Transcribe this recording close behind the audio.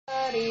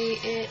everybody.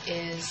 It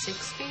is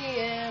 6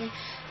 p.m.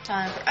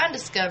 Time for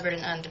Undiscovered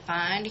and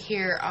Undefined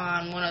here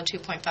on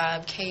 102.5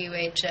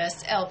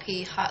 KUHS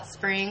LP Hot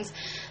Springs.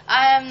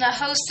 I am the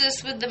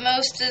hostess with the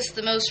mostest,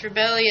 the most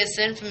rebellious,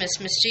 infamous,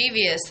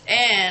 mischievous,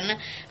 and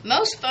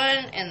most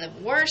fun and the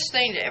worst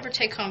thing to ever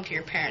take home to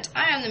your parents.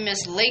 I am the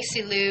Miss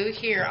Lacey Lou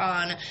here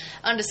on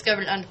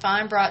Undiscovered and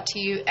Undefined, brought to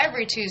you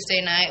every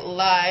Tuesday night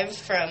live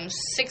from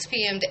 6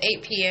 p.m. to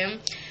 8 p.m.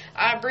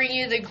 I bring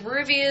you the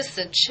grooviest,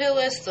 the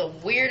chillest, the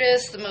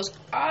weirdest, the most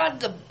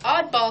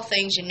oddball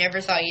things you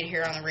never thought you'd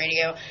hear on the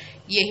radio.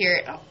 You hear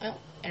it. Oh,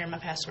 entered my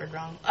password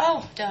wrong.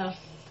 Oh, duh.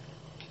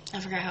 I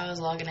forgot how I was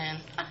logging in.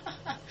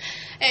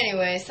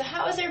 Anyway, so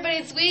how was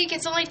everybody's week?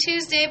 It's only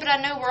Tuesday, but I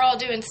know we're all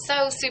doing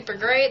so super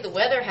great. The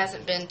weather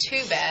hasn't been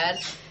too bad.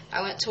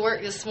 I went to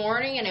work this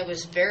morning, and it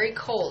was very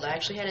cold. I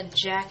actually had a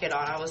jacket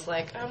on. I was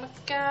like, oh my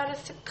God,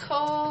 it's so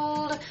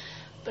cold.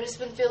 But it's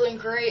been feeling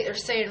great. They're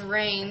saying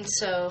rain,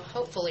 so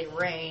hopefully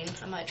rain.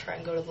 I might try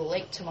and go to the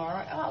lake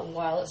tomorrow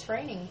while it's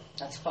raining.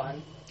 That's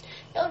fun.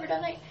 Y'all ever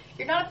done that?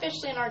 You're not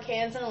officially in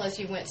Arkansas unless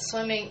you went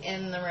swimming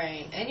in the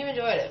rain. And you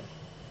enjoyed it.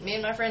 Me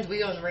and my friends, we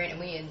go in the rain and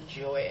we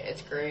enjoy it.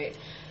 It's great.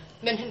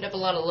 Been hitting up a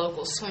lot of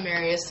local swim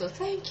areas, so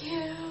thank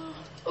you.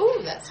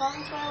 Ooh, that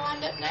song's going to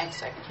wind up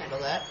next. I can handle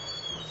that.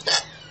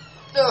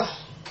 Ugh.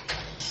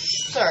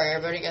 Sorry,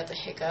 everybody got the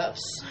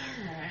hiccups.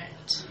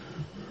 Alright.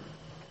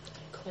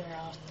 Clear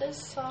off this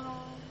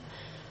song.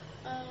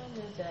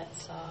 Do that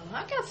song.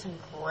 I got some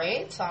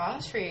great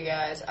songs for you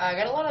guys. I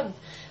got a lot of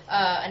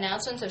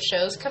announcements of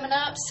shows coming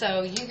up,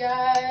 so you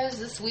guys,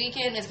 this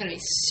weekend is going to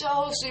be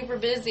so super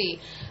busy.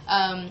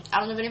 I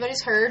don't know if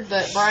anybody's heard,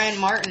 but Brian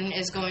Martin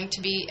is going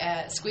to be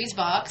at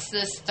Squeezebox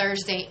this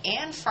Thursday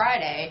and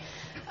Friday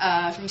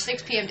from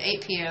 6 p.m. to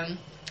 8 p.m.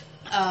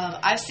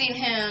 I've seen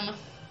him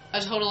a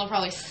total of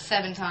probably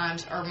 7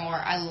 times or more.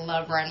 I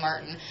love Brian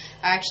Martin.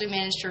 I actually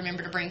managed to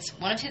remember to bring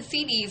one of his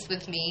CDs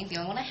with me, the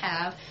only one I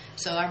have.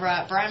 So I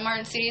brought Brian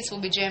Martin CDs.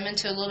 We'll be jamming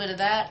to a little bit of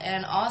that.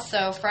 And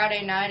also,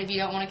 Friday night, if you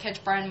don't want to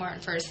catch Brian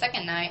Martin for his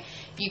second night,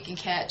 you can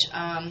catch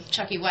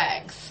Chucky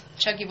Wags.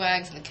 Chucky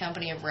Wags and the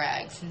Company of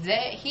Rags.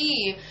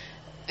 He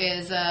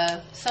is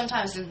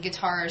sometimes the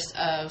guitarist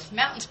of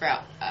Mountain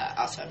Sprout.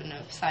 Also have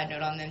a side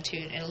note on them,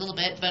 too, in a little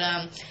bit.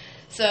 But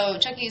so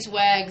Chucky's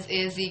Wags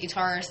is the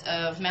guitarist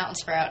of Mountain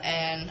Sprout,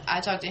 and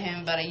I talked to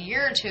him about a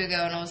year or two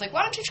ago, and I was like,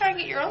 why don't you try and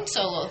get your own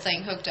solo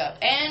thing hooked up?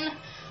 And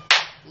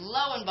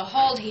lo and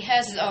behold, he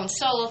has his own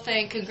solo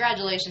thing.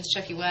 Congratulations,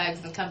 Chucky Wags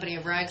and the Company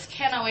of Rags.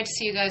 Cannot wait to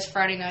see you guys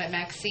Friday night at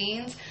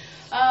Maxine's.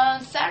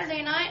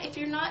 Saturday night, if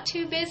you're not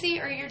too busy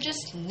or you're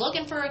just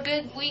looking for a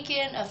good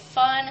weekend of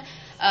fun,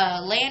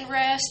 Land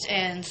Rest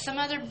and some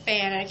other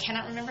band, I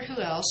cannot remember who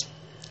else.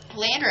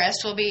 Land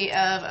Rest will be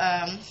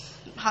of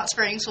Hot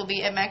Springs will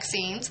be at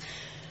Maxine's.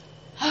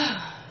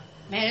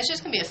 Man, it's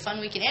just going to be a fun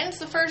weekend. And it's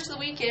the first of the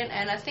weekend,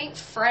 and I think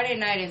Friday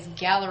night is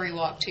Gallery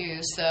Walk, too.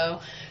 So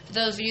for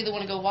those of you that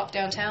want to go walk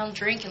downtown,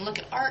 drink, and look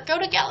at art, go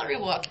to Gallery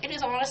Walk. It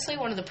is honestly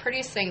one of the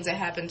prettiest things that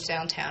happens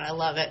downtown. I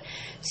love it.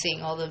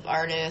 Seeing all the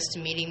artists,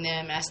 meeting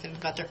them, asking them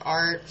about their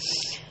art.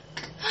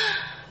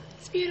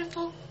 It's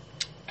beautiful.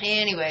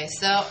 Anyway,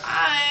 so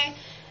I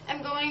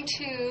am going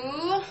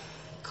to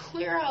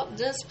clear out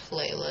this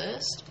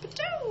playlist.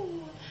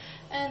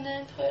 And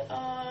then put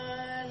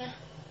on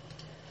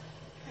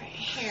right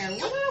here. What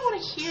do I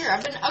want to hear?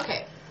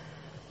 Okay.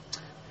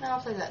 Now I'll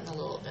play that in a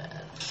little bit.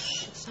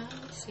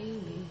 See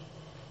me.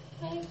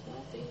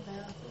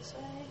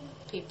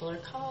 People are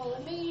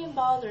calling me and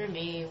bothering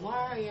me.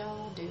 Why are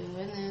y'all doing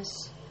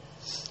this?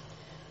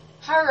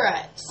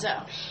 Alright, so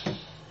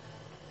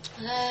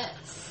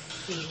let's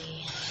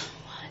see.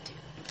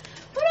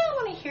 What do I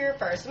want to hear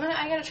first?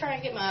 I gotta try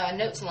and get my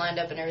notes lined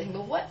up and everything,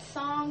 but what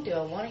song do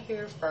I want to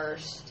hear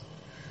first?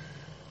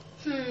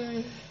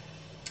 Am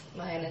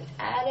I in an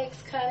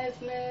Addicts kind of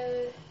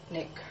mood?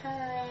 Nick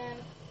Curran.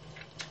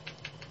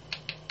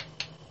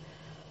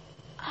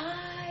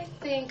 I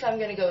think I'm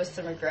going to go with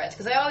some Regrets,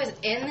 because I always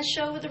end the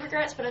show with the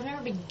Regrets, but I've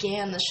never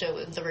began the show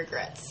with the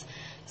Regrets.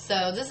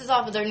 So this is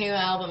off of their new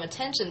album,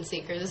 Attention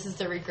Seeker. This is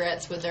the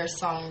Regrets with their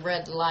song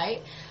Red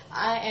Light.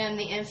 I am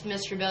the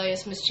infamous,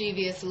 rebellious,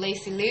 mischievous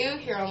Lacey Lou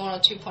here on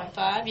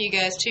 102.5. You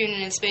guys tune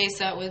in and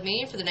space out with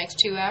me for the next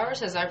 2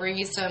 hours as I bring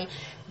you some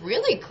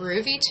really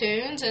groovy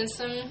tunes and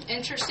some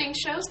interesting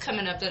shows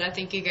coming up that I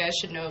think you guys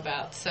should know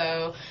about.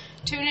 So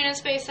tune in and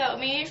space out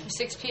with me from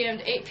 6 p.m.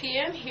 to 8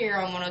 p.m. here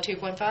on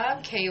 102.5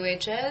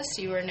 KUHS.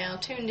 You are now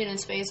tuned in and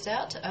spaced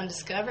out to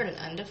Undiscovered and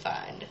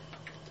Undefined.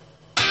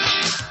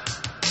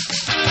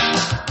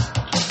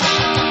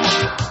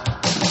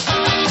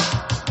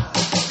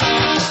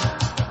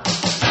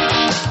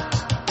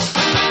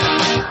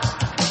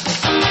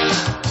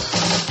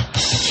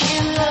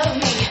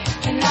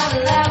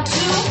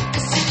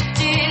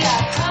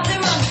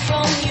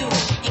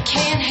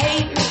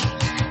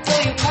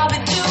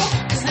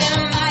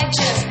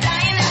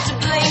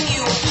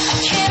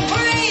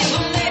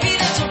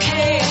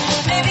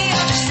 Maybe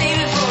I'll just save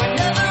it for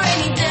another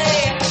rainy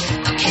day.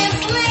 I can't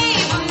sleep.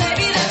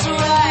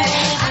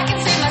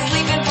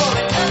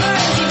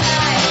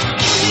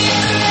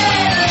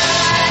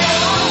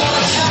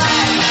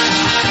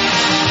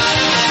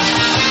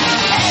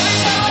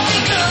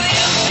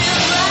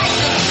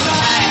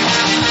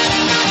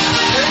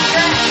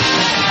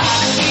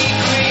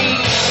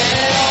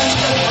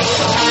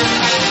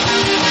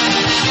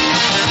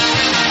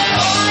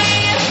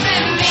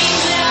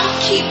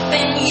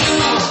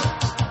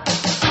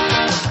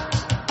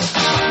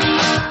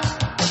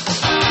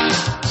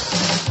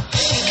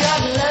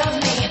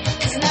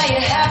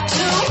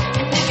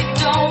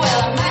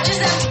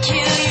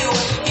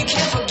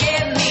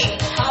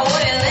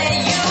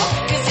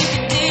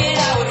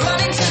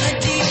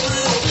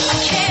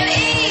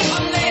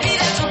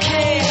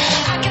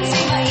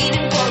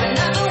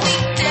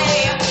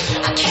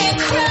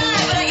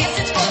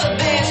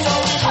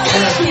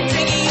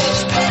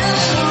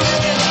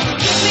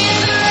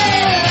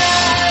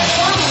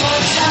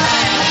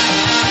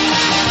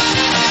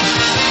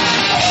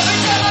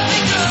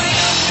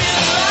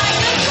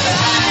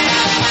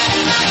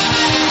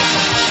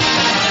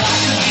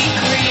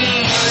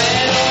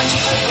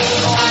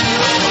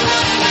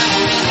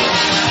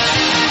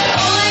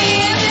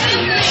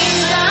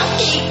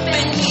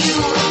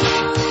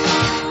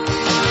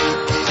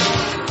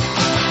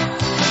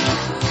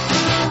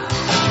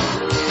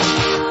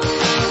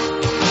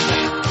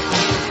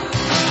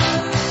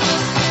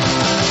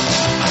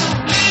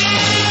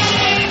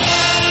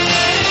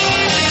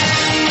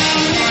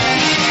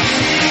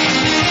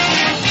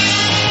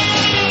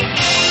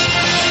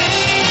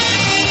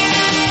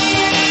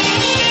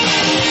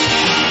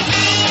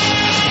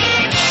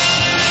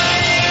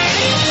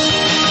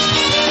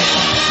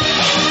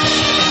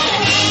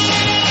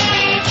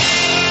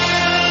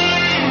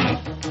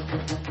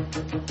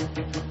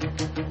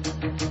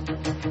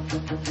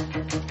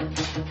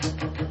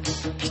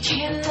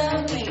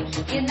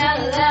 You're not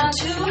allowed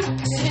to,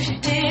 'cause if you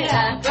did,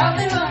 I'd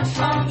probably run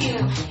from you.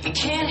 You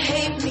can't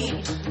hate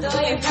me,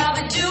 though you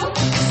probably do,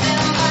 'cause then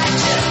I might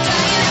just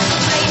tell you not to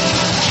play.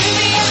 Keep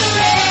me in the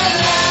red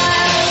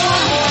light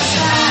one more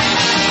time.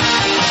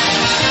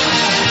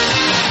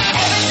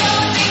 Every time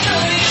I think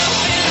of you,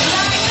 feel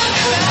like a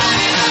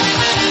crime.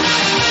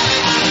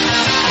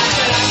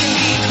 But I can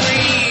be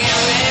green,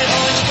 red,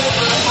 orange,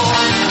 purple, or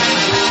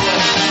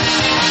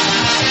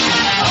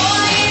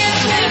all you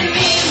really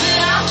means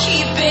that I'm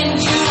keeping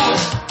you.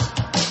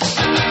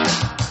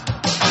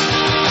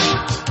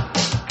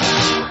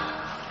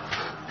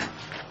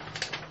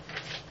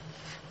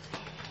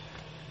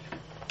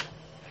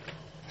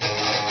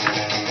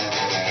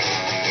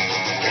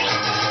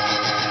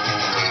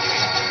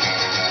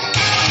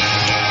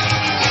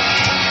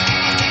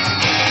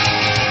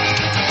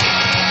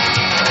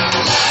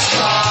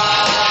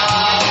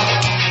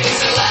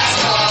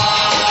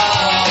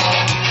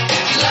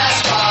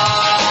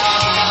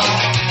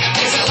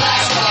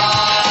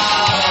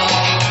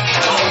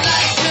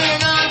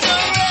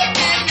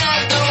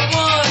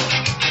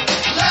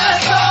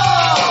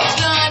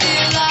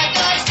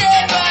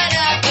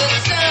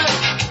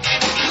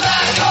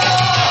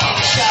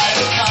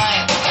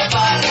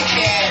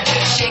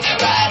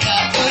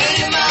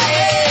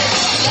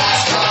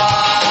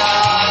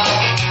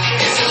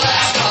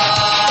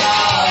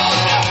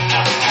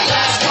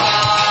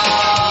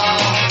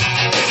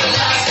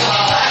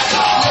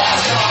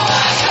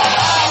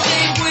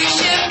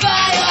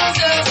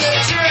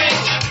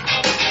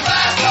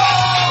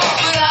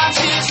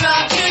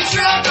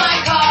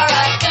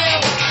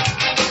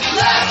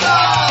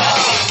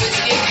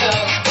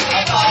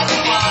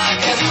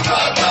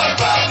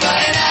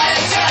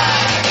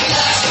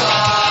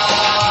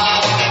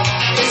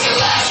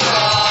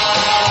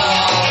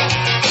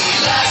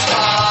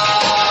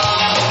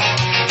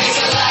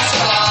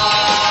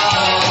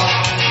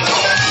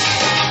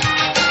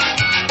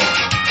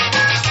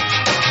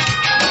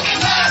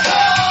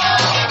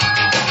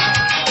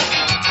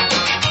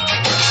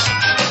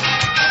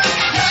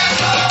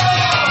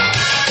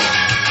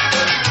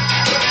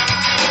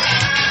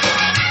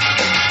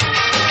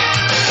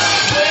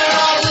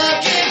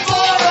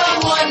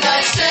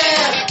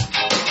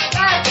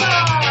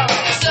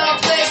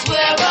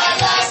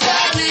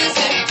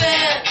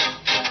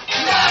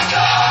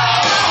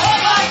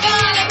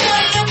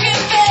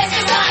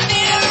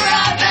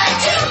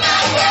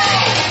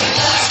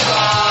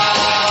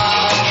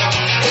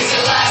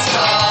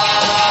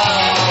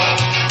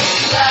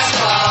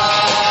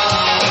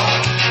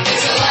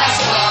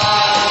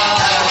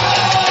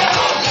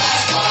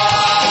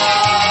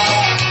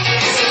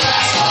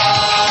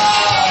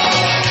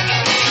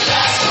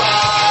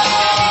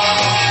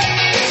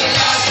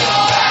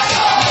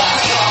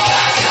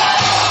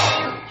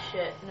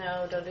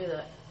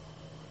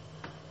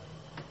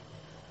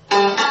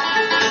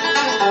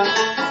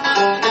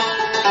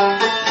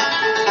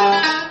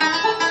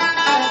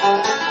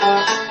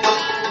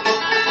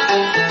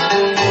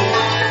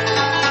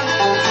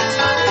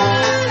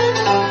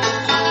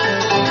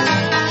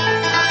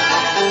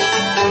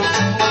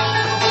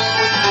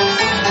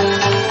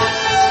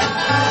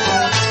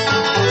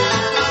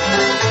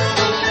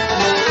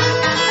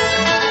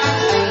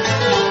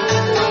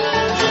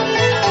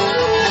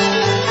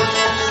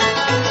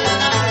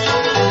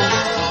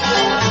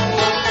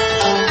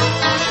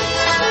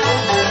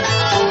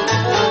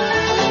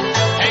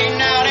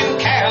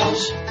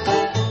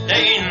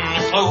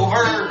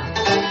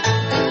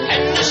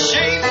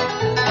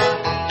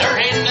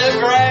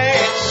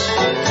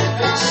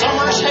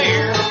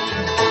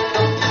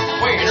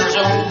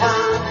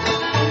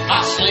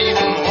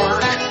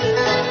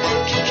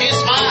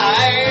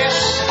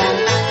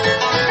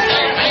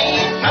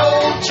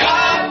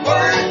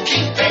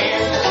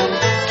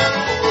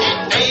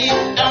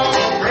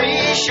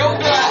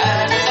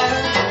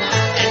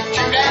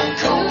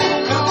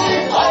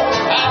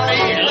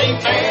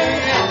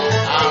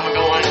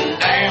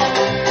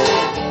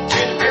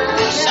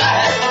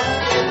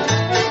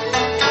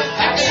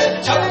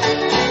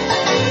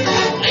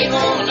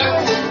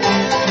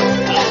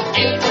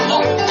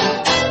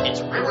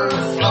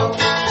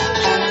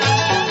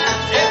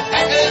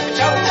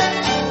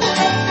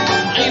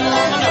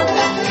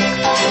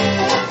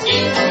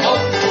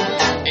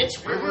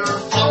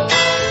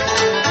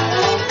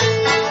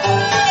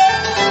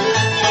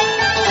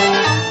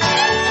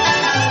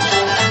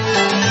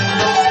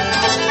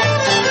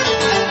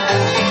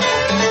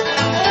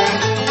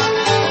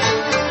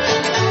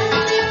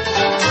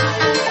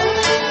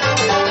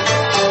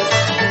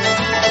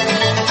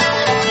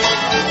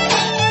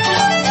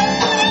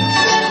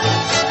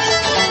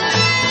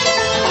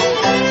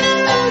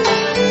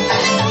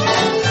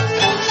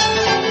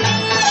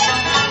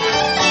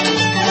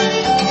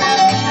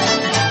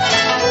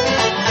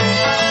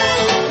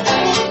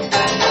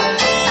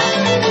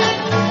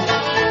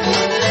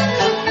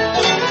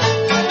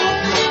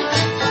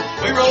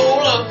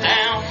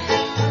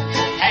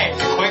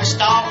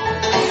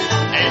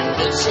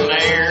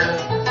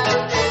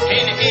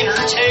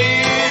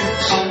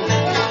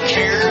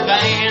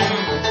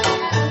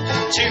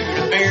 to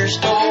the beer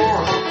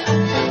store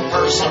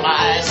for some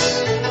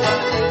ice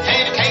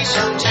and a case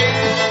or two.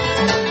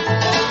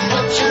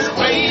 Put your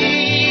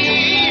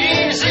weight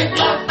in a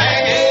Ziploc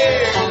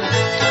bag,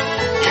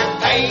 your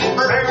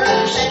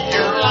papers,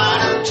 your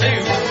lighter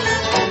too.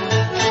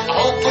 I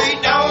hope we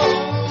don't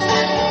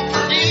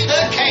forget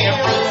the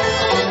camera.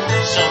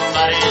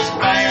 Somebody's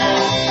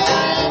bound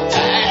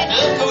to act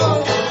a fool.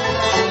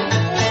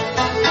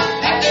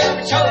 Pack up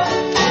your tote,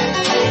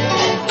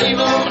 leave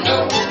 'em a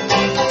note.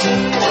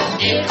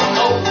 If you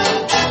know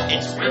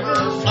it's river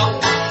flow.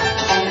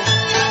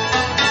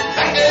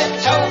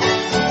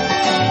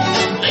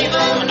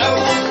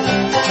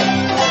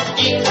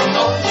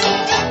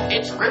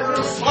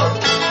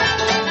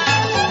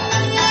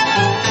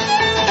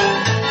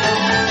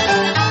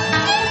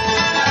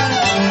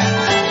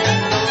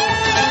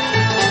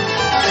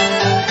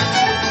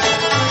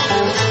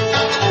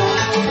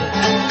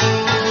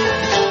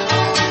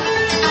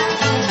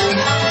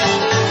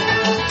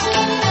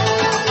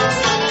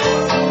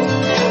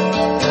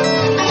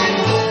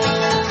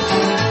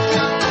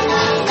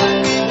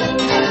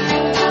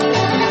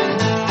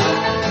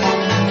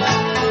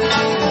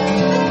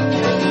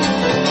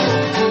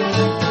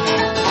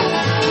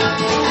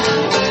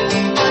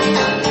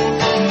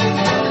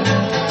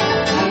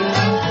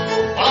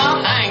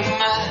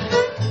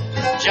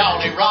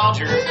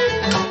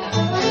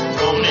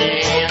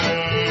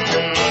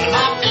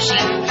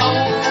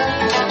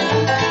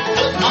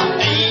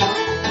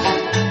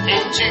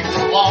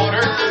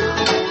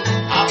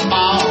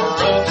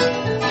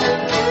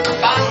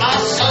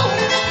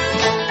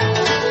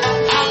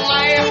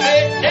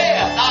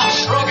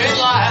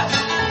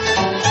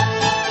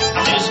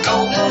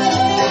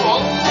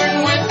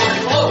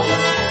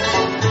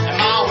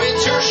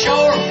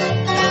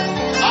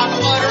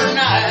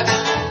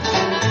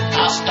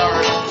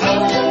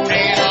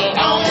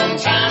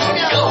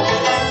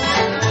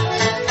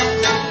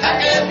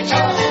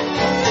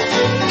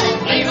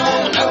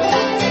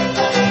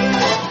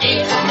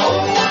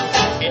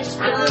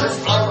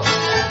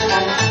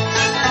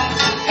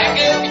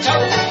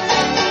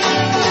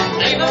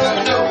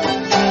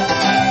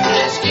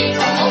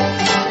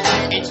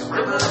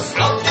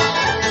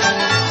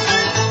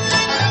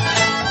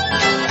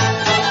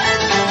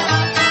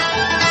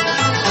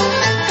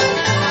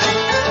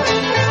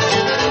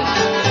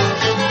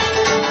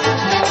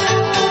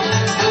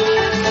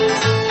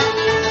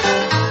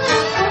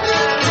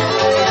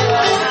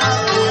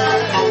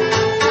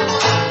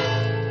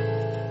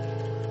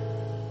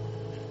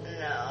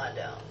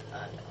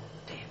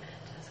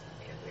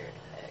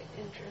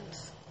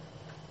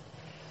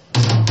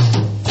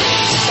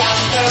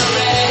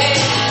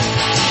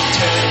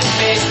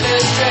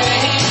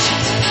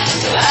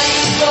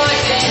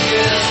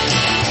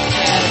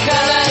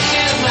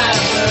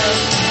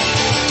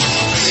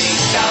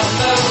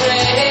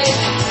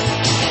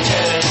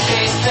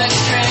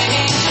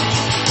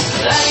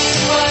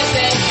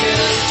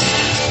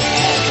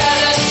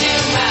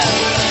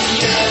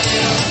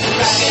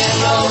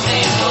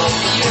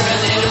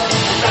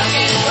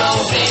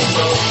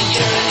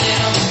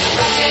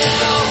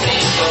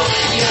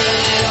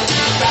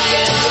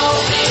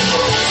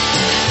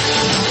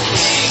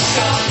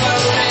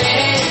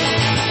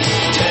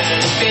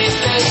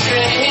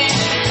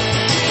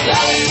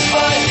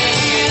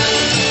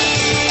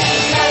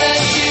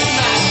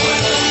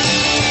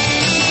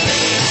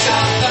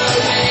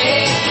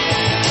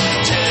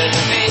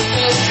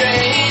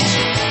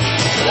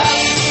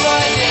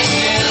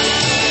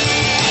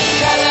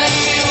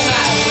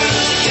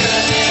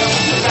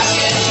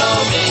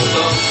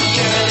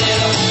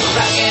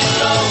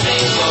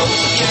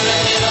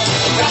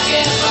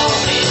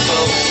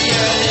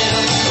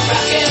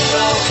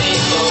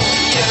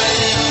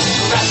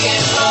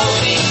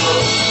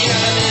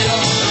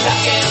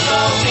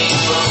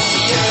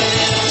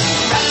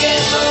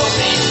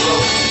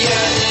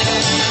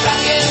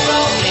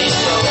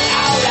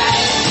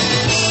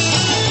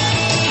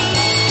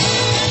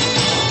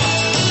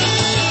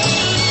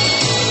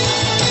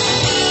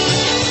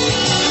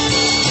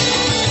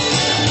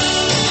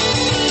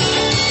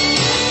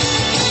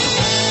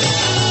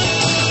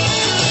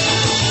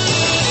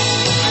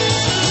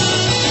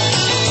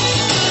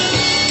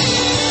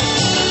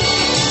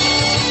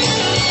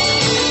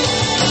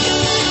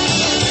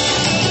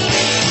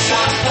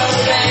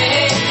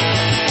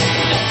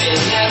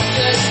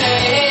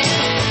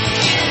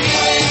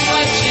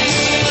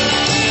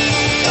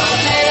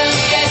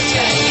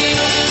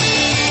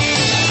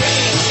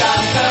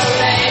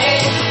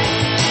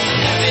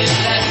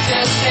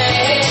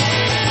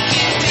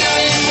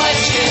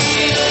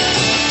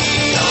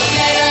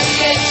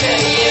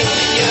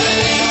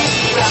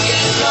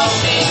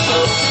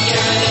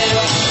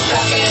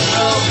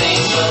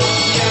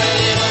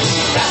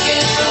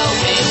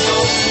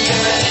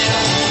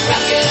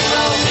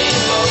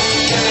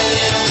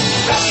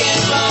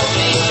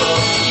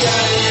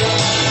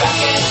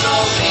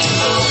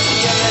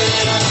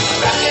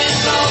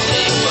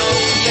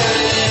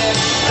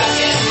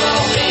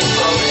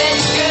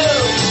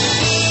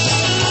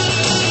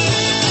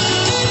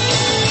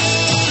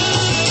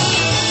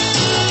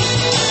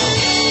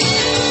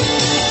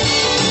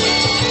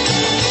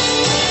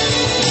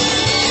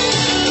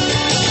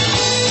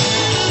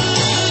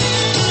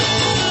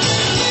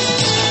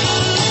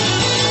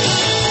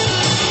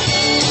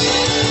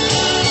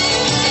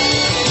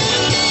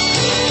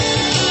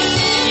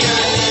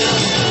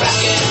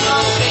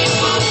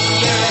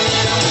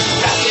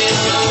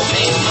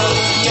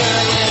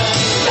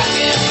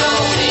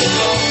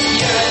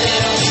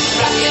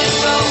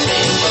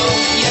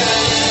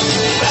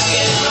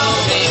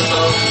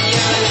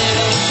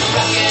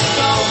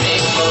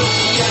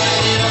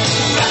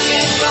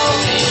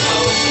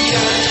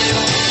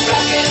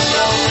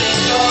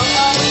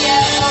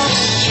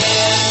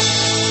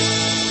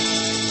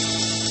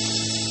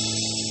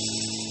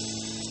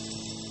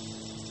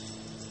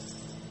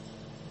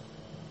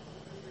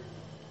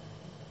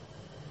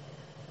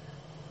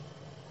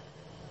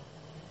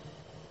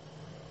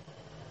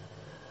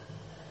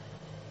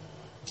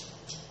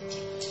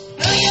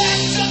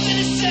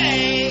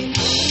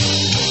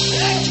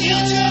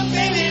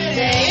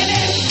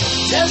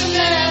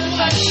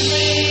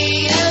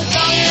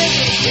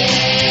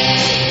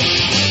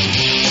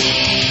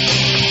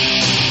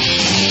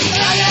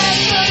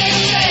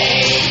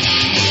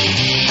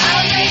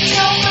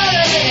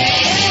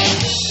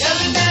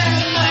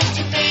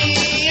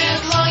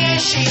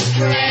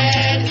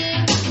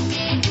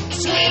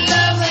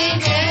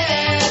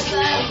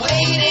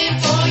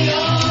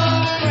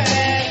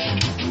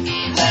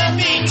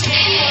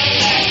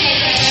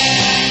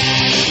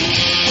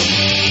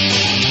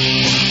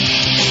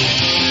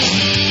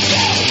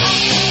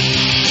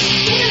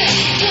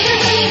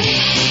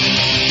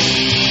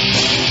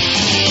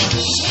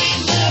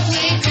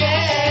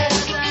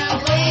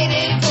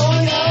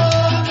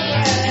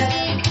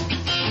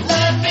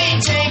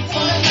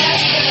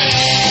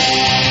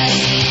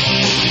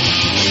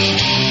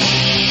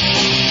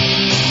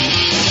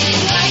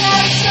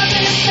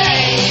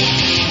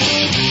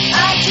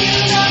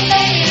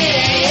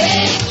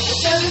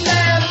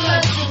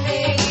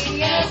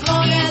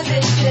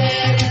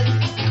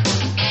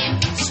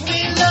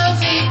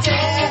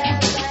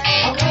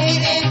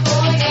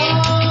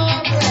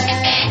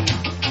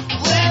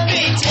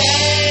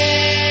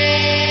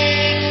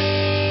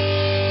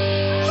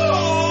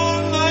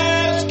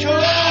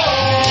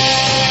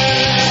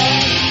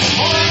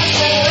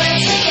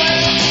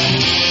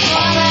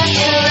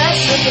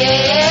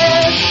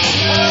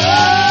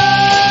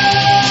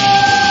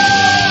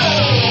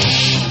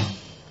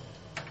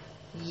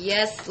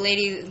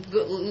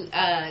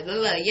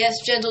 Yes,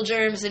 Gentle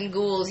Germs and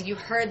Ghouls. You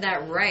heard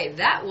that right.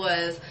 That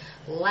was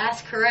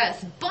Last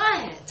Caress,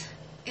 but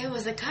it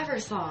was a cover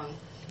song.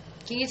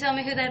 Can you tell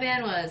me who that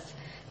band was?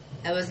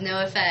 That was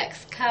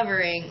NoFX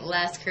covering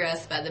Last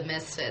Caress by the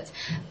Misfits.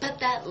 But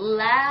that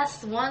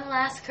last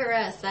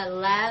caress, that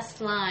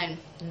last line,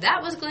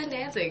 that was Glenn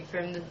Danzig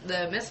from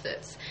the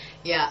Misfits.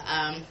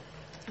 Yeah,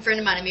 a friend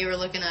of mine and me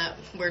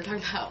were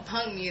talking about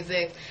punk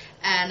music,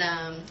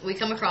 and we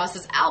come across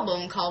this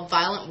album called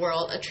Violent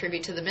World, a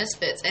tribute to the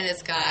Misfits, and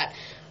it's got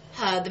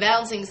the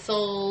Bouncing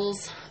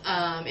Souls,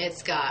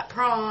 it's got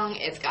Prong,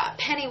 it's got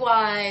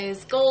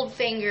Pennywise,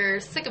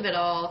 Goldfinger, Sick of It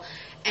All,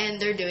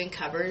 and they're doing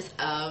covers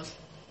of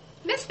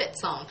Misfits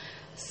song.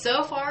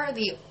 So far,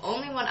 the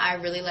only one I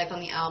really like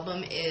on the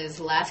album is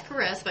Last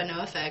Caress by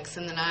NoFX,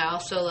 and then I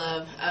also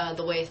love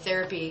the way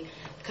Therapy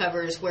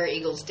covers Where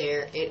Eagles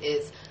Dare. It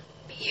is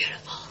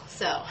beautiful.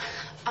 So,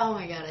 oh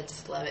my god, I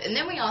just love it. And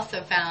then we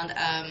also found,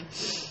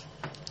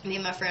 me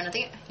and my friend,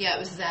 it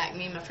was Zach,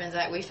 me and my friend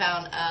Zach, we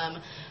found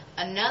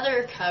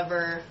another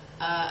cover,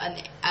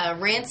 a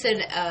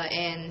Rancid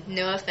and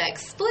NoFX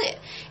split.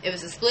 It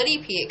was a split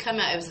EP.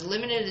 It was a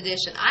limited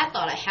edition. I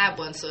thought I had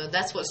one, so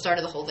that's what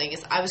started the whole thing.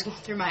 Is I was going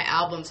through my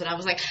albums, and I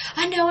was like,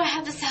 I know I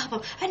have this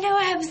album. I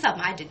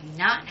did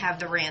not have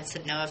the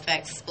Rancid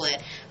NoFX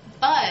split,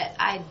 but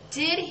I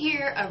did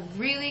hear a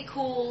really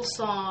cool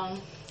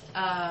song.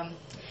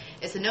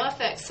 It's a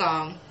NoFX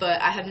song,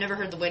 but I have never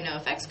heard the way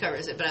NoFX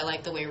covers it, but I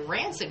like the way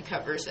Rancid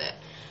covers it.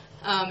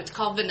 It's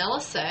called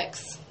Vanilla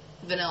Sex,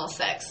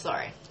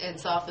 sorry.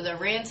 It's off of the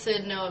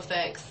Rancid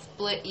NoFX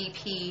split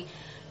EP.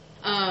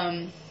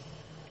 I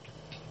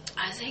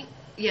think,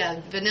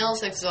 Vanilla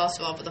Sex is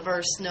also off of the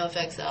first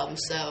NoFX album,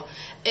 so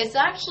it's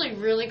actually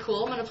really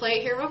cool. I'm going to play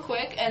it here real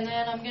quick, and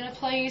then I'm going to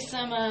play you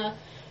some,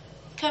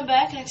 come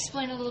back and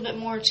explain a little bit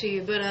more to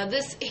you. But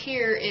this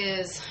here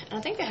is,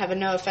 I think I have a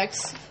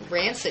NoFX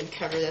Rancid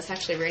cover that's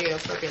actually radio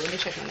appropriate. Let me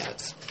check my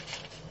notes.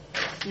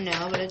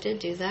 No, but I did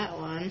do that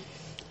one.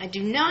 I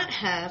do not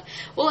have,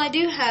 I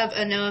do have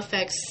a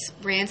NoFX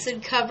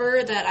Rancid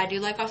cover that I do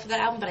like off of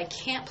that album, but I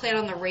can't play it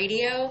on the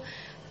radio,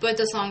 but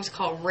the song's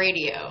called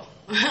Radio,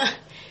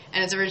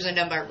 and it's originally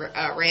done by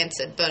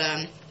Rancid, but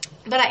I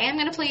am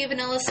going to play you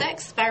Vanilla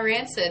Sex by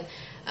Rancid,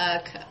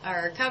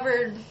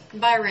 covered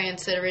by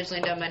Rancid,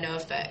 originally done by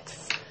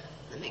NoFX.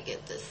 Let me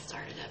get this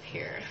started up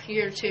here.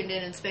 You're tuned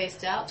in and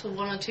spaced out to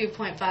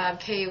 102.5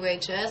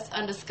 KUHS.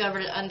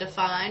 Undiscovered and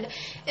Undefined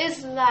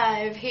is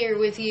live here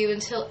with you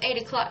until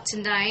 8 o'clock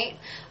tonight.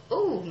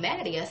 Ooh,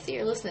 Maddie, I see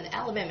you're listening to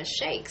Alabama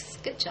Shakes.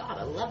 Good job.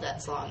 I love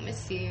that song.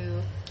 Miss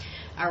you.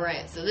 All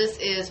right, so this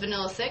is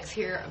Vanilla Sex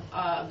here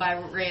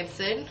by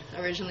Rancid,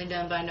 originally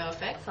done by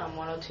NoFX on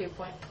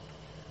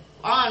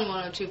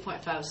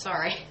 102.5.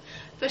 Sorry,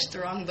 pushed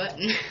the wrong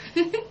button.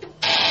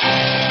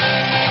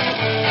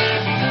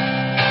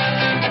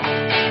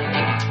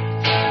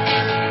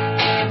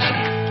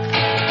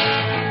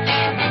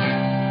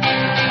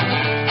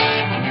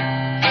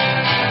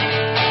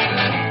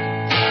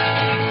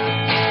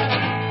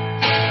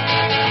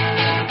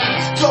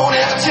 Don't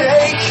ever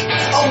take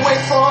away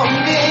from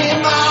me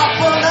my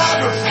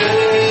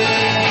pornography.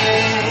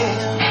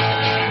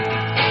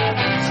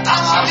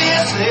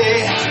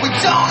 Obviously, we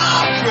don't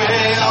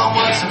agree on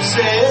what's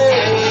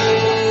obscene.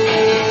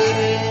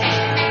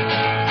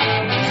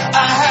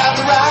 I have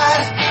the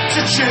right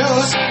to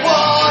choose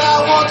what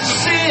I want to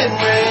see and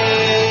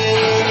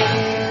read.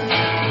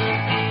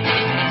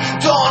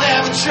 Don't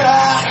ever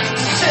try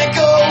to take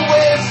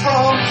away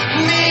from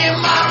me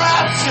my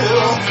right to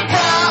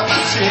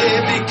privacy,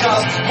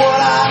 because what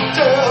I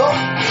do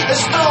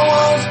is no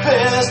one's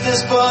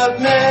business but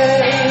me.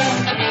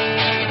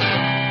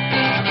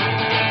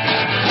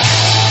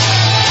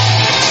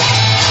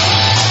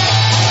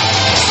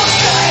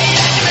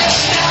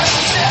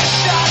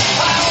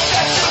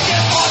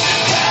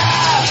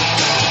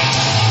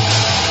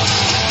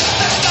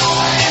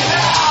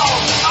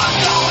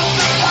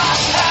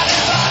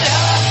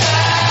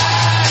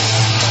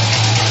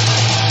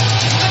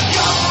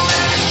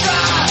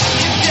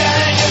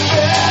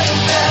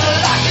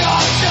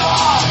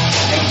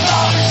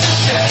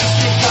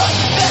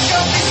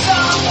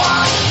 Someone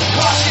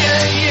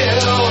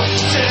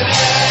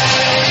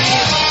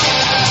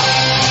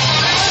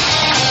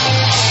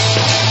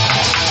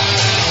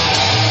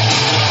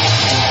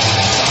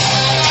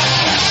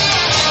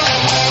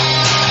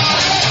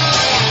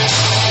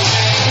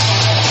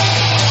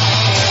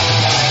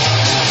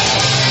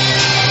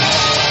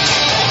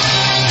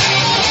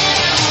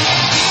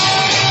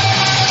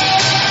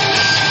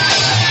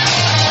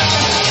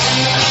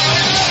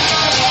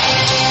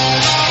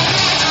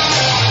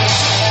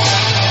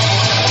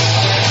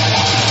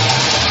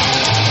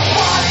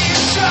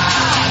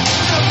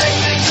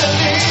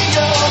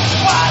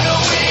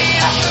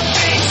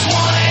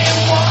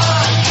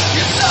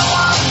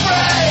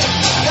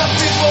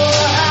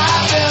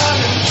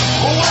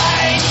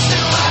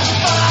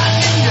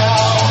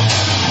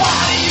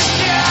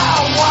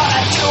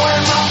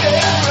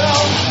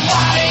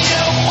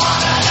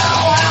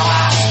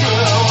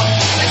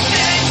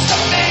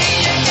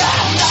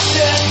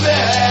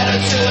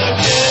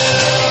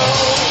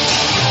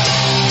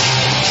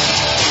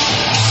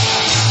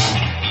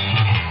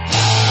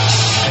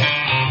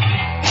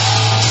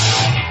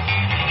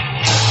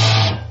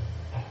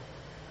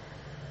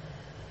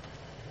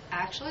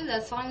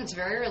and it's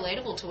very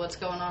relatable to what's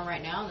going on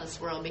right now in this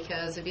world,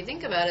 because if you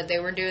think about it, they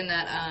were doing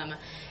that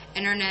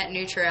internet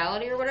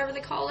neutrality or whatever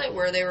they call it,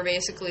 where they were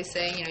basically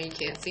saying, you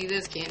can't see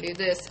this, can't do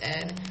this,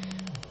 and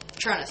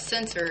trying to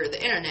censor the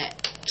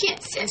internet. You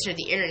can't censor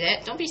the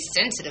internet. Don't be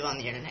sensitive on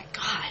the internet.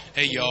 God.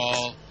 Hey,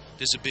 y'all.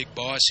 This is a Big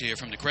Boss here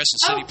from the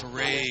Crescent City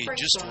Parade.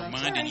 Just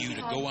reminding you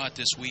to go out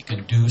this week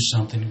and do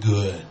something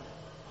good.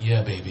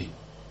 Yeah, baby.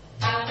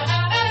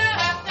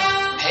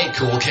 Hey,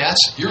 cool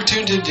cats. You're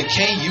tuned into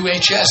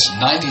KUHS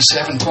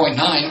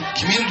 97.9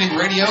 Community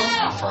Radio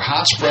for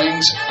Hot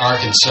Springs,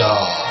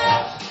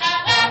 Arkansas.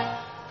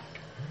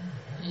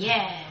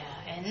 Yeah,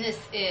 and this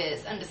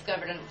is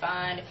Undiscovered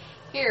Undefined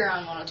here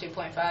on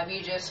 102.5.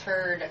 You just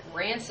heard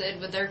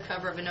Rancid with their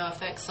cover of a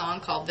NoFX song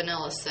called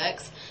Vanilla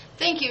Sex.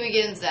 Thank you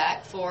again,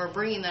 Zach, for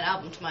bringing that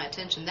album to my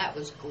attention. That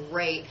was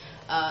great.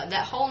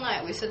 That whole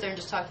night we sit there and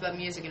just talked about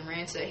music and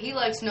Rancid. He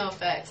likes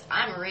NoFX.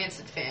 I'm a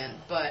Rancid fan,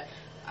 but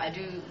I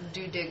do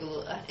dig a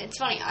little. It's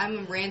funny, I'm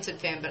a Rancid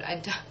fan, but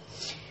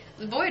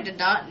the boy did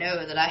not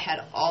know that I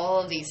had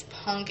all of these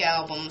punk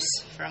albums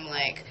from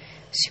like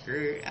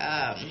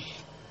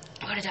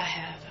what did I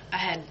have? I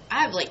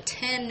have like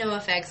 10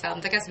 NoFX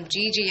albums. I got some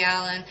G.G.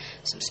 Allen,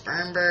 some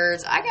Sperm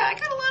Birds. I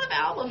got a lot of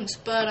albums,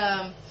 but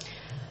I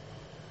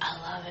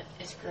love it.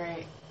 It's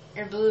great.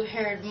 Your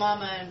blue-haired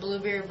mama and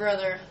blue-bearded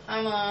brother.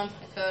 Hi, Mom.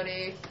 Hi,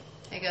 Cody.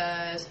 Hey,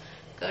 guys.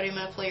 Cody, I'm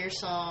going to play your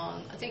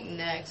song, I think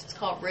next. It's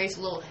called Raise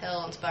a Little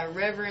Hell. It's by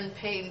Reverend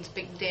Peyton's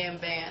Big Damn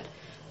Band.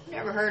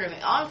 Never heard of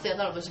it. Honestly, I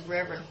thought it was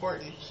Reverend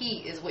Horton. He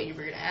is what you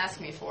were going to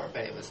ask me for,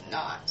 but it was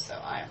not, so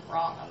I am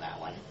wrong on that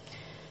one.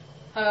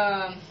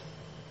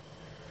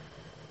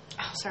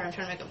 Oh, sorry, I'm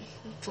trying to make a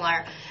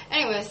flyer.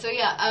 Anyway, so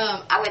yeah,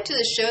 I went to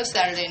the show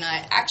Saturday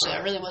night. Actually,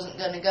 I really wasn't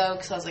going to go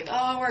because I was like,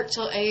 I work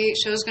till 8.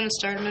 Show's going to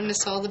start. I'm going to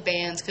miss all the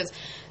bands because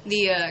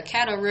the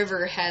Caddo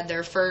River had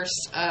their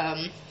first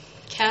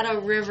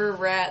Caddo River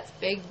Rats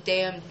Big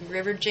Damn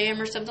River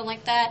Jam or something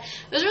like that.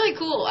 It was really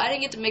cool. I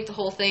didn't get to make the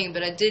whole thing,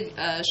 but I did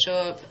show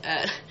up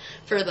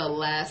for the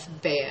last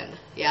band.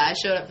 Yeah, I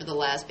showed up for the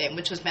last band,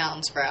 which was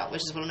Mountain Sprout,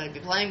 which is what I'm going to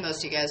be playing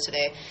most of you guys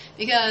today.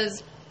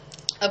 Because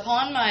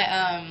upon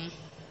my...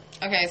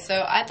 Okay,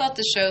 so I thought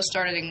the show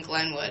started in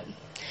Glenwood.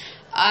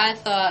 I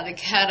thought the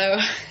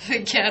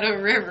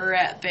Caddo River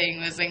Rat thing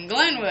was in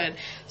Glenwood.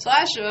 So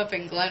I show up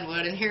in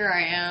Glenwood, and here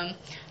I am,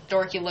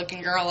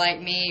 dorky-looking girl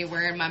like me,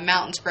 wearing my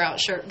Mountain Sprout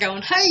shirt,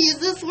 going, hey, is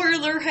this where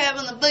they're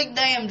having the big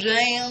damn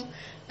jam?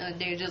 And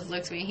the dude just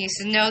looks at me. He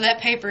says, no, that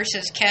paper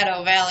says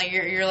Caddo Valley.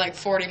 You're like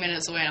 40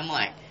 minutes away. And I'm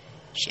like,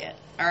 shit.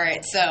 All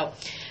right, so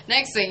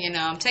next thing you know,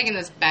 I'm taking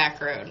this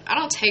back road. I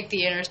don't take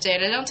the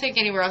interstate. I don't take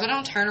anywhere else. I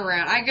don't turn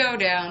around. I go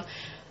down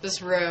this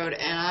road,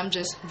 and I'm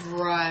just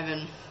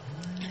driving,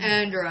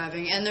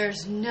 and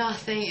there's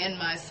nothing in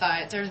my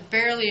sight. There's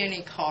barely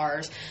any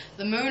cars.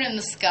 The moon in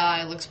the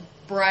sky looks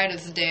bright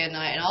as day and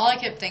night, and all I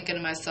kept thinking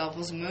to myself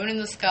was, moon in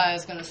the sky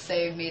is going to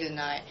save me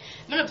tonight.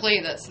 I'm going to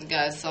play that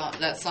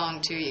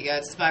song to you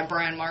guys. It's by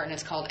Brian Martin.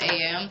 It's called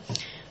AM.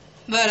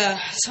 But,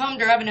 so I'm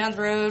driving down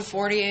the road,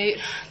 48.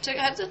 It took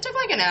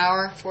like an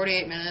hour,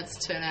 48 minutes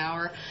to an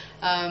hour.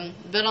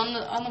 But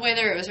on the way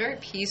there, it was very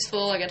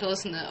peaceful. I got to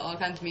listen to all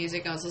kinds of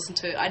music.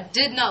 I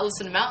did not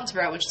listen to Mountain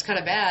Sprout, which is kind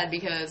of bad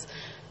because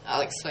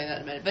I'll explain that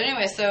in a minute. But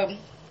anyway, so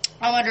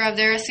on my drive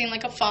there, I seen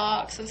like a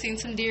fox. I've seen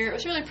some deer. It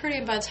was really pretty.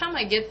 And by the time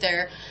I get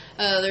there,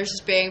 there's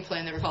this band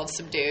playing. They were called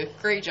Subdue.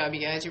 Great job,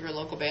 you guys. You were a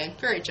local band.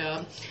 Great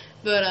job.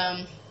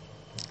 But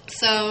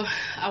so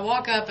I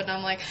walk up and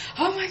I'm like,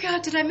 oh my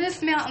God, did I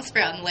miss Mountain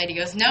Sprout? And the lady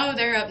goes, no,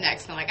 they're up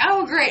next. And I'm like,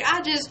 oh great,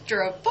 I just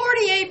drove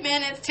 48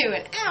 minutes to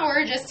an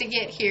hour just to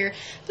get here,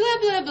 blah,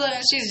 blah, blah.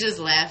 And she's just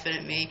laughing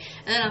at me.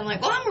 And then I'm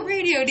like, well, I'm a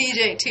radio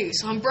DJ too.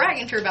 So I'm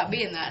bragging to her about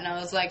being that. And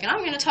I was like, and I'm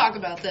going to talk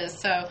about this.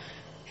 So,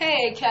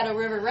 hey, Caddo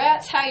River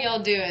Rats, how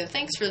y'all doing?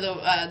 Thanks for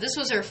this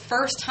was her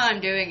first time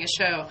doing a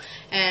show.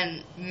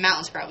 And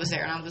Mountain Sprout was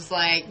there. And I was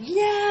like,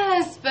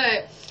 yes,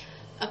 but...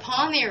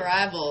 Upon the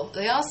arrival,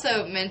 they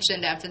also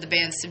mentioned after the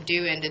band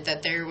Subdue ended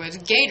that there was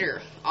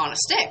gator on a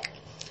stick.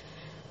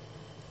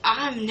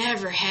 I've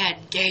never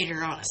had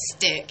gator on a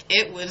stick.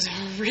 It was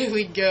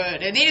really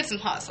good. It needed some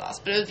hot sauce,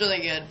 but it was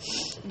really good.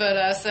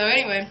 But, so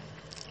anyway,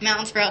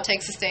 Mountain Sprout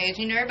takes the stage.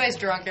 You know, everybody's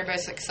drunk,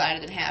 everybody's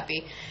excited and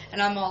happy.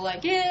 And I'm all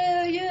like,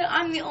 yeah,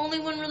 I'm the only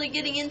one really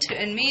getting into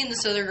it. And me and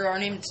this other girl, her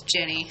name's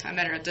Jenny. I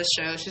met her at this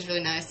show. She's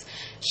really nice.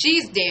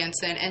 She's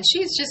dancing, and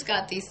she's just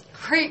got these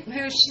great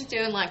moves. She's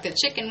doing, like, the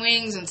chicken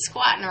wings and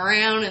squatting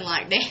around and,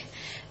 like,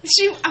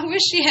 I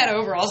wish she had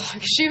overalls on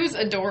because she was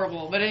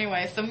adorable. But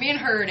anyway, so me and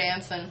her are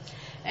dancing.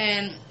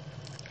 And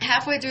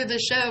halfway through the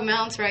show,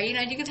 Mountain Sprout, you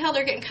know, you can tell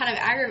they're getting kind of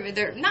aggravated.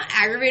 They're not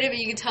aggravated, but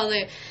you can tell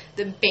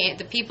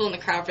the people in the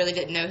crowd really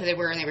didn't know who they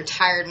were, and they were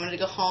tired and wanted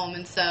to go home.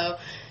 And so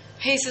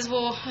he says,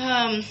 well,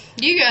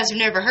 you guys have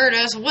never heard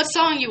us. What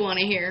song you want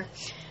to hear?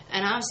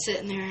 And I'm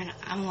sitting there, and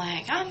I'm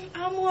like,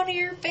 I'm one of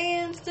your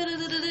fans,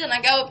 da-da-da-da-da. And I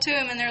go up to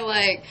him, and they're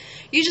like,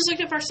 you just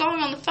looked up our song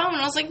on the phone.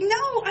 And I was like,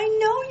 no, I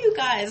know you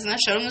guys. And I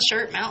showed them the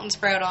shirt, Mountain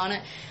Sprout on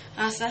it.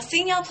 I said, I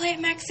seen y'all play at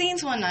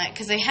Maxine's one night,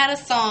 because they had a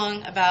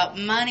song about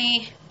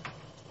money,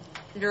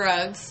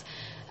 drugs,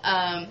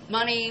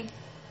 Money,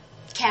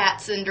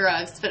 Cats, and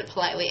Drugs, to put it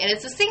politely. And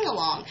it's a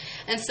sing-along.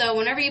 And so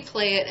whenever you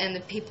play it and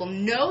the people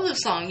know the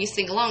song, you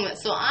sing along with it.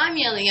 So I'm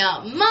yelling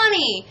out,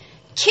 money,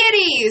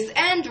 kitties,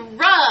 and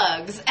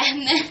drugs.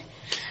 And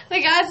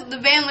then the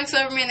band looks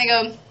over me and they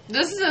go,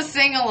 this is a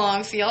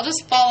sing-along, so y'all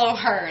just follow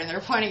her. And they're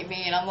pointing at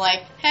me, and I'm like,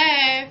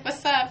 hey,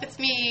 what's up? It's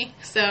me.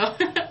 So,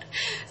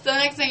 so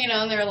next thing you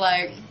know, they're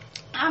like,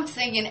 I'm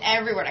singing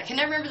every word. I can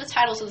never remember the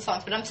titles of the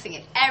songs, but I'm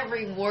singing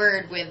every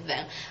word with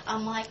them.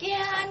 I'm like,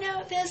 yeah, I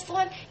know this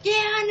one. Yeah,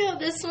 I know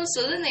this one.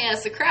 So then they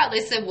asked the crowd, they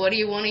said, what do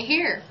you want to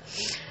hear?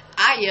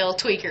 I yell,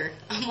 Tweaker.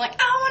 I'm like,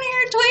 I want to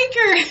hear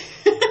Tweaker.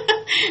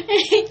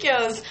 And he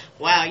goes,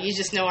 wow, you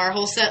just know our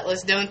whole set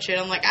list, don't you?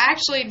 And I'm like, I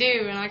actually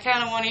do, and I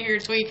kind of want to hear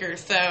Tweaker.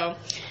 So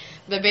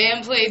the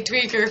band played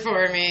Tweaker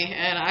for me,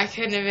 and I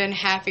couldn't have been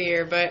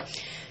happier.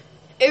 But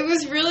it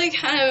was really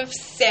kind of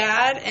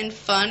sad and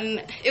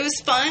fun. It was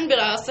fun, but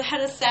I also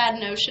had a sad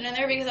notion in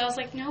there because I was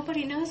like,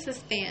 nobody knows this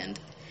band.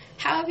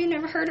 How have you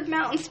never heard of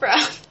Mountain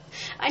Sprout?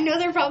 I know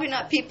they're probably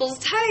not people's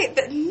type,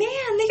 but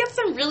man, they got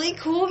some really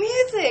cool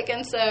music.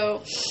 And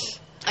so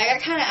I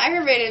got kind of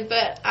aggravated,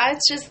 but I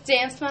just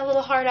danced my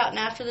little heart out. And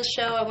after the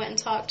show, I went and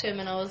talked to him,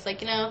 and I was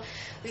like,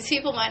 these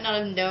people might not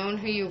have known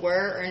who you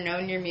were or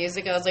known your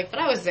music. I was like, but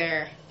I was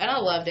there, and I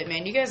loved it,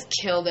 man. You guys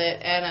killed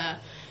it. And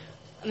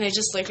they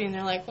just looked at me, and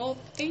they're like, well,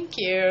 thank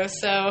you.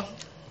 So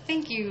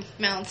thank you,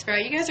 Mountain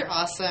Sprout. You guys are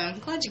awesome. I'm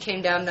glad you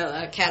came down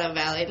to Caddo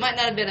Valley. It might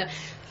not have been a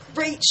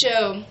great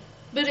show,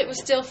 but it was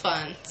still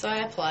fun. So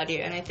I applaud you,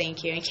 and I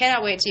thank you. And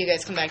cannot wait till you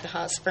guys come back to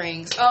Hot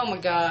Springs. Oh, my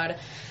God.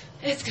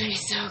 It's going to be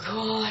so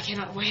cool. I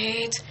cannot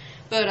wait.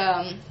 But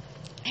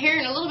here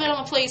in a little bit, I'm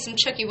going to play some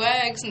Chucky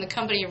Wags and the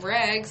Company of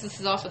Rags. This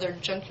is off of their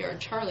Junkyard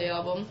Charlie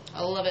album.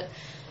 I love it.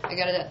 I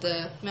got it at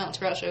the Mountain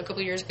Sprout show a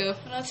couple years ago,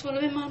 and that's one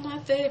of my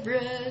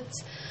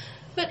favorites.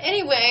 But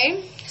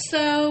anyway,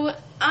 so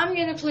I'm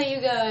going to play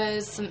you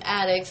guys some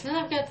Addicts, and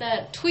then I've got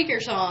that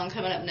Tweaker song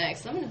coming up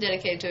next. I'm going to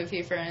dedicate it to a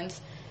few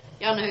friends.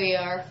 Y'all know who you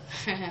are.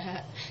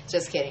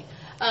 Just kidding.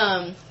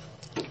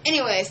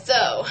 Anyway,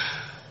 so,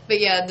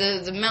 but yeah,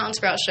 the Mountain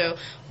Sprout show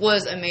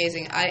was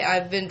amazing.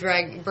 I've been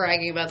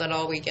bragging about that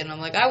all weekend. I'm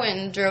like, I went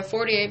and drove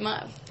 48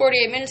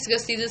 minutes to go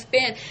see this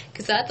band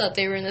because I thought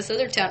they were in this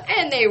other town,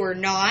 and they were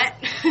not.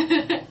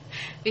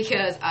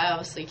 Because I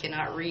obviously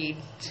cannot read.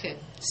 To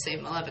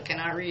save my life, I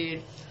cannot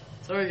read.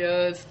 Sorry,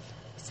 guys.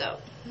 So,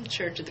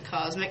 Church of the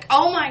Cosmic.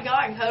 Oh my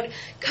God,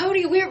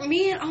 Cody,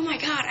 oh my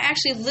God, I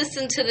actually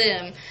listened to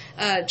them.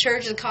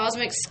 Church of the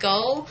Cosmic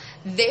Skull.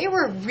 They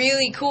were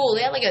really cool.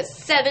 They had like a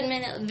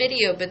 7-minute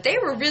video, but they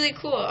were really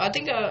cool. I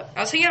think I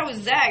was hanging out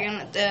with Zach,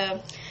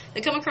 and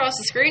they come across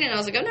the screen, and I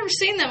was like, I've never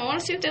seen them. I want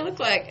to see what they look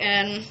like.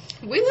 And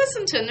we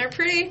listened to them. They're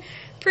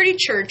pretty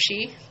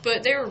churchy,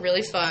 but they were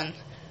really fun.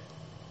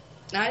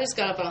 Now I just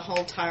got up on a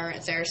whole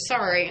tyrant there.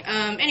 Sorry.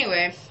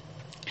 Anyway,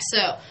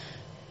 so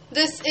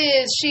this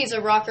is She's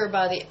a Rocker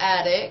by the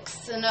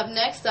Addicts. And up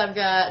next I've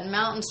got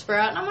Mountain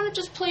Sprout. And I'm going to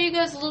just play you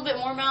guys a little bit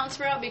more Mountain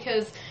Sprout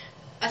because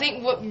I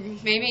think what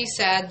made me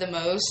sad the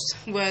most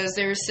was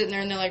they were sitting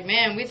there and they're like,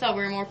 man, we thought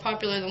we were more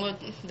popular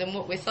than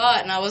what we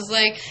thought. And I was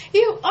like,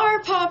 you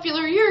are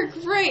popular. You're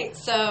great.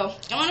 So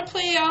I want to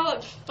play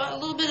y'all a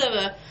little bit of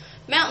a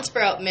Mountain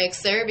Sprout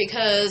mix there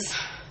because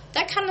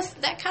that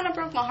kind of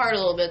broke my heart a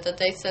little bit that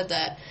they said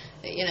that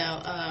they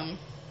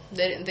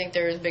didn't think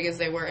they were as big as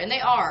they were, and they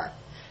are.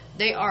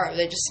 They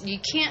just, you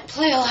can't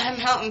play a lot of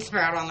Mountain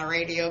Sprout on the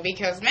radio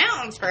because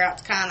Mountain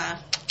Sprout's kind of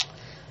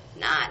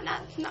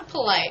not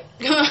polite.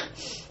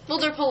 Well,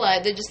 they're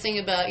polite. They just think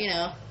about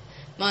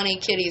money,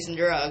 kitties, and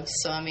drugs.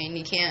 So I mean,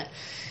 you can't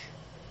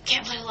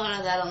play a lot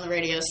of that on the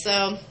radio. So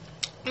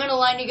I'm going to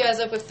line you guys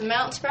up with the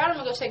Mountain Sprout. I'm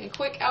going to go take a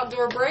quick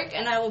outdoor break,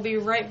 and I will be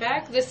right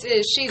back. This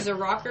is She's a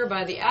Rocker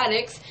by the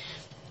Addicts.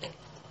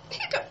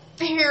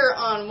 Here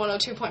on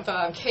 102.5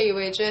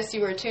 KUHS,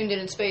 you are tuned in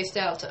and spaced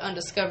out to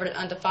Undiscovered and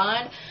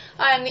Undefined.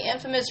 I am the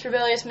infamous,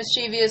 rebellious,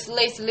 mischievous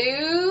Lacey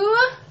Lou.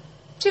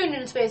 Tuned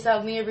in and spaced out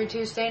with me every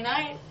Tuesday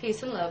night.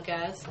 Peace and love,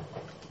 guys.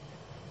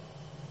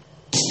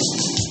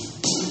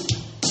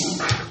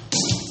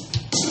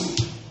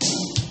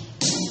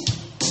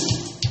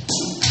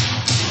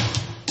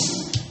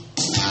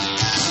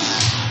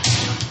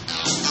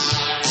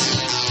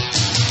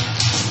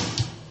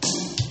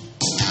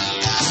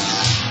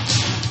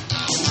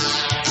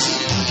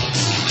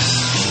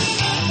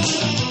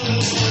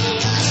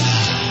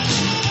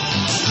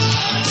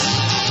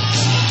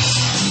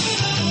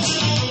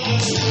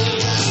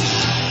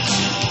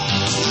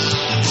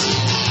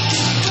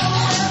 Come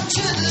on,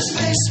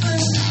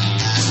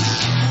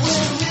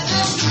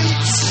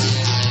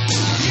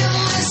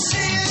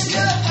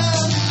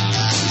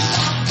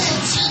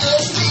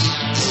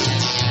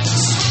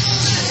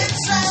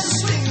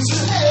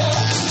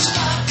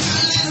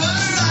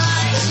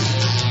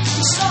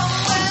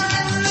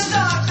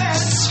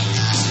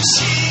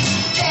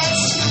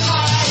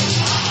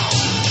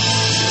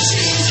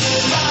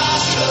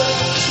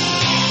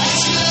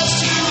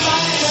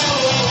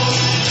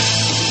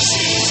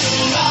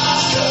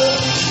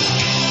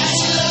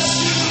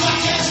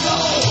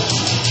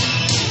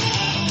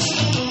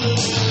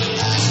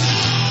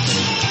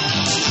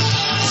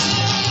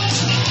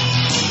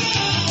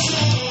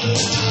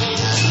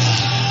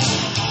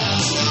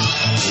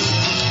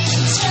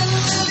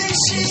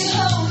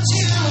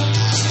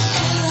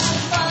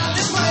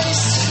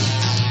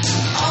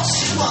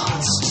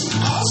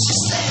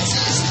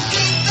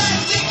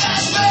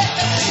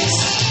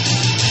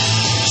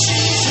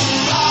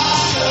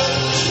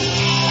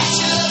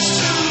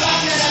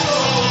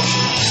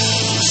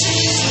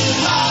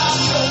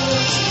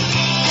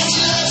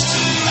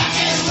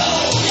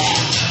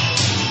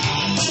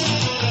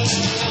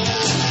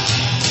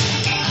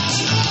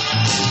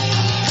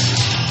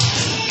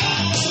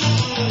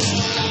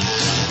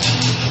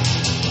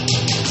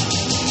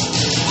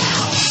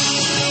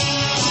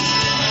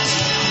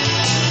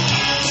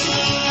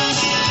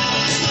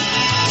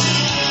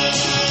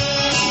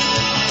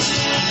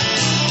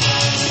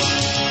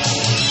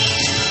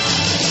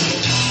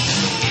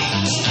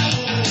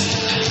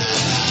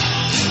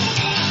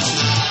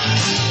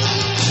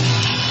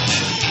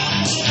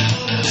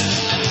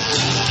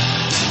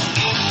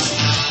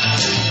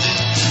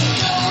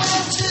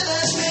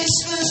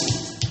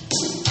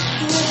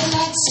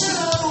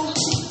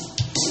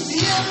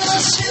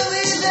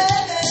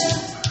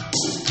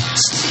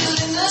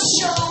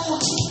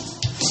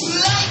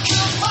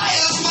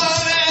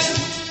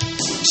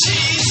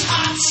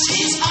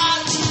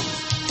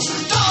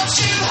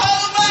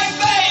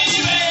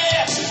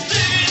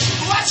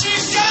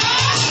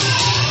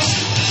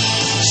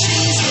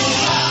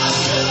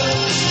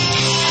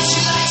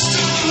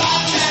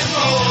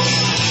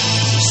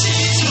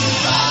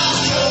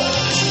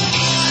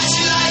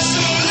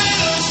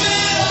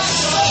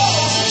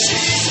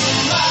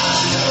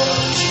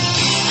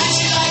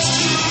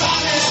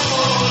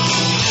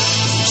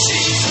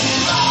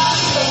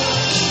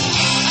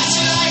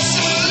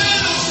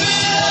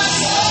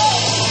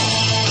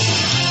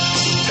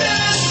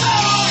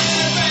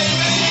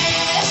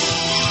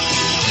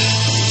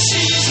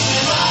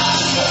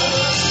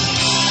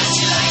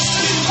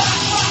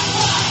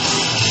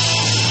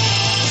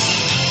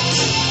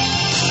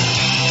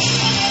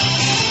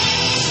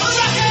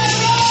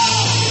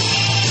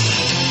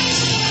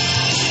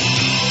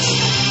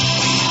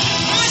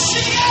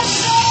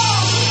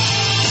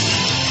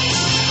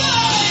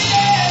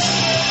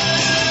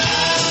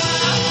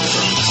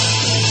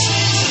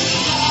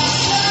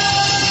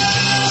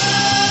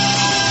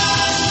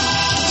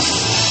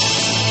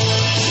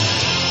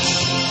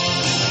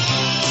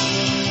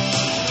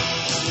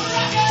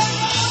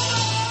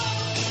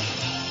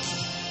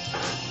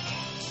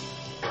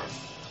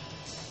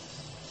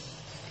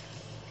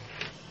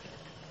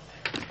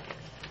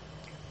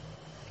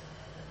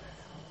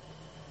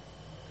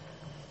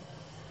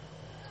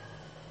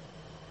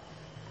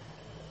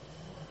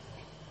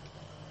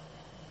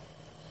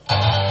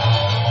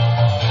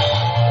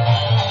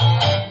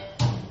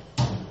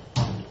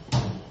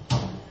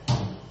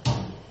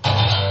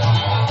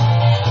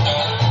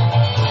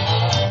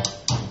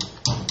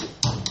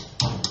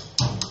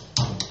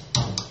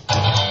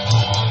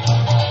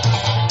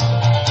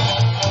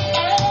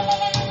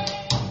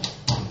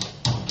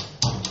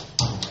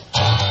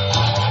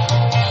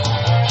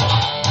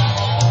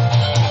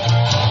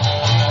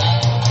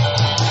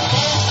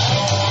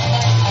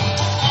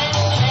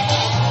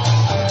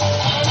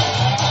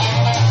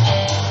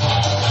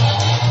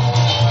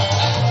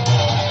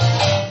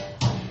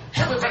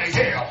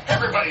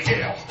 everybody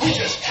hail. We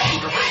just came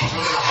to raise a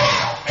little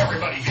hell.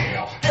 Everybody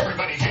hail,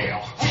 everybody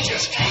hail. We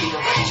just came to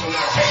raise a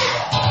little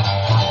hell.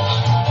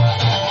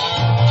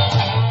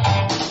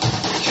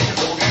 We can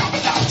go down,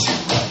 but not too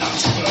rough, not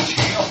too much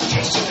hell,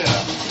 just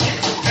enough. We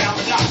can go down,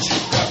 but not too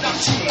rough,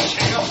 not too much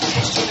hell,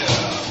 just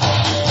enough.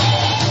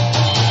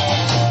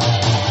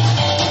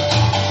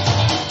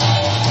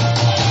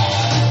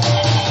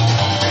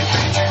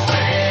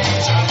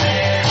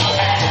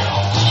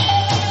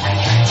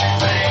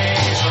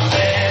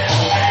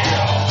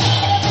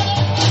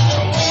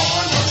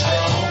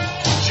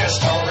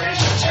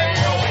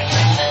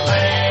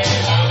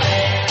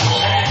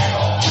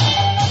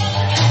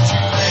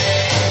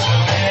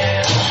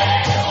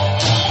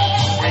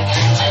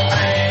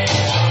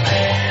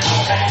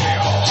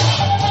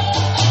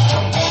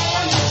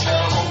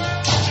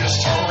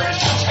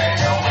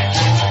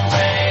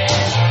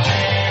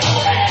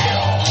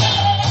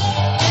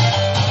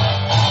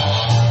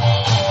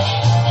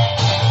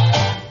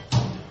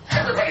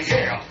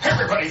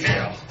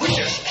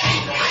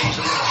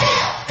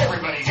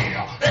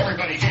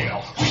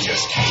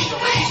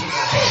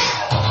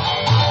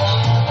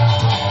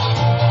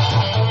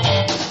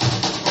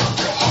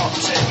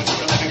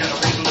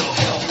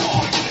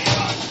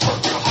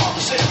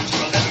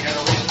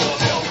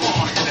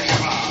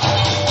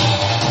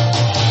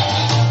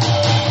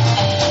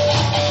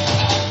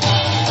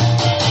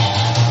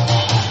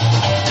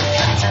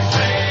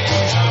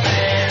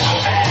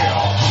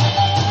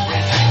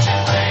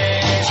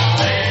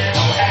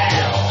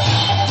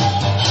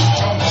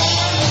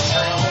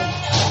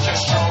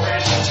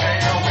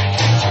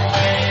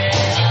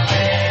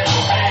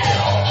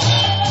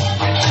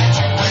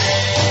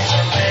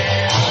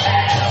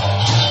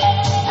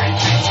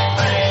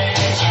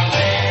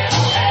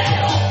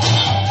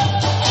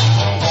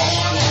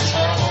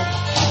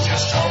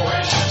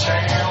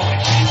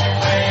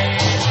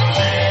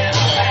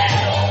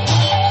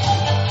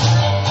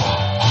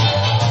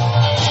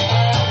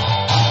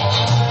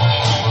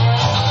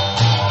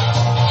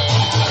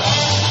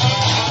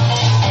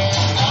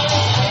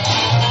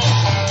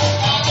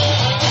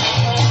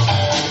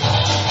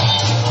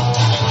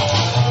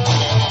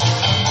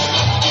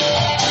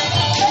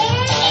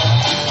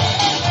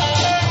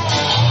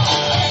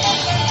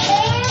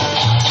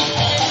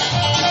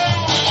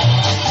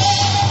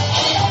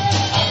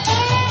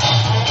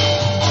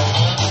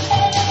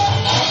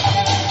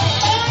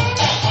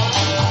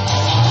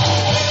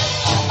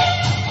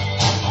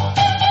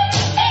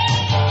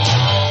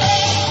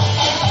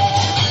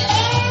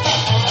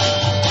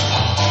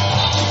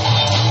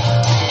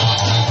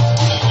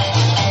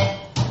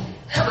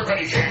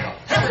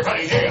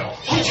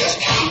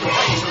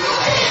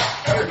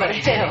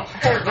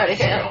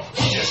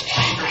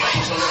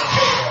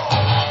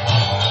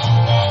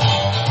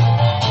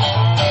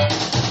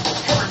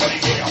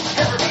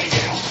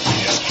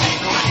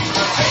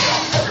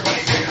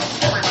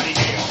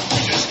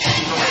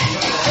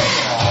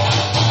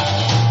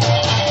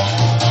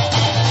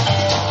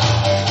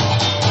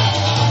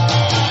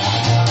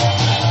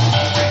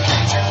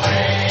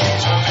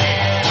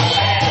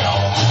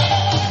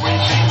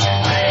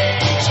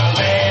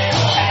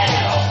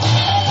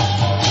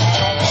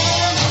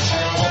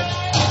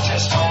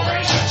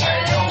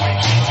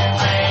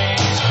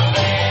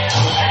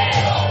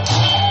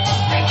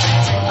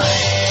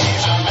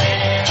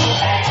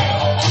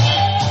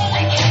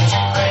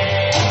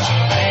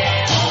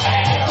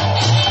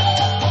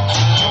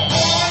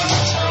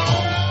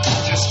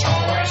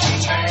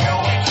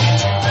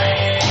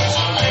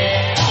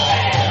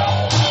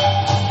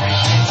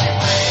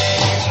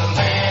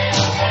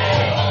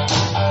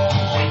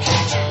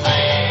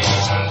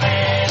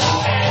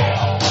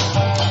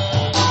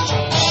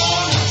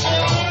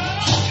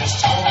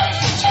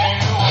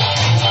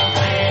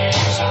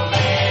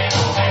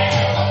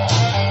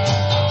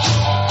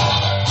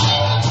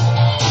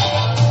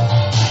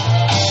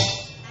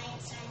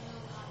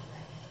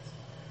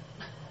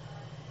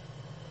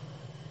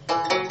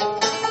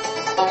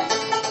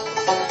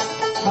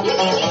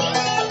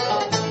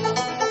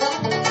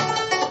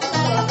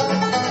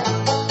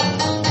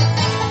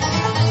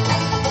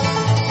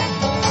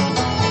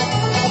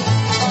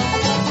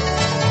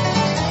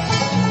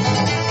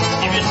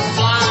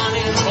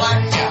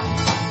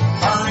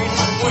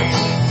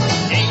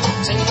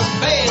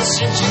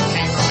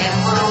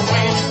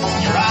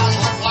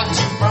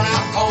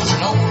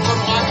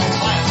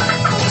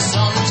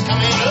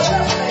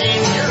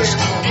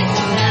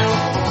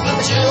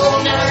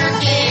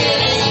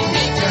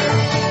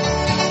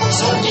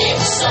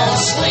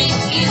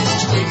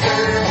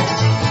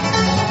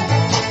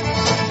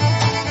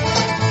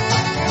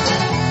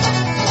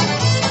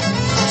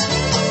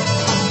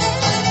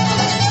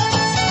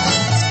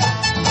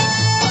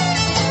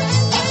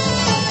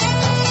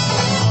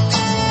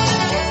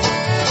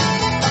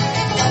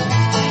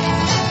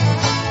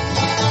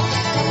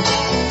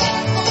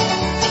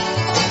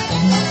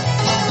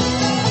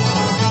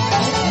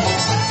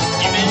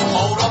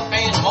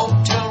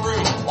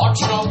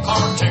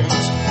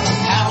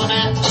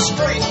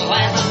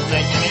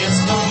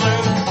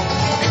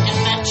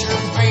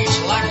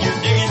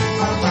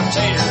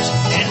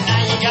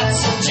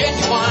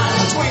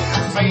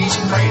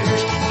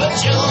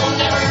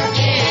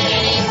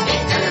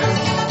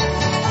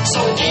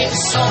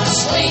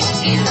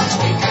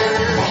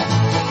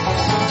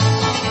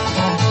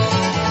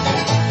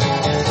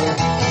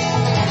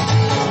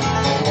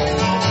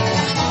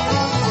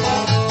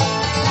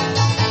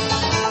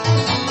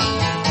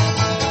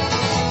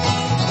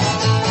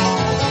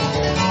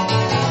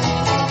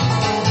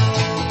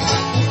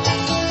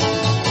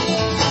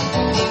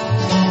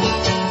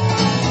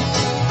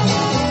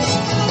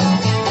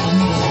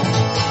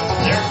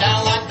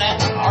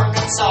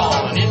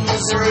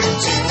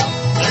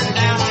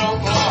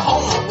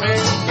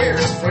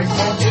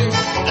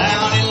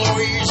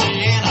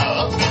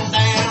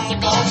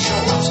 Gulf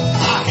shores.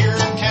 I hear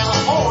in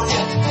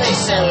California they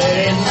sell it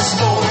in the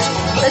stores,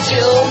 but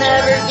you'll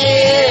never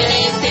get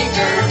any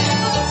pinker.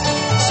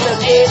 So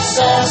get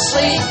some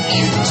sleep,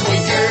 you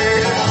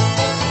tweaker.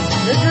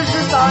 This is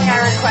the song I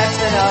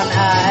requested on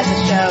at the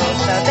show.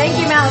 So thank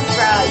you, Mountain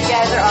Sprout. You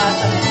guys are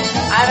awesome.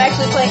 I'm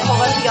actually playing a whole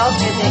bunch of y'all's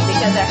music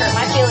because it hurt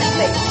my feelings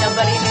that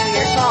nobody knew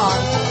your song.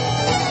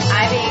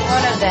 I being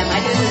one of them.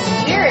 I knew the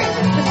lyrics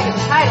and the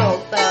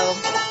title, so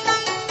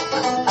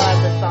I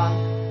love this song.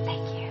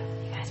 Thank you.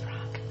 You guys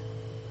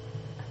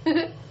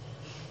rock.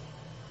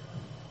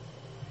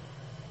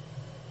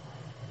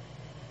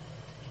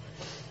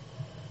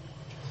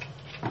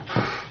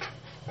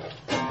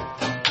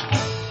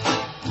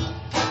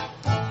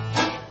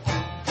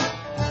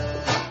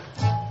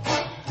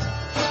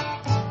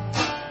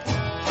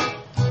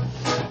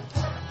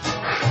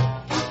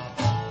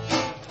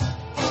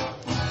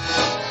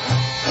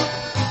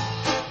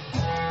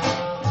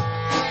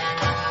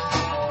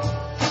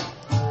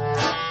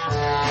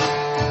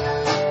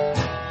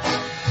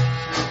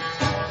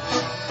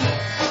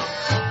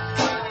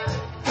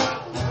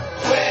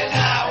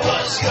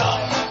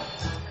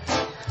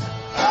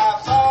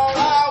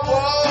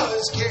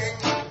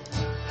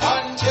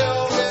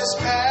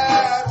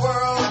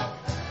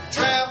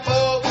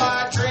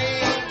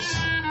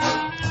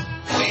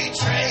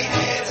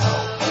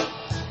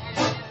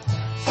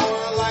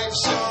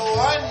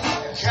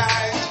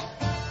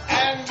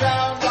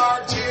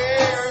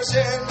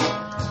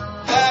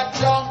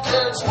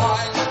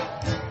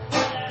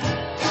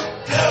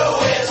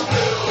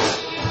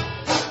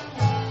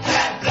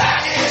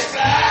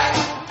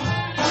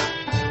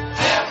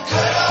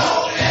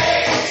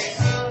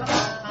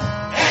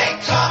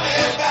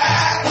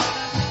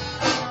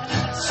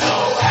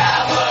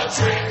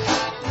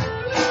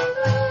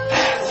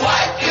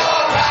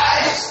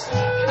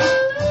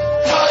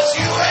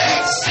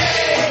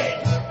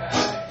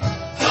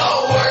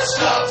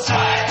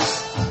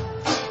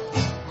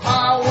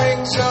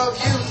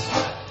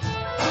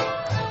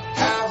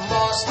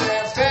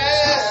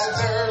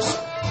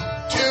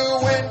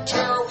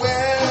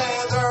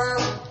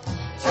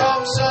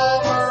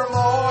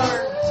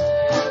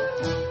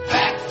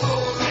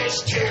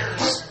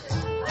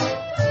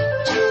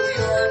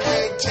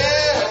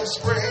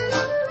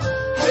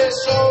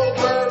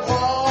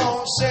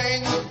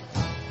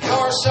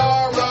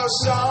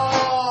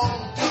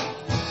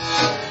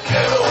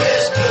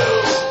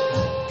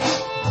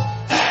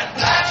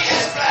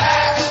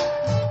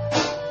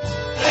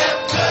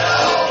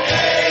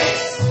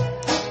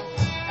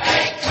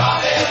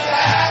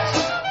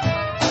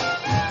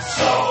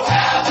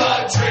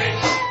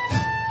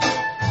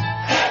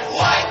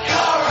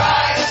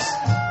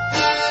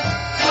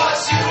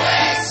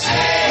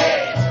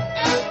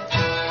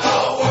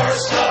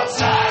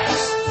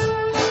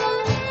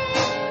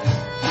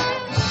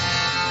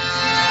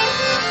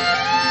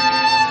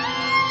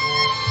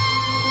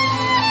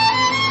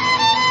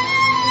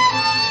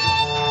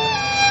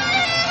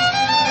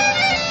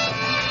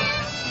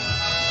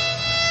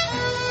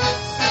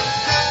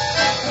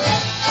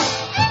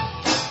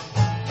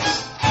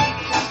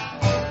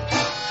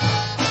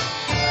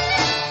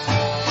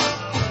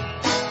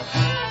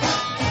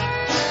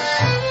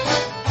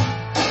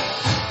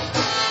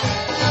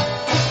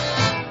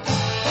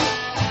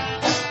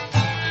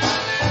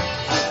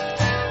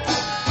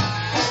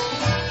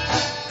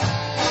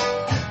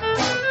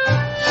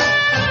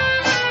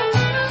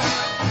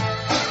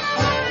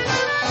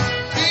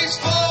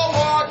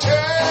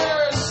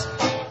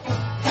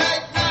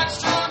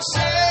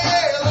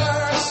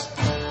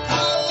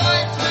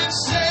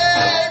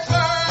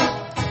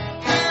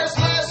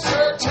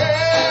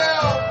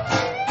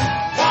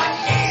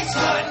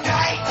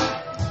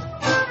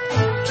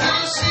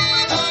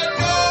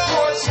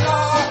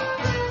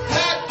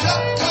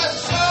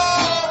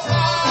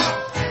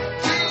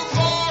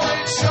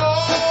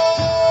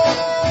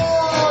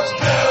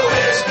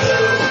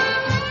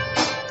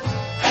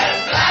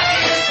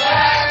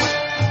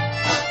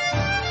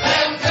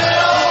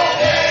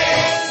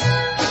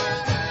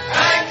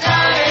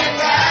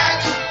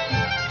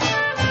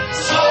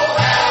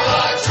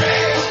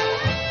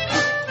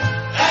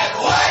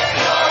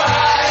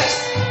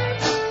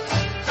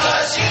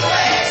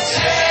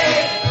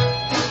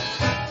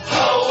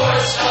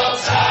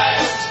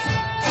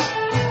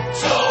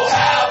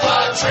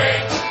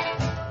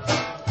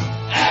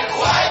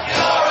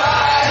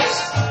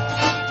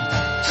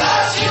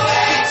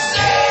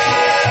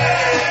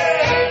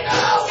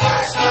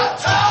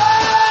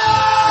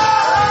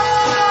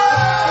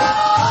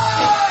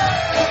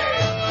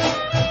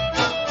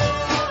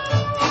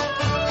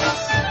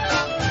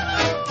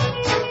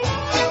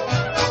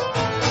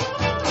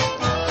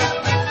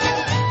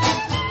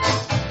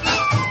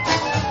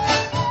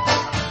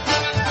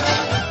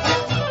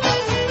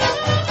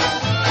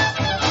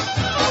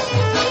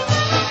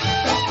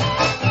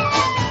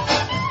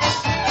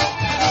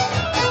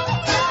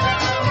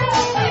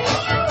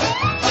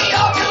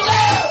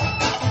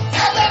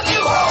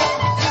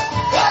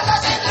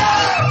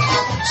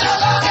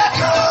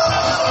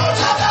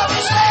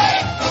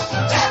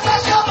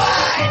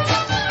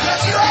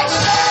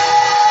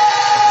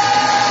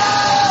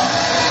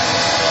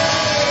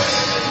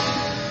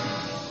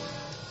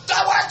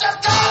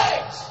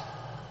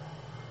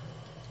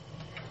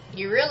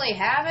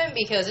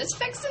 because it's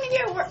fixing to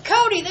get work.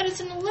 Cody, that is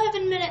an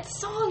 11-minute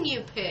song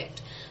you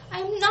picked.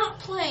 I'm not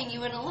playing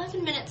you an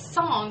 11-minute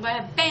song by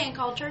a band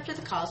called Church of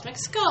the Cosmic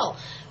Skull.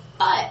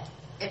 But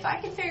if I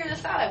can figure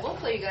this out, I will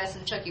play you guys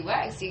some Chucky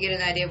Wags so you get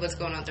an idea of what's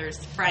going on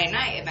Thursday, Friday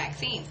night at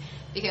Maxine's.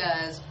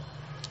 Because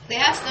they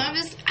have some of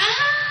his...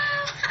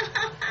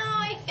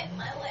 I hit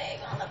my leg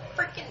on the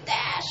freaking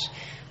dash.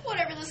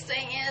 Whatever this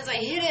thing is, I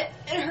hit it.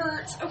 It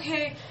hurts.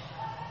 Okay.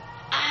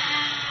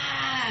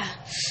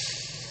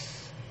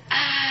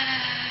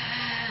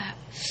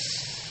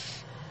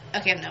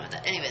 Okay, I'm done with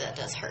that. Anyway, that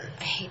does hurt.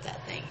 I hate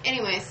that thing.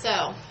 Anyway,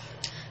 so,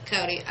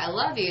 Cody, I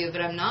love you,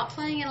 but I'm not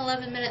playing an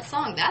 11-minute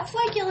song. That's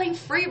like yelling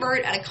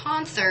Freebird at a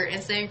concert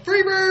and saying,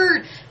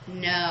 Freebird!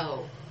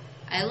 No.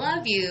 I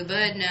love you,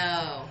 but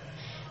no.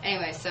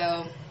 Anyway,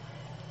 so,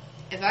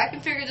 if I can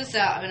figure this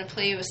out, I'm going to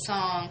play you a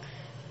song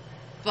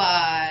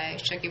by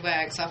Chucky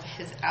Wags off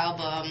his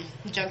album,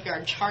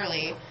 Junkyard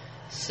Charlie.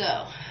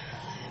 So,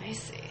 let me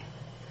see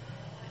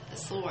if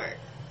this will work.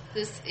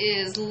 This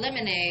is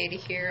Lemonade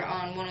here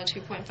on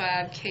 102.5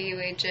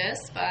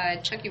 KUHS by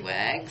Chucky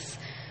Wags.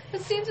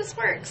 Let's see if this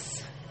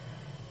works.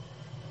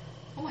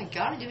 Oh my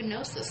god, I didn't even know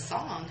this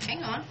song.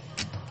 Hang on.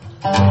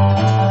 Yes,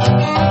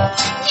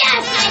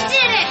 I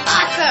did it!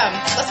 Awesome!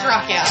 Let's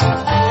rock out.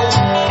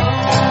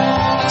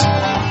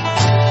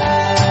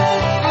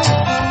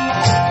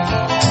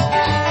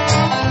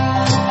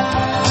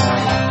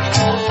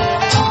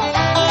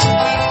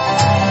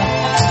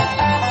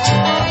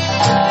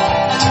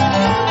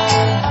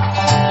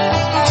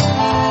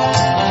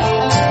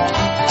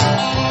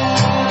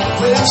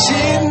 I'm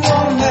sitting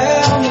on a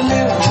mound of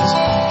lemons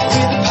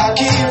with a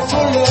pocket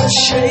full of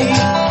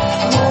shade.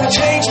 I'm gonna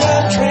change my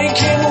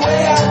drinking the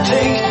way I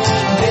think,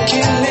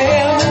 making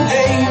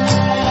lemonade.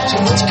 So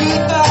it's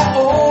goodbye,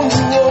 old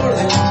New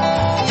Orleans.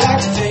 I'd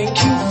like to thank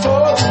you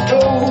for the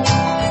dough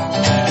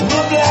and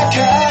the black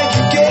eye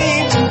you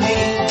gave to me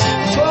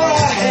before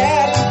I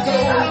had to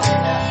go.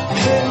 I'm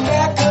heading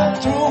back up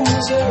through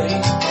Missouri.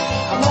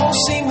 I'm gonna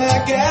see my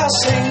gal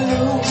St.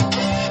 Lou,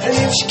 and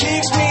if she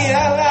kicks me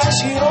out like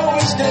she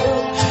always does,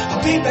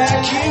 I'll be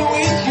back here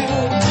with you,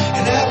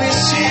 and I'll be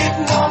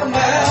sitting on a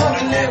mound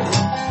of lemon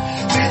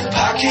with a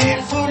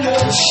pocket full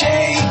of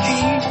shade.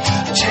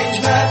 I change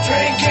my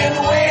drinking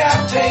the way I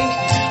think,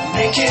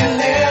 making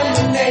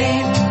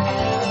lemonade.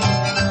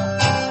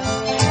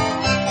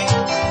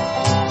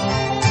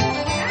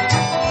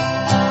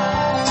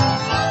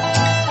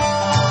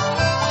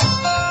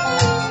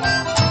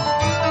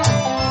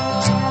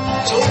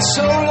 So it's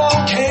so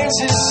long,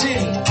 Kansas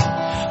City.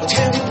 Well,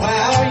 tell me, why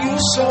are you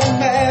so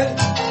mad?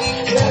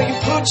 Hell, you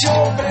put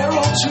your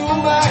barrel to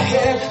my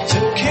head,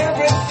 took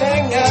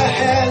everything I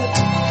had.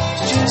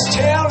 So just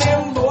tell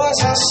them boys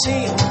I'll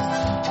see them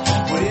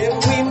whenever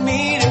we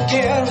meet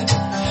again.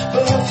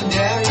 But for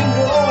now, you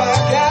know I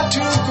got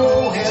to go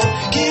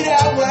and get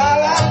out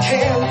while I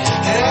can.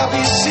 And I'll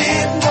be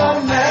sitting on a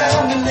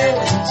mound of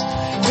lemons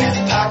with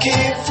a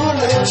pocket full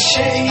of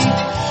shade.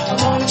 I'm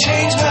gonna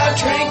change my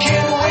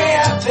drinking the way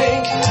I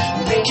think,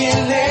 making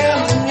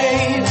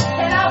lemonade.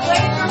 Cannot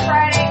wait for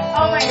Friday.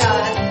 Oh my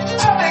god.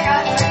 Oh my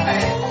god.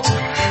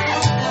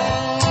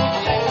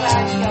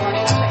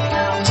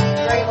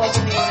 Great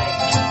local music.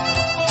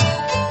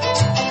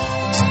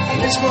 And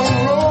it's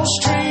Monroe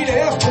Street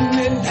after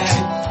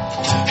midnight,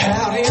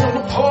 out in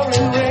the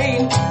pouring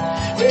rain.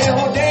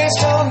 Well, we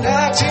danced all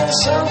night till the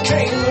sun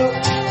came up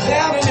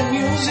without any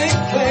music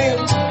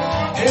playing.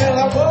 Hell,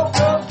 I woke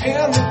up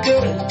in the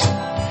gutter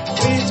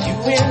with you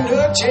in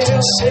the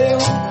jail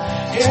cell.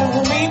 And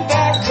we'll meet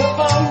back up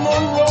on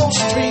Monroe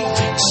Street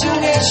as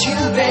soon as you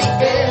make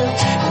bail.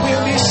 And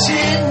we'll be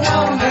sitting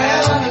on a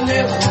mound of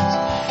lemons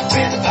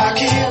with a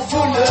pocket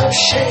full of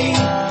shade.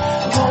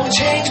 I'm gonna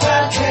change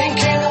my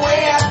drinking the way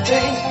I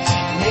think,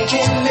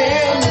 making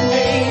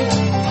lemonade.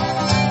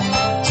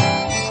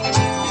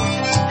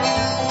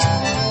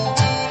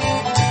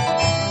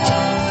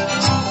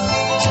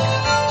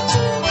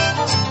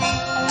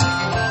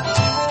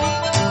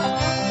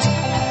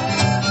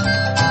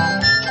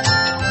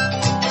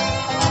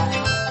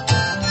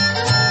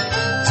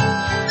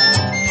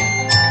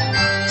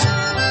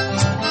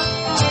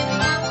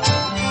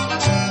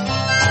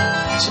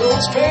 So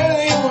it's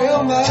fairly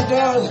well, my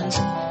darling.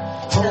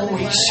 Oh,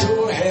 we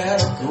sure had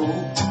a go.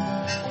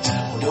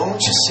 Well,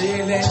 don't you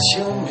say that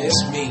you'll miss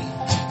me,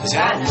 'cause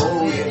I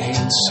know it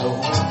ain't so.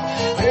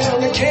 Well,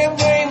 the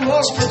campaign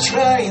must be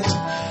trying.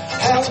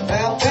 How's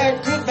about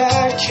that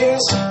goodbye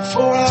kiss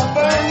before I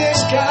burn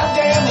this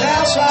goddamn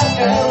house right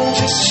down,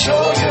 just to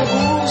show you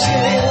whose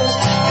it is.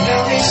 And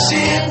I'll be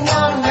sitting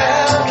on a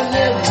mound of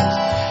lemons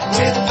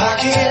with a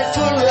pocket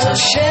full of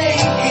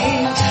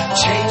shade.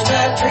 Change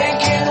my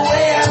drinking the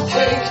way I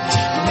think,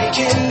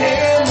 making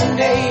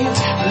lemonade.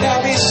 Well,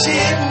 I'll be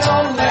sitting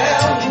on a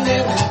mound of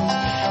lemons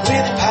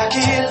with a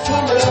pocket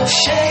full of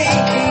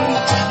shade.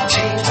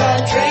 Change my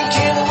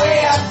drinking the way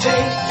I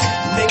think,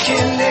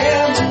 making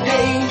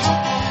lemonade.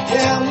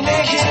 Yeah, I'm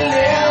making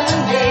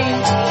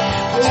lemonade.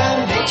 Well, I'm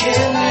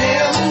making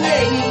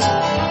lemonade.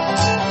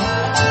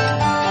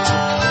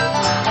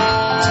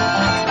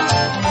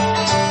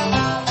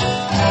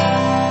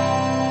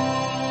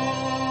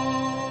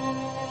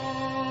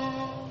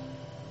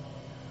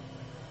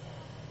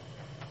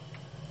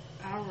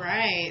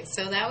 right.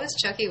 So that was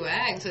Chucky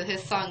Wags with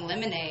his song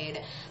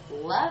Lemonade.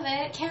 Love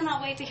it.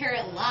 Cannot wait to hear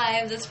it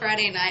live this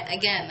Friday night.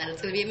 Again, that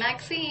is going to be at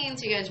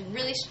Maxine's. You guys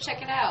really should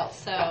check it out.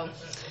 So,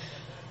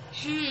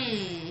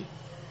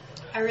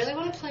 I really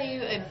want to play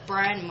you a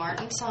Brian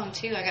Martin song,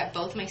 too. I got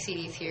both my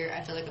CDs here.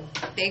 I feel like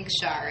a big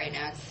shot right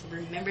now because I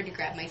remembered to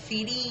grab my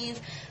CDs.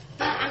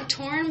 But I'm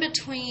torn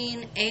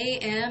between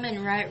AM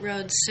and Right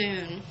Road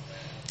Soon.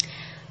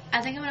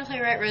 I think I'm going to play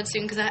Right Road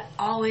Soon because I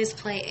always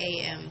play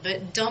AM.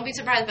 But don't be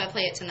surprised if I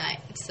play it tonight.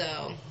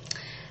 So,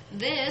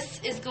 this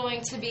is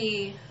going to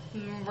be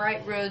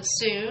Right Road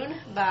Soon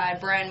by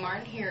Brian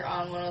Martin here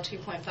on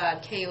 102.5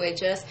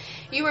 KUHS.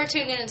 You are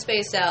tuned in and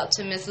spaced out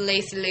to Miss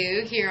Lacey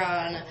Lou here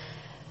on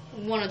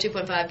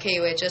 102.5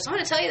 KUHS. I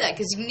want to tell you that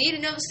because you need to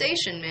know the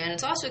station, man.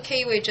 It's also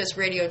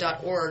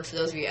KUHSradio.org for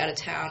those of you out of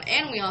town.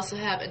 And we also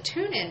have a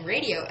TuneIn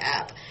radio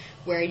app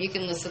where you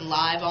can listen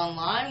live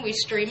online. We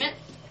stream it.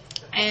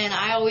 And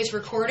I always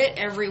record it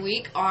every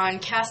week on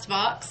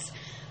CastBox.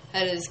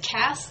 That is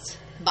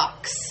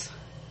CastBox.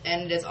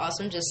 And it is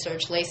awesome. Just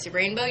search Lacey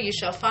Rainbow. You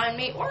shall find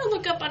me. Or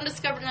look up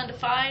Undiscovered and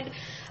Undefined.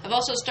 I've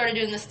also started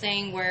doing this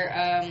thing where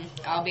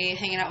I'll be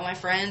hanging out with my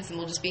friends and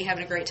we'll just be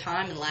having a great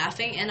time and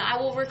laughing. And I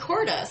will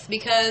record us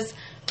because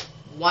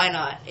why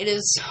not? It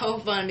is so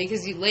fun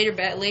because you later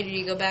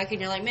you go back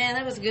and you're like, man,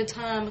 that was a good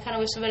time. I kind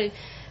of wish somebody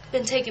had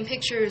been taking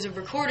pictures or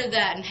recorded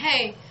that. And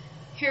hey,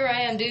 here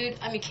I am, dude.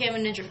 I'm your camera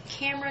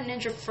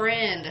ninja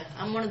friend.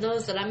 I'm one of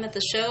those that I'm at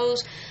the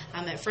shows.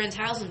 I'm at friends'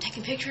 houses. I'm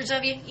taking pictures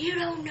of you. You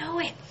don't know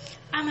it.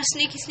 I'm a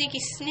sneaky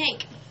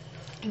snake.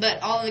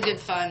 But all in the good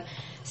fun.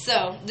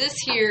 So, this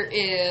here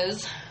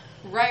is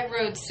Right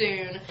Road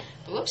Soon,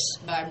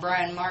 by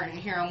Brian Martin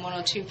here on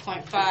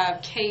 102.5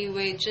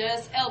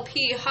 KUHS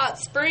LP Hot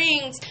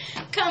Springs.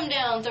 Come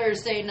down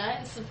Thursday night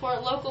and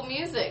support local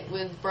music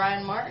with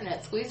Brian Martin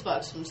at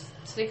Squeezebox from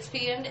 6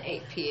 p.m. to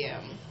 8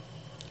 p.m.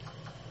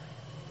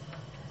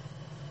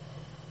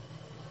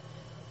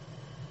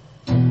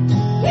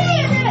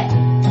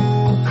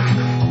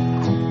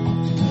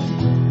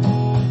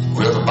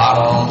 Well, the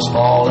bottom's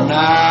falling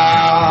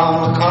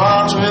out, the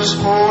country's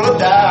full of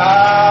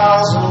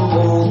dials, and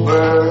old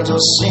birds are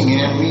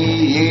singing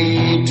me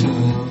a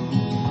tune.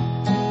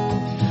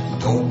 I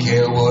don't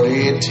care what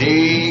it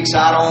takes,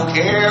 I don't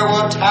care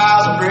what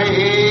ties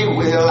break.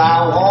 Well,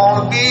 I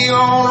want to be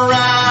on the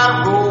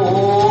right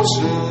road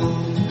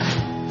soon.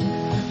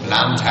 Well,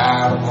 I'm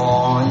tired of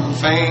pointing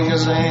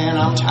fingers and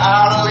I'm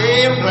tired of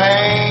laying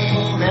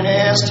blame, and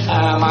it's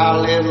time I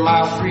let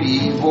my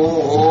free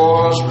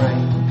voice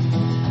ring.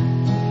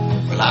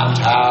 Well, I'm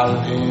tired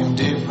of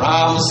empty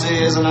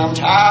promises, and I'm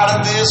tired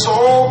of this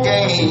old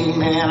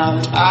game, and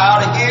I'm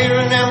tired of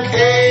hearing them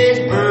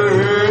cage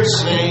birds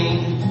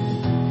sing.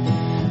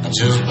 I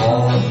just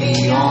want to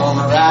be on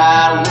the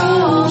right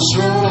road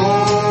soon.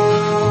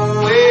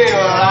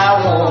 Well,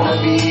 I want to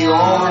be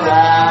on the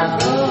right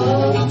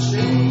road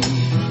soon.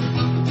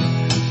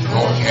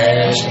 Gonna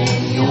cash in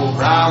your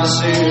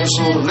promises,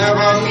 so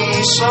deliver me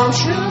some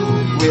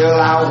truth. Well,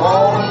 I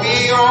want to be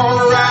on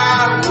the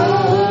right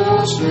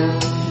road soon.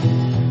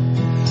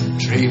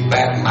 Trade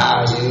back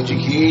my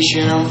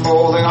education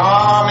for the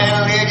army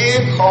and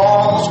lady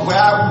cause, where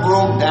I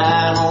broke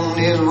down on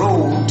this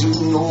road to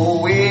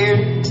nowhere.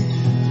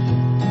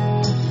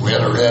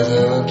 Well, I'd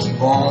rather keep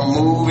on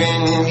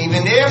moving,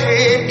 even if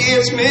it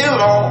gets me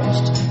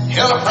lost.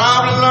 Hell, I'll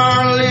probably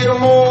learn a little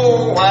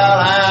more while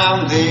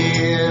I'm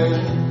there.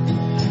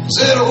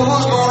 Said,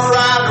 who's gonna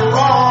right the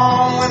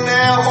wrong when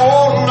they're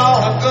holding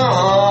all the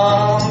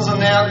guns and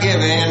they're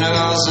giving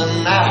us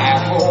a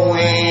knife for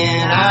when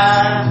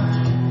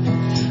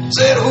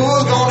said,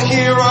 who's gonna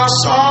hear our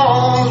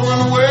songs when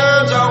the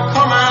words all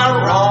come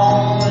out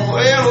wrong?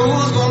 Well,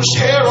 who's gonna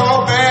share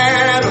our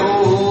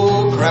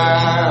battle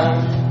cry?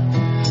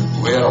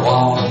 Well, I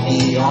wanna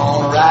be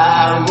on the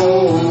right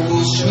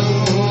road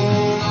soon.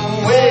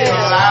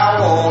 Well, I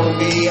wanna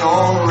be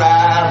on the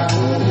right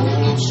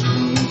road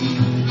soon.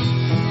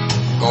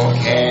 Gonna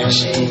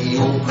cash in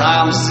your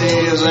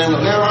promises and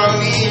deliver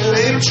me a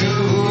little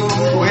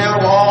truth. Well,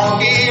 I wanna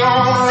be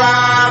on the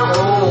right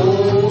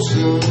road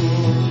soon.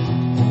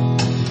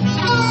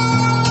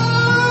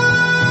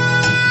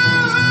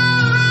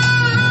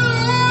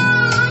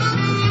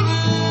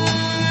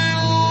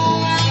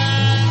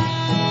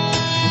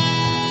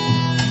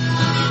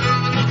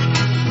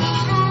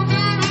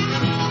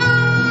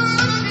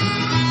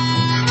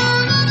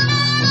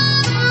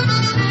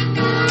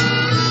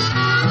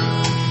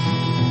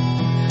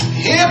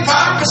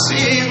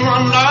 Hypocrisies,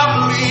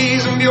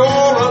 monopolies, and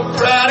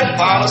bureaucratic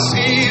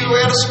policies,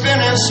 where the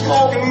spinning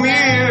smoke and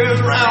mirrors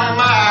round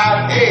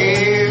my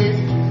head.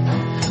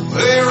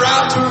 Well, they're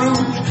out to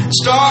root,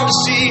 start to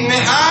seed me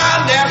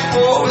hide,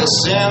 therefore we'll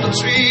send the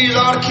trees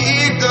ought to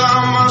keep the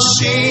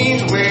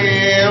machines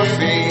well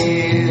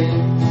fed.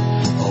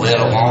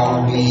 Well, I want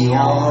to be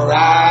on the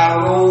right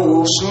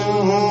road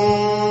soon.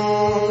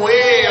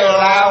 Well,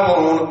 I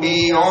want to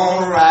be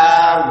on the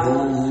right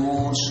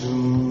road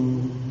soon.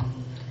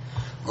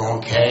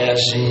 Gonna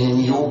cash in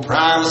your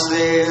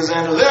promises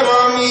and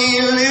deliver me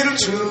a little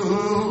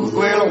truth.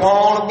 Well, I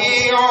wanna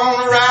be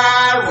on the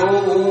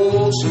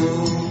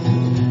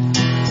soon.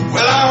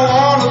 Well, I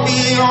wanna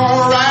be on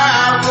the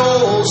right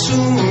road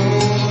soon.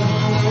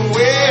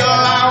 Well,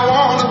 I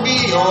wanna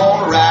be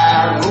on the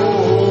right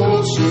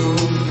road soon.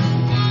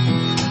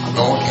 I'm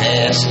gonna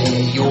cash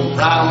in your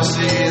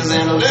promises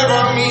and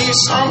deliver me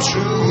some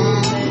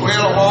truth.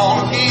 Well, I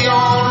wanna be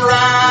on the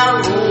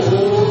right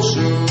road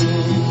soon.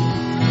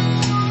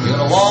 Well, I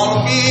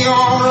wanna be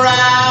on the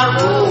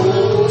right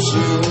road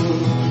soon.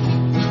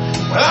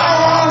 Well,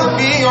 I wanna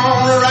be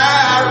on the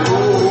right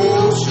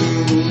road soon.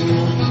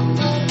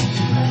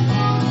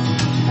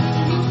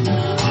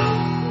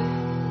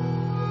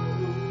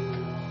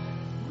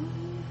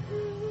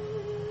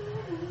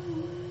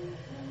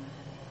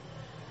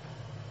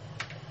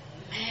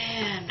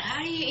 Man,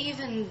 how do you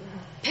even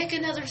pick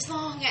another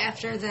song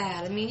after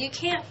that? I mean, you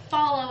can't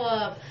follow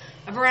up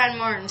a Brian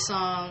Martin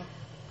song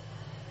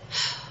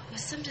with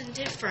something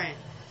different.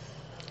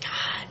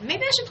 God,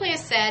 maybe I should play a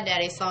Sad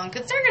Daddy song,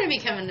 because they're going to be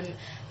coming to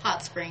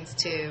Hot Springs,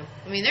 too.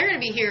 I mean, they're going to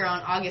be here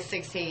on August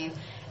 16th,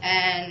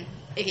 and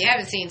if you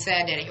haven't seen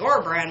Sad Daddy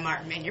or Brian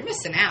Martin, man, you're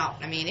missing out.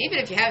 I mean, even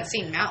if you haven't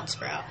seen Mountain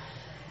Sprout,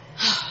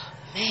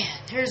 man,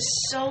 there's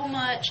so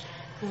much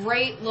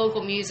great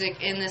local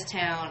music in this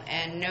town,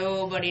 and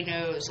nobody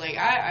knows. Like,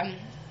 I'm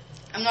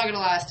not going to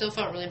lie, I still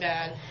felt really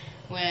bad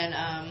when,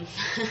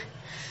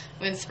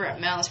 when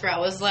Mountain Sprout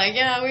was like,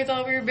 yeah, we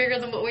thought we were bigger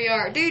than what we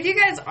are. Dude, you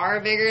guys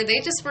are bigger. They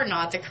just were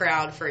not the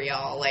crowd for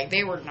y'all. Like,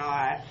 they were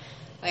not.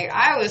 Like,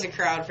 I was a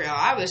crowd for y'all.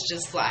 I was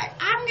just like,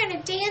 I'm going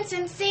to dance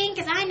and sing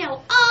because I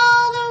know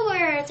all the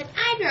words, and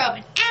I drove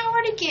an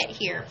hour to get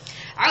here.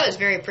 I was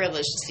very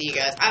privileged to see you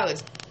guys. I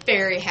was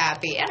very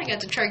happy, and I got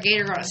to try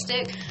Gator on a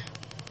Stick.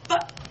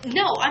 But,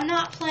 no, I'm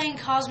not playing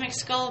Cosmic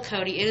Skull,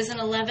 Cody. It is an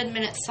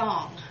 11-minute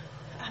song.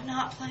 I'm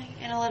not playing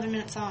an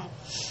 11-minute song.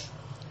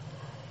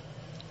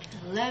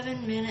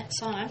 11-minute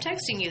song. I'm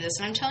texting you this,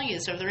 and I'm telling you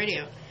this over the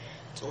radio.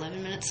 It's an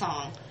 11-minute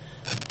song.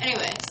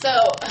 Anyway, so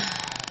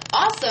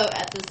also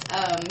at this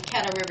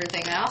Caddo River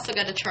thing, I also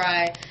got to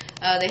try,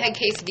 they had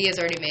quesadillas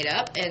already made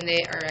up, and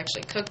they are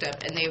actually cooked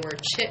up, and they were,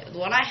 the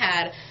one I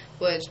had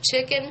was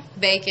chicken,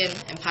 bacon,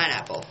 and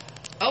pineapple.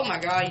 Oh my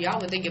God, y'all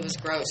would think it was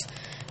gross,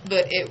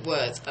 but it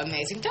was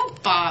amazing.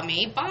 Don't baa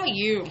me, baa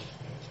you.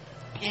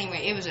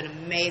 Anyway, it was an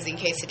amazing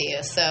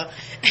quesadilla. So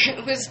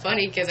it was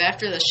funny because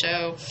after the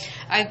show,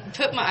 I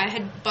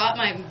had bought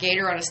my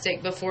Gator on a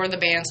Stick before the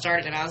band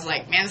started, and I was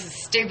like, man, this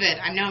is stupid.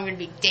 I know I'm going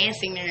to be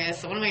dancing near this,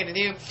 so what am I going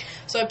to do?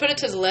 So I put it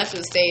to the left of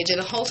the stage, and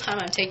the whole time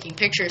I'm taking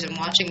pictures and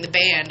watching the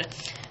band.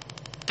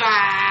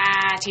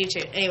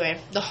 Anyway,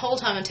 the whole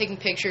time I'm taking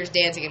pictures,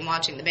 dancing, and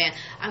watching the band,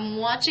 I'm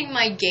watching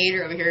my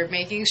Gator over here,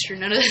 making sure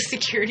none of the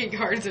security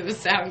guards and the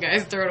sound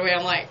guys throw it away.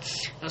 I'm like,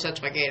 don't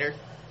touch my Gator.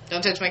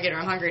 Don't touch my Gator.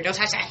 I'm hungry. Don't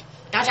touch it.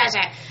 Don't touch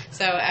it.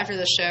 So after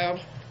the show,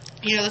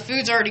 you know, the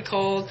food's already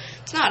cold.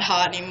 It's not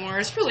hot anymore.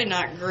 It's really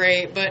not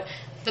great, but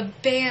the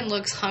band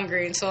looks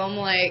hungry, and so I'm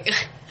like,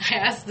 I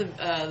asked the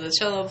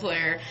cello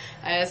player,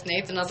 I asked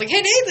Nathan, I was like,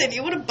 hey Nathan,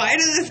 you want a bite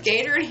of this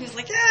Gator? And he was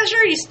like, yeah,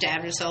 sure. He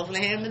stabbed himself in the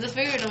hand with the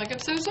food. And I'm like, I'm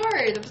so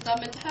sorry. That was not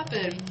meant to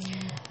happen.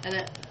 And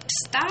then,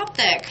 stop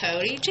that,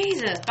 Cody.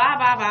 Jesus.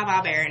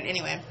 Bye, Baron.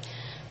 Anyway.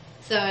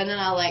 So, and then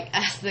I, like,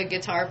 asked the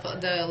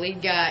the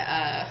lead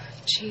guy,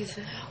 Jesus,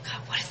 oh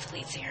God, what is the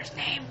lead singer's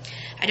name?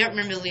 I don't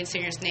remember the lead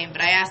singer's name,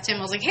 but I asked him,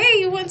 I was like, hey,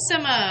 you want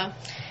some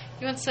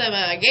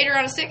Gator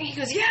on a Stick? And he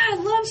goes, yeah, I'd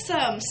love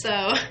some.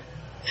 So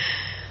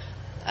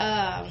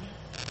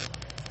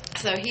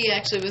he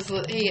actually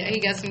he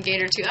got some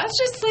Gator too. I was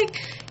just like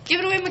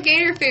giving away my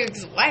Gator food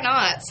because why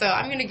not? So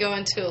I'm gonna go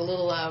into a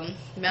little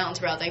Mountain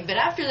Sprout thing. But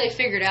after they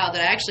figured out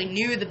that I actually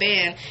knew the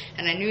band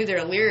and I knew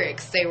their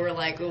lyrics, they were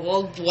like,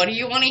 well, what do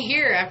you want to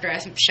hear? After I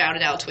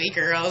shouted out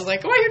Tweaker, I was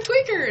like, oh, I hear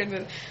Tweaker. And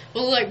then,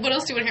 well, like, what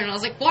else do you want to hear? And I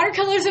was like,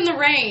 Watercolors in the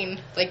Rain.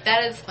 Like,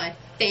 that is my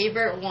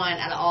favorite one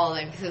out of all of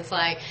them because it's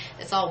like,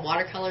 it's all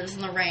watercolors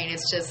in the rain.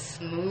 It's just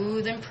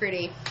smooth and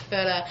pretty.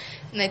 But,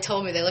 and they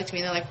told me, they looked at me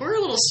and they're like, we're a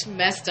little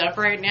messed up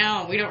right now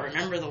and we don't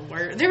remember the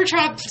word. They were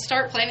trying to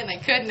start playing it and they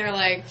couldn't. They're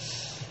like,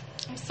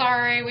 I'm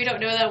sorry, we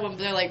don't know that one. But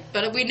they're like,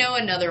 but we know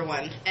another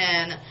one.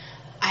 And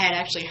I had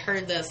actually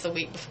heard this the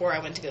week before I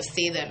went to go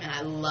see them and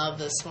I love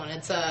this one.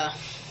 It's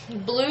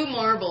Blue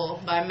Marble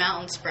by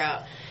Mountain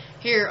Sprout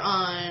here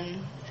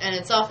on, and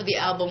it's off of the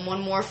album One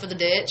More for the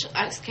Ditch.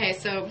 Okay,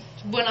 so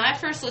when I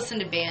first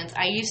listened to bands,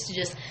 I used to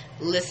just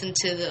listen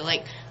to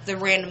the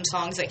random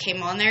songs that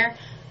came on there.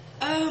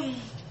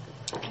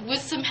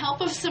 With some help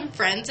of some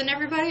friends and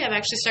everybody, I've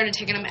actually started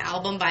taking them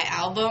album by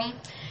album,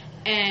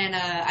 and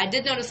I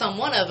did notice on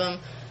one of them,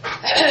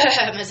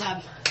 as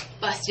I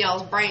bust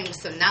y'all's brain with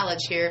some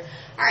knowledge here.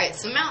 Alright,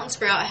 so Mountain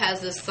Sprout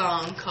has this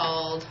song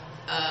called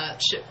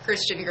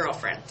Christian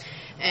Girlfriend,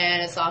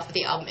 and it's off of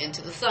the album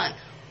Into the Sun.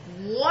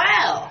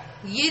 Well,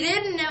 you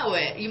didn't know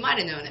it. You might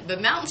have known it,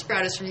 but Mountain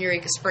Sprout is from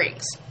Eureka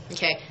Springs.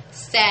 Okay,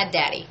 Sad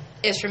Daddy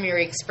is from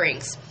Eureka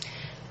Springs.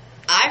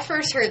 I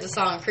first heard the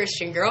song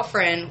Christian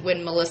Girlfriend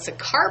when Melissa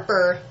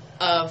Carper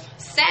of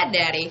Sad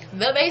Daddy,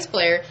 the bass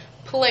player,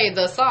 played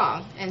the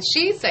song, and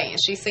she sang it.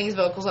 She sings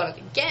vocals on it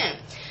again.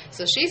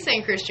 So she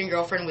sang Christian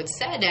Girlfriend with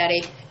Sad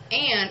Daddy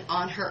and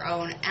on her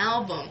own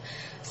album.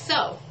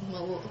 So,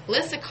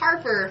 Melissa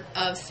Carper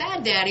of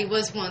Sad Daddy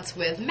was once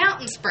with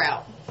Mountain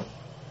Sprout.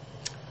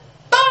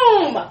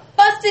 Boom!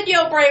 Busted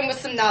your brain with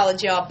some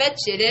knowledge, y'all. Bet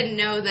you didn't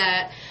know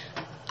that.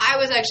 I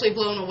was actually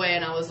blown away,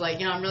 and I was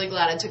like, I'm really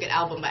glad I took it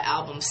album by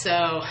album. So,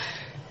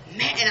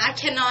 man, and I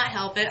cannot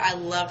help it. I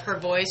love her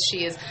voice.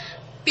 She is a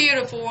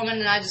beautiful woman,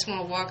 and I just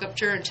want to walk up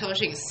to her and tell her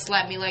she can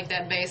slap me like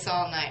that bass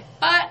all night.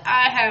 But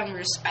I am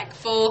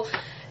respectful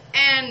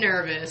and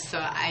nervous, so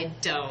I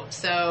don't.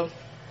 So,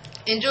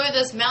 enjoy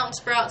this Mountain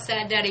Sprout,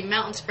 Sad Daddy,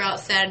 Mountain Sprout,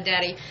 Sad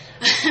Daddy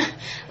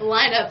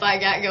lineup I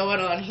got going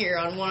on here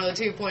on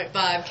 102.5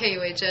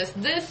 KUHS.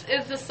 This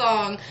is the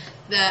song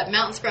that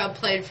Mountain Sprout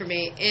played for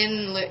me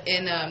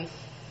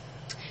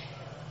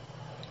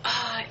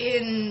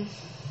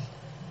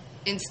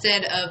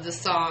instead of the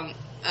song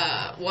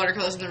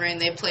Watercolors in the Rain.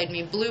 They played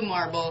me Blue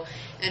Marble,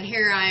 and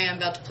here I am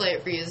about to play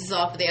it for you. This is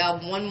off of the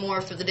album One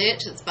More for the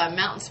Ditch. It's by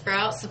Mountain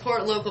Sprout.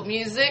 Support local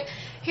music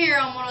here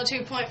on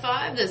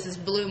 102.5. This is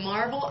Blue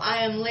Marble.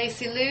 I am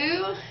Lacey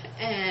Lou,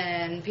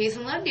 and peace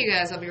and love to you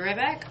guys. I'll be right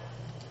back.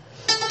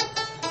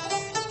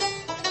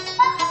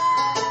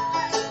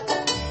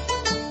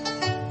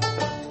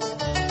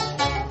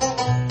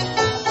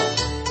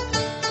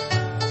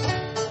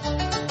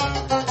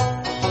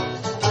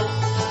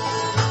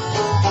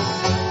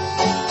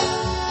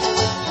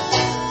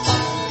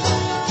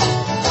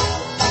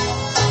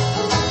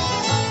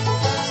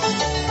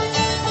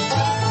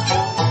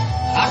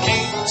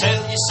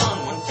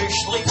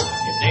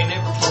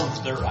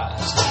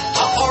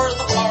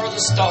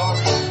 Star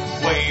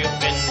way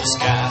up in the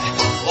sky.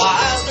 Why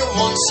is there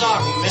one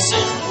sock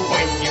missing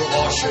when you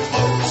wash your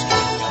clothes?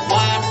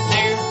 Why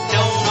do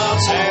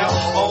donuts have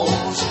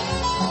holes?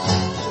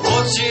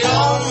 What's it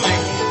all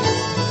mean?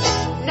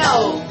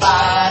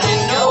 Nobody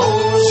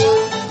knows.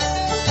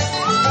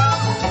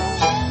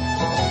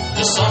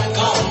 The sun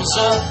comes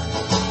up,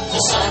 the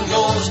sun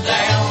goes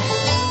down.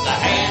 The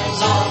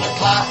hands on the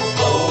clock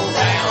go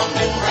round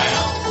and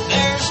round.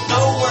 There's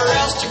nowhere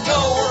else to go.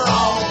 We're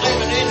all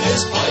living in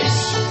this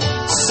place.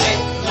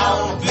 Sitting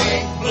on a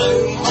big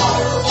blue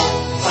marble,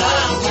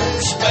 flying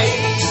through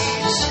space.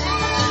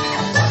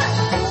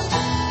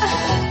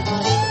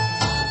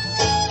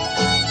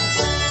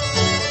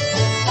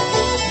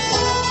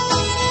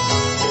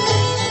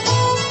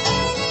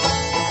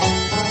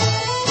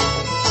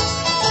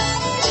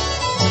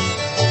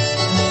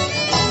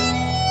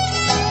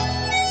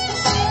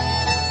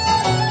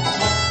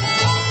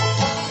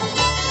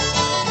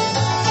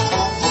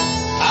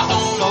 I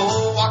don't know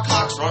why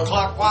clocks run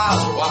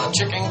clockwise or why the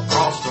chicken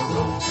crossed the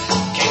road.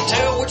 Can't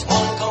tell which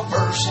one come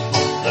first,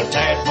 the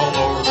tadpole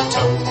or the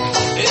toad.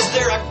 Is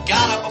there a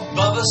God up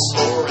above us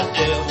or a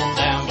devil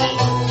down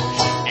below?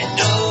 And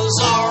does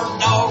our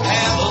dog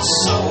have a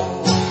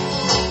soul?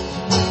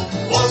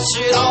 What's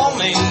it all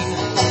mean?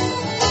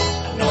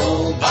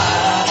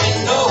 Nobody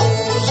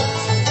knows.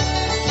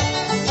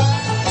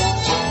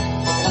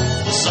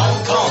 The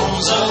sun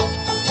comes up,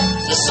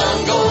 the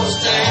sun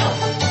goes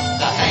down.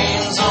 The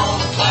hands on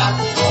the clock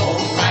go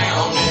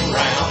round and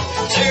round.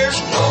 There's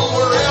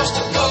nowhere else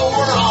to go.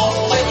 We're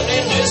all living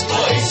in this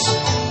place.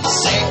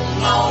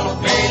 Sitting on a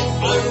big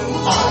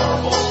blue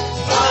marble,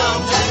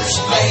 flying through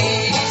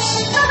space.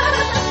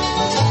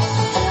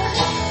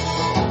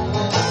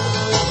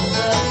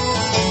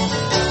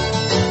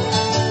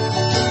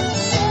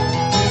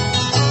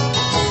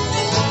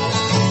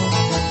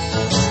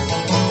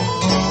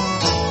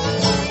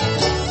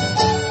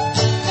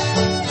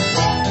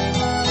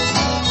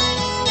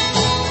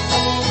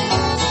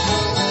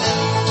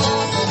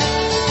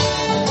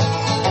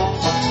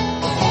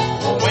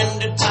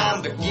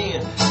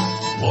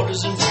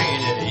 Is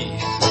infinity?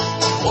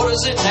 What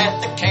is it that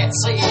the cat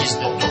sees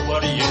that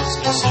nobody else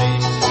can see?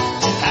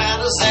 How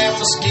does that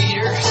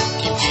mosquito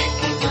keep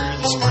getting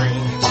through the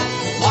screen?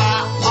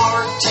 Why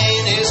are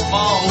tennis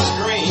balls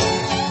green?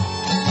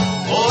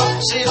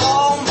 What's it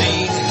all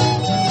mean?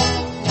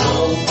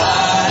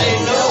 Nobody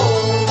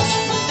knows.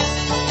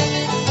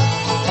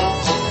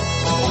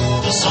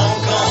 The sun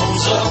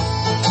comes up,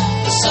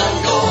 the sun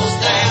goes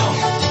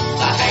down.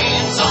 The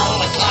hands on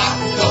the clock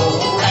go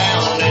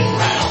round and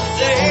round.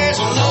 There's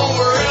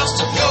nowhere else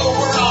to go.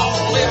 We're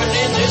all living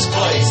in this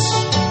place.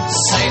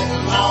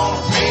 Sitting on a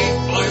big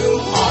blue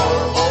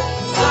marble,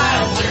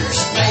 flying through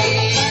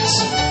space.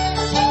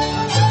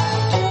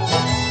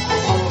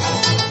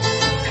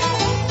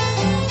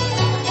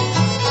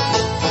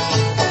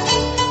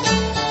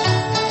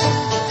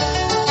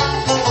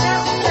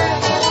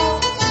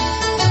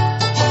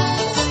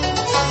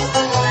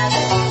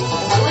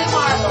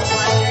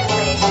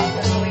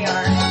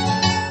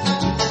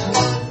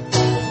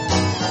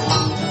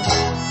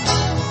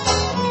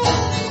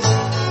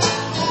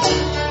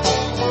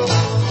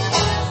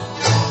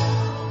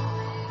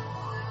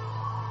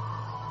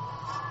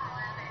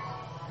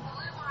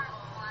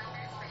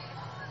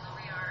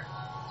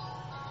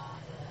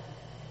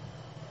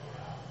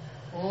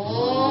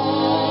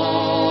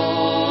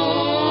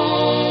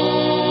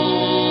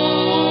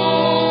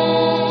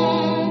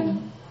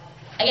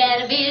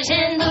 be a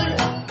Zen Buddha.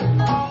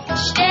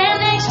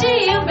 Stand next to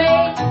you,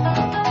 babe.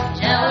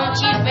 'Cause I want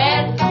you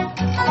bad.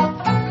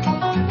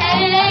 And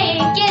it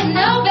ain't getting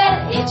no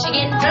better. It's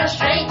getting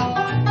frustrating.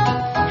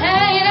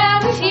 Hanging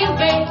out with you,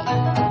 babe.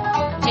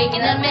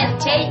 Taking a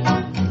meditate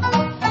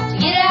to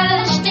get out of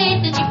the state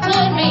that you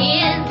put me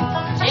in.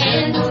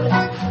 Zen Buddha.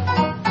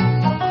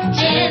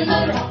 Zen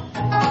Buddha.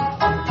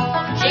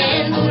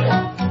 Zen Buddha.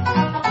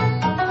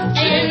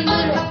 Zen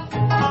Buddha.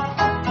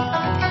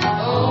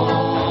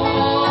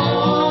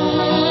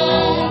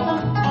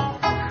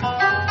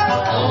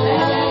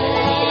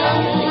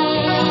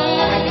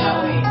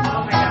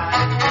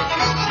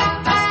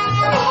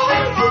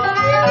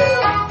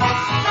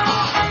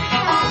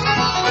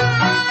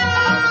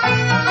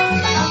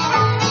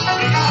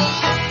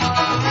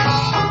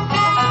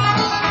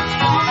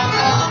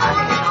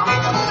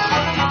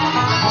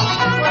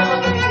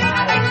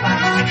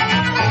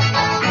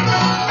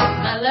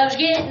 My love's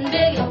getting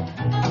bigger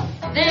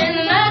than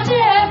the Mount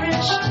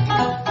Everest.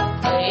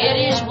 It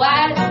is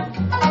wider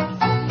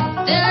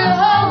than the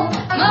whole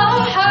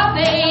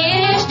Mojave.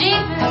 It is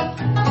deeper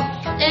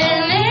than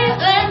the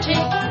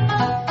Atlantic.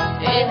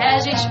 It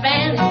has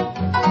expanded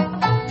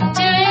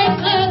to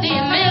include the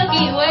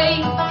Milky Way.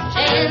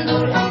 Zen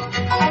Buddha.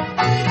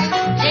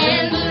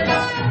 Zen Buddha.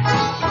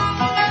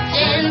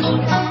 Zen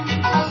Buddha.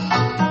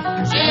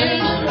 Zen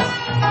Buddha.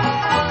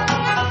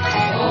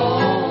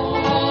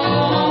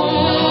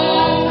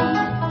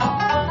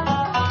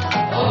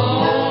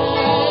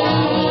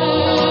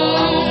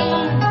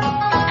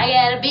 I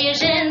gotta be a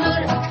Zen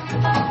Buddha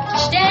to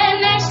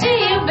stand next to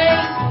you,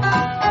 babe.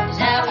 'Cause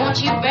I want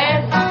you bad.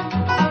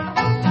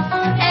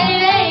 And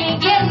it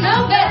ain't getting no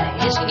better.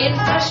 It's getting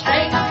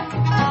frustrating.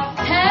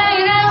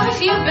 Hanging out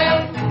with you,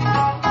 babe.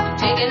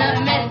 Taking up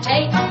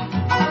meditate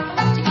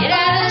to get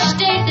out of the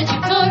state that you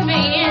put me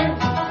in.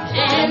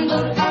 Zen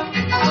Buddha.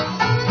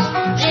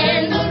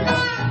 Zen Buddha.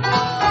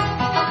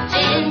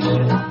 Zen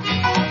Buddha.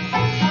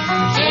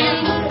 Zen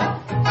Buddha.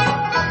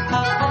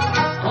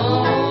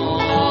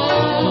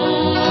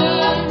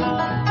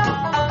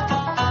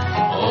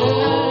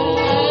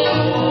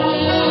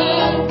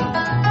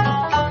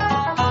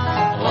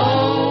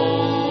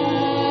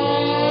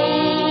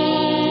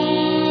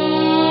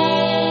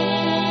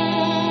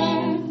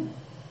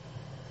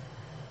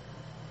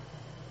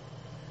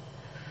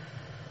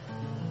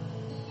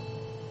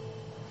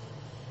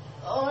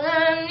 All I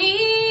need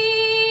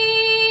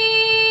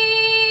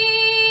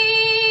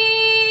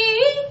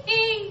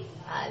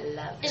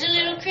is a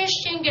little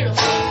Christian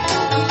girlfriend,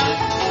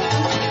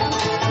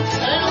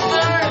 a little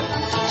bird,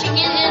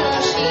 chickens in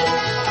on seat,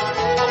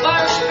 a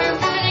bar spur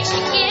for the next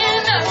weekend,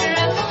 knock her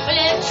up, but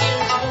let you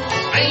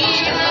be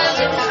my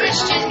little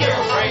Christian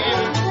girlfriend.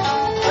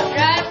 We'll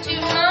drive to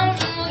the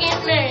mountain, we'll get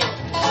married.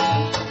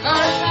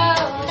 Mama's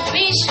father will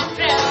be so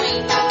proud of me.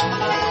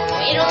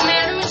 It don't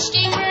matter what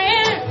state we're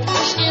in,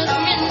 we're still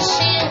committing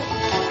sin.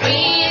 Be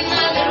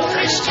my little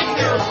Christian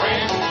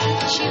girlfriend.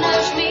 She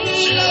loves me.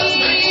 She loves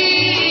me.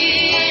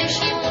 And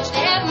she wants to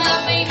have my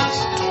babies.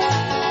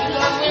 You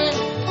are willing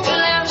to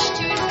allow us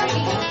to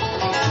agree.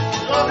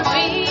 Glory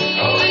be.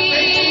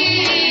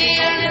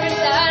 I never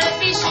thought I'd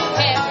be so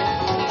happy.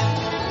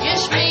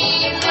 Just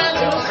being my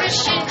little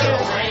Christian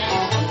girlfriend.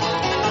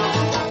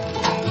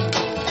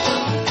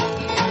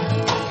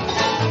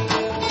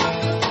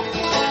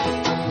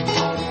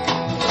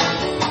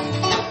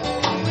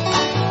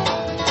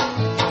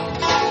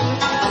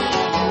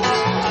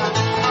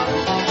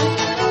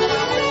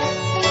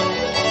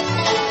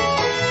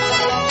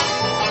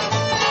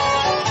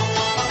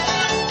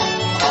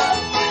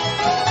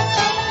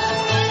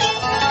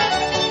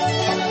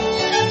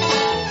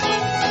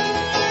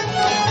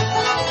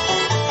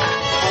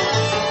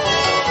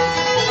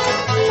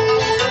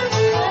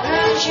 When I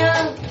was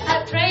young, I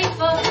prayed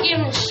for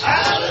forgiveness.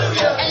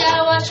 Hallelujah. As I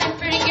watched some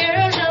pretty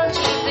girls on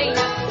TV.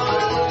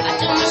 I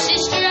told my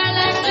sister I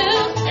like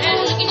blue, and I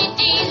was looking at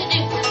Daisy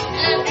Duke,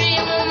 and I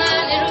dreamed of my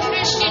little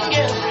Christian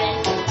girlfriend.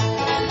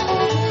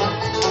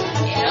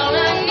 And all I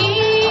need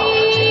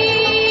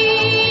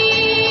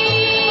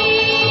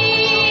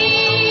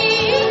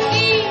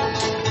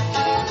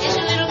is a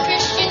little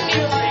Christian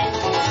girlfriend,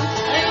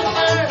 a little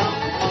bird,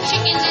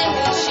 chickens in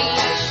the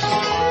seeds,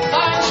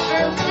 barn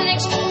spur for the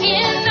next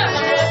weekend, knock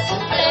her up,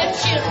 let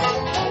children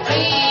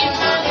raise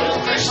my little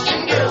Christian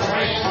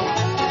girlfriend.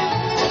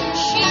 When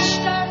she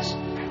starts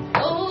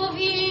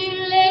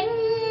ovulating,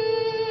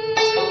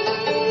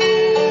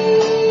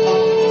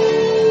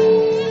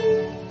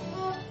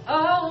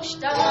 oh,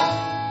 stop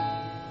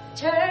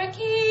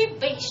turkey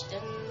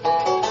basting.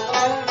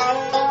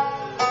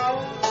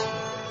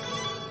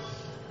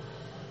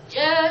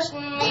 Just me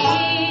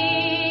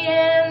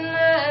and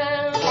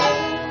my little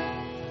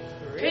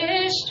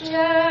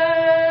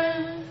Christian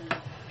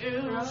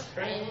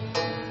girlfriend.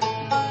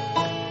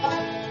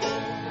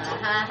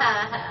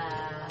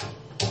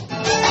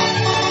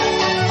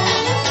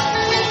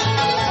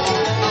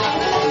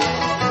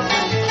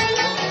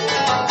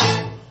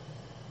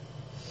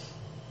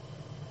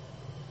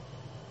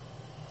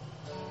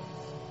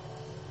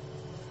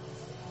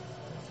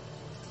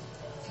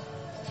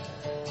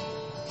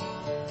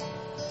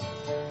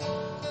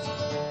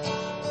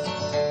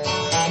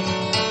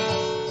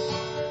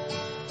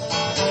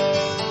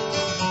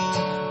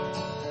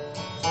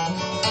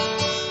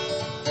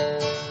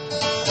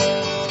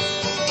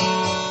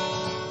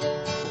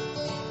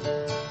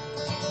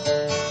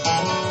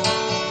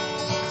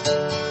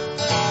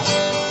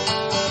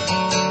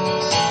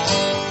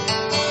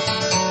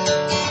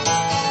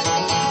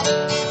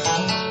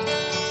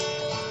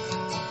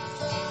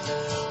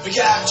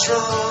 got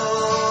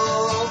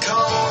drunk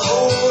on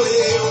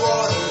holy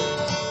water.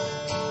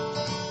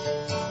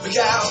 We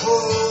got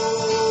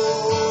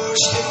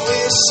washed in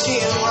whiskey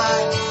and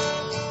wine.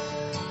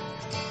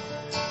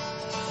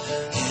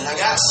 And I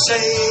got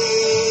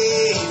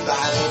saved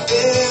by the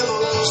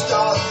devil's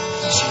daughter.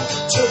 She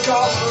took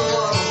off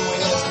running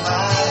with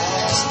my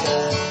last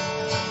gun.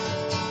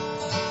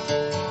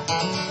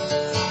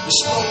 We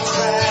smoked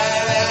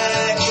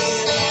crack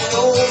in an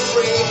old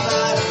freight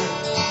liner.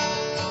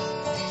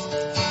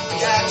 We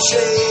got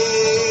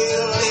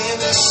jailed in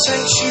the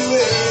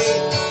sanctuary.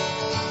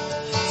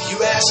 If you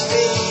ask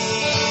me,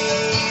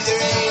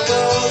 there ain't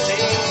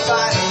nothing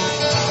finer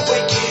than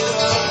waking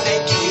up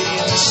naked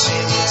in the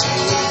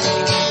cemetery.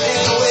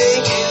 And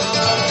waking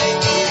up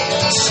naked in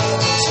the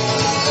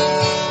cemetery.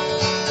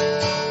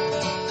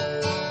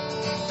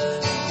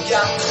 We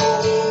got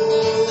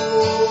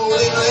cold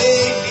in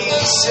late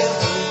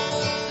December.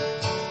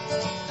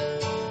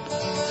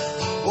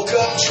 Woke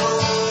up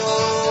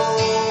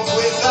drunk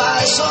with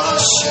ice on a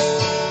shoe.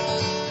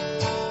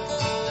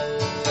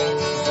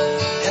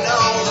 And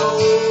although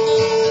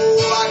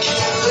I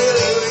can't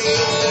really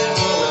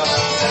remember, well, I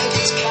think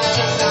it's kind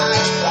of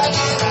nice right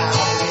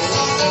around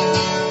here.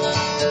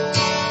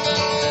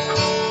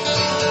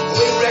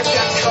 We wrecked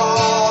that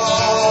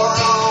car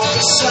on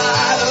the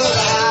side of the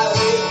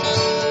highway.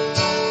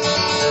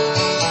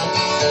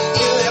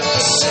 We left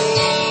the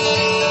scene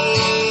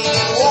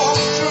and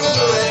walked through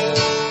the rain.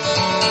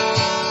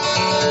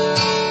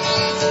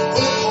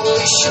 When the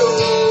police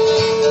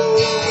showed,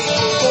 we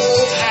were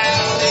both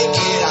half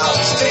naked. I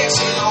was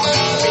dancing on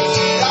your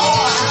feet,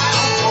 all high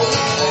on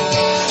cocaine.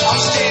 I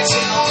was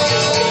dancing on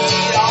your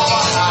feet, all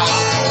high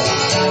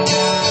on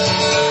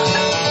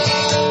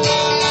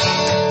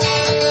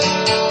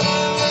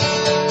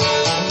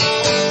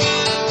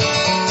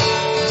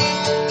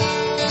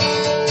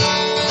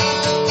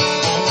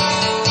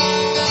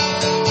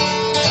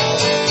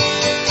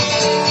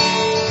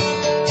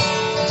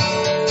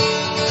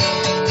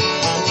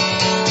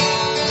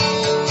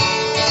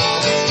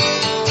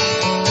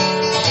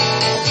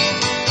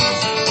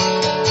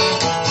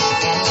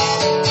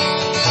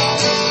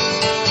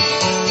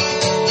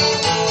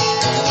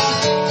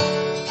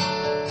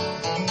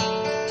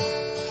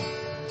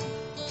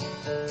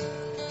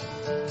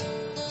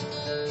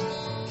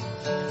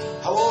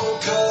I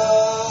woke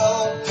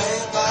up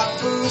and my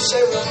boots,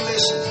 they were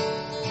missing.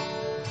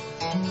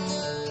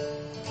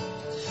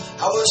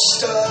 I was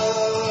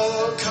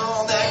stuck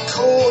on that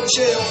cold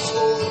jail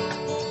floor.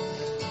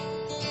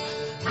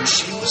 When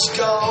she was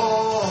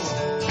gone,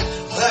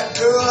 that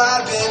girl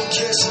I'd been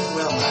kissing,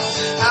 well, my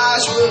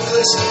eyes were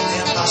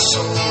glistening and my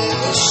soul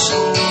was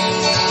sore.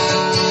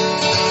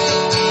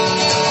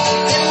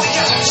 And we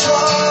got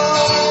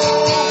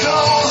drunk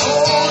on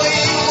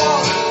holy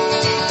water.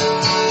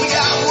 We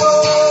got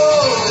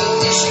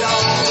washed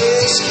on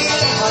whiskey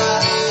and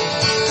wine.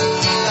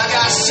 I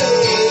got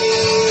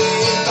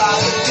saved by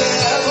the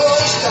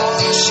devil's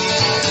daughter. She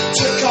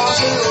took off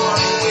and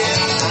running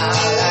with my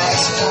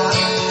last time.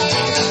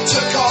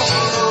 Took off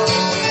and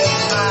running with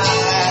my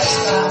last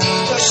time.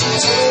 But she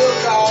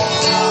took off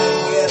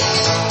running with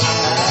my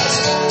last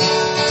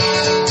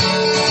time.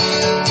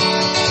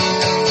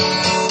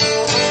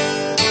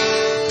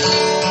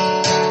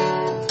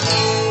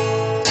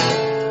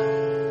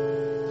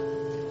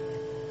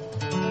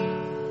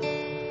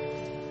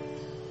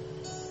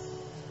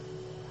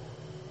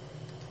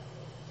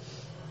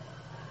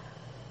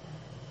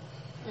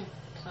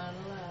 Kind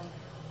of loud.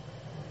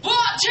 1,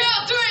 2,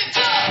 3,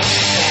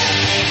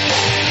 4.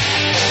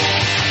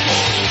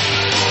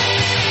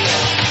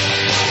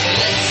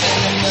 It's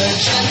an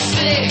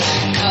emergency.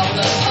 Call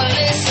the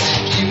police.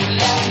 You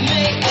left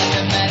me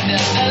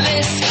undemanded the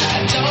list.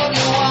 I don't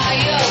know why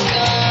you're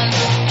gone.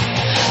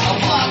 I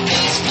walk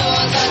these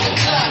floors like a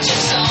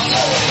conscious song.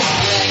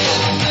 Where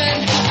you've been?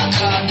 I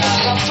called all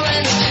my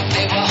friends.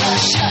 They were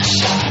hush hush.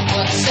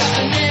 What's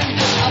happening?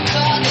 I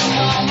called your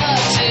mama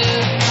too.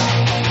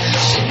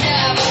 She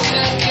never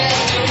could get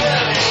the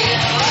radio.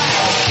 I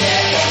don't care.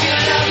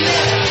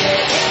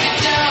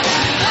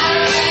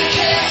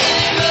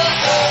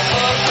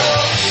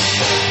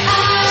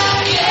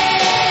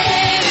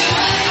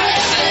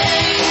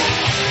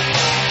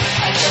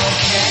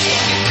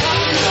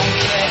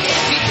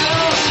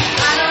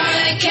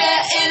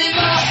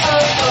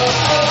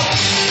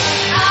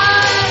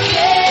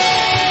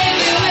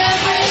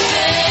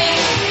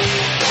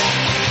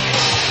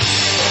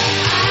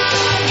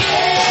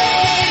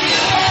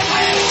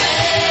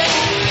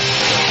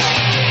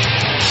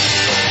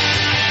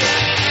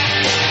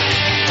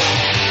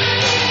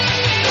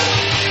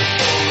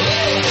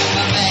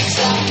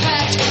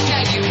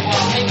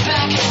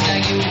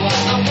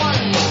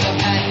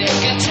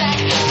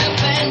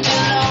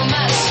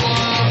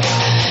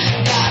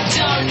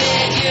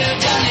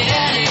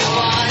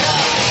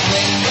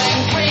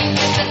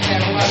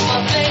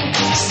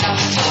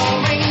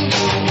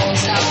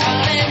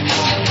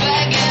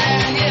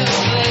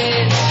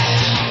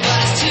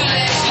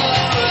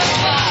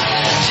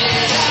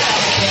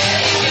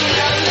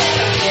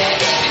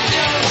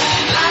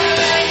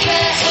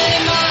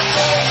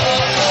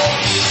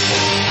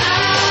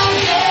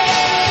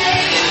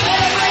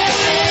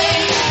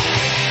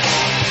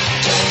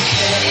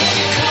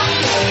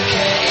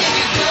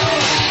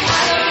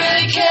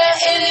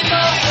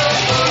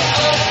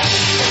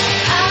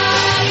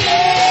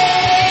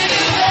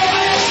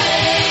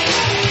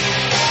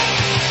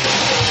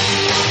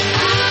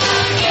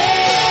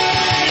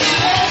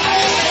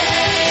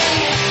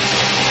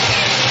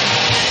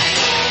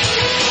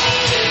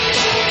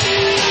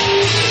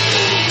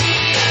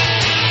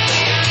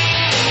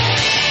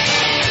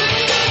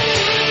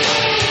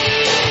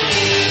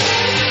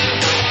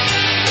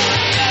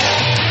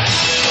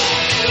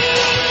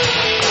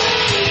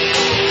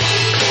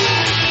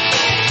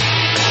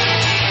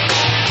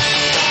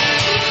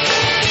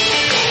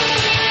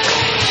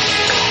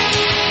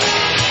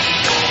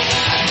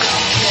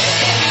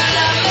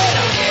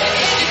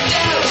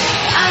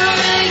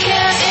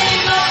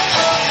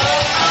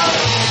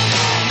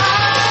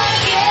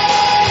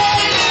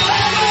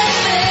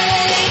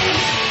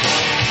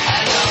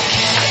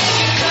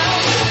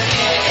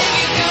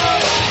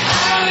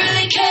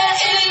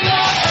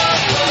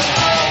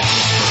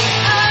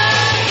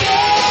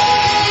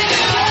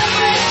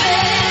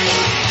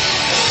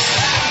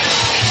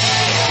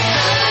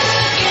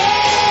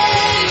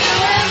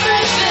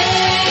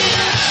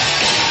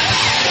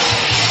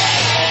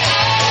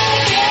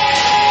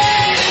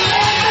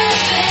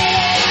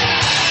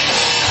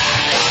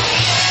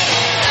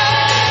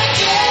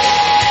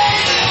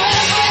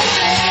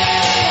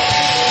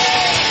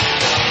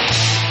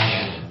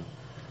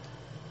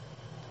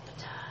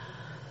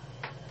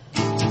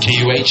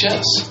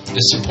 KUHS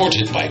is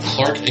supported by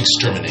Clark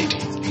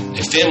Exterminating,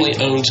 a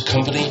family-owned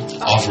company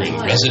offering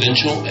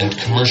residential and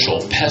commercial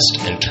pest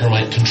and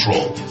termite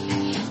control.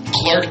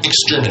 Clark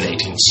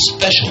Exterminating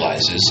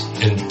specializes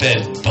in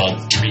bed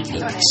bug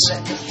treatments.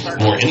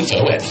 More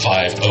info at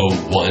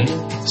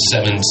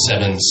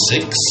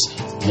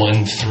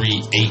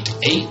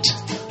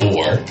 501-776-1388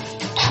 or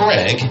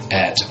Craig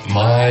at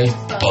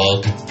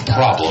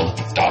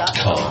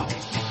mybugproblem.com.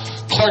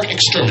 Clark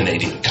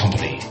Exterminating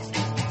Company.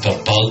 The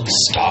bug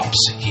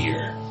stops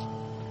here.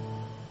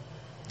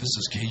 This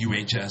is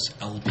KUHS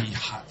LP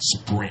Hot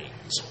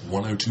Springs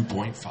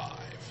 102.5.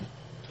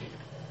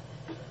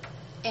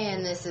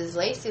 And this is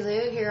Lacey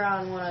Lou here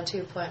on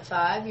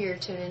 102.5. You're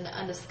tuned in to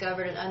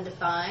Undiscovered and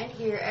Undefined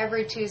here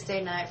every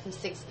Tuesday night from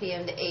 6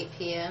 p.m. to 8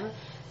 p.m.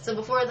 So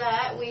before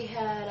that, we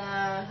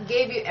had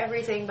Gave You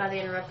Everything by the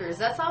Interrupters.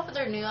 That's off of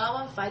their new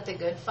album, Fight the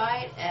Good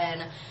Fight,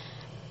 and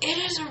it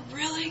is a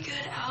really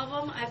good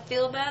album. I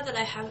feel bad that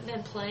I haven't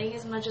been playing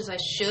as much as I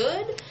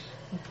should,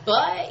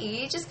 but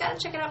you just gotta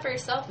check it out for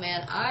yourself,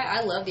 man.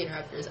 I love the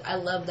Interrupters. I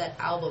love that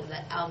album.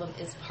 That album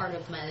is part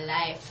of my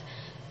life.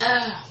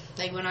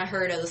 Like when I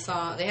heard of the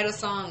song, they had a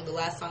song, the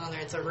last song on there,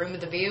 it's A Room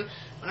with a View.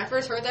 When I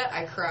first heard that,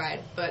 I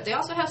cried. But they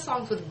also have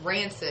songs with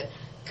Rancid.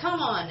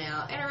 Come on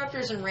now,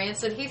 Interrupters and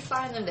Rancid, he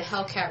signed them to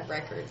Hellcat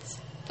Records.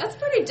 That's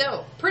pretty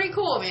dope. Pretty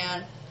cool,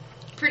 man.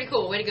 Pretty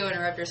cool. Way to go,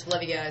 Interrupters.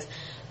 Love you guys.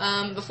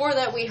 Before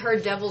that, we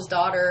heard Devil's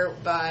Daughter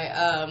by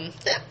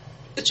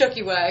the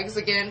Chucky Wags.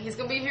 Again, he's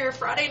going to be here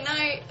Friday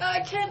night.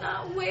 I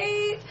cannot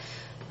wait.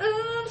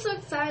 I'm so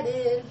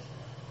excited.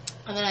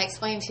 And then I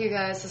explained to you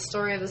guys the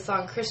story of the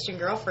song Christian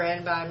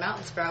Girlfriend by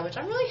Mountain Sprout, which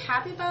I'm really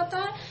happy about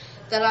that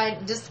I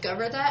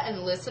discovered that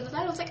and listened to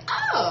that. I was like,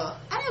 oh,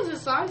 I know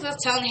this song. So I was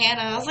telling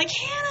Hannah, I was like,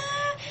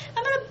 Hannah,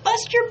 I'm going to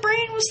bust your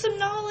brain with some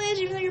knowledge,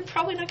 even though you're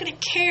probably not going to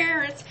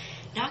care. It's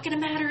not going to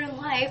matter in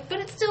life, but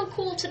it's still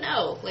cool to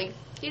know. Like,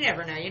 you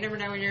never know. You never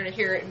know when you're going to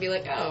hear it and be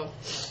like, oh,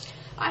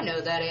 I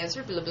know that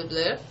answer, blah, blah,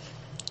 blah.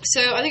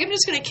 So I think I'm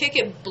just going to kick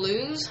it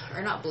bluegrass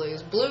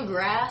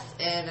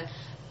and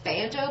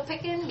banjo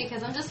picking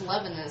because I'm just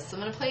loving this. I'm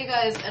going to play you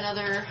guys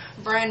another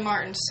Brian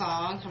Martin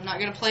song. I'm not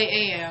going to play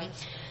AM.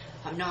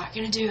 I'm not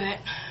going to do it.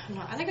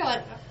 I think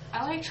I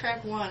like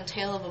track 1,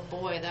 Tale of a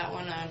Boy. That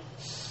one, that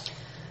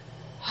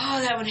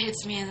one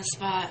hits me in the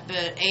spot,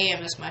 but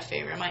AM is my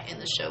favorite. I might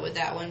end the show with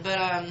that one.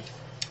 But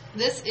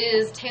this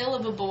is Tale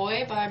of a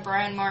Boy by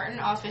Brian Martin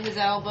off of his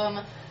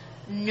album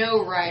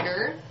No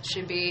Rider.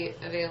 Should be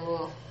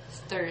available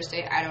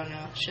Thursday. I don't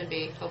know. Should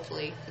be,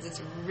 hopefully, because it's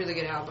a really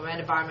good album. I had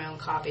to buy my own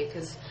copy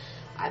because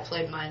I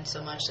played mine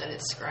so much that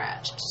it's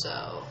scratched.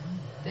 So,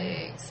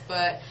 thanks.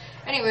 But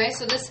anyway,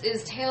 so this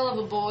is Tale of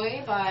a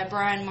Boy by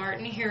Brian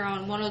Martin here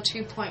on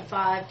 102.5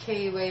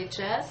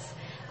 KUHS.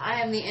 I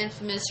am the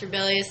infamous,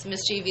 rebellious,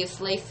 mischievous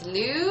Lacey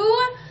Lou.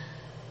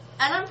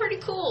 And I'm pretty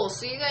cool,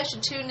 so you guys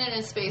should tune in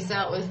and space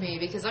out with me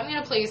because I'm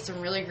going to play you some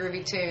really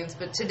groovy tunes.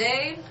 But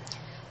today,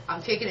 I'm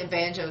kicking it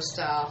banjo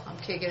style. I'm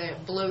kicking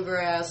it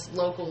bluegrass,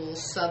 local,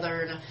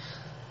 southern,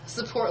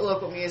 support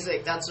local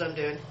music. That's what I'm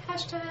doing.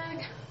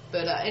 Hashtag.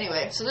 But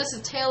anyway, so this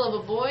is Tale of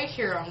a Boy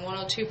here on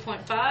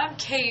 102.5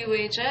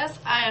 KUHS.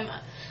 I am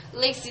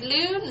Lacey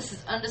Lou, and this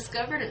is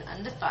Undiscovered and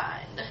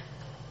Undefined.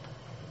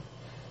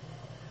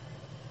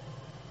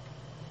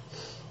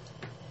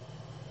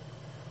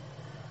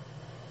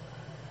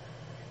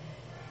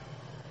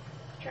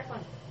 Track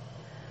 1.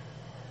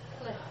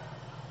 Play.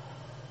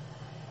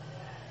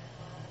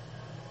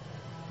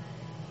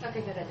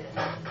 Okay, good, I did it.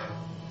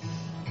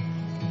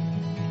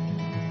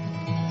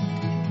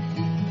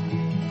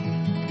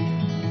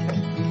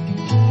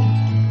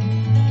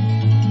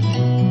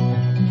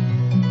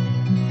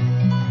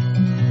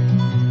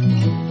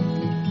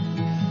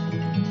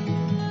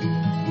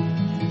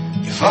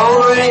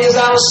 Phone rings,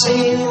 I was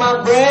singing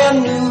my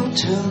brand new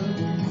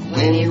tune.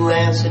 When you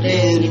answered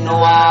it, you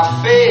know I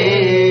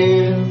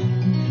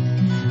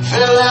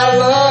fell out of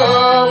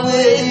love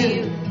with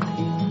you.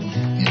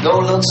 You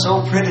don't look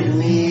so pretty to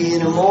me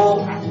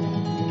anymore.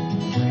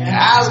 Your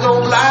eyes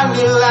don't blind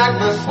me like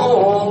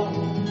before.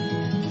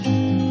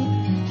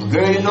 But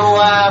girl, you know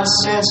I'm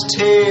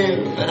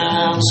sensitive, and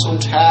I'm so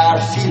tired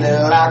of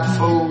feeling like a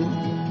fool.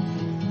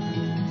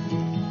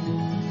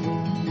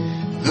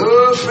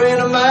 Good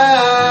friend of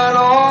mine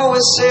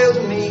always says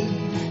to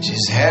me,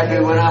 she's happy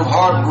when I'm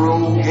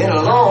heartbroken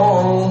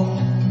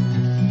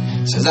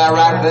alone. Says I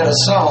write better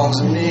songs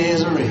than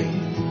misery,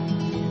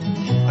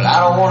 but I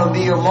don't want to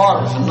be a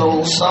martyr for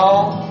no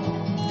song.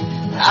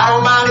 I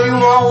don't mind if you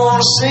all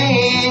want to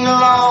sing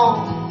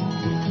along.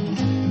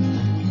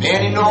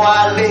 Man, you know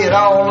I'd lay it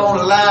all on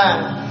the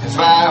line if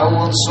I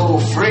wasn't so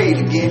afraid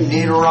of getting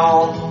it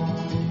wrong.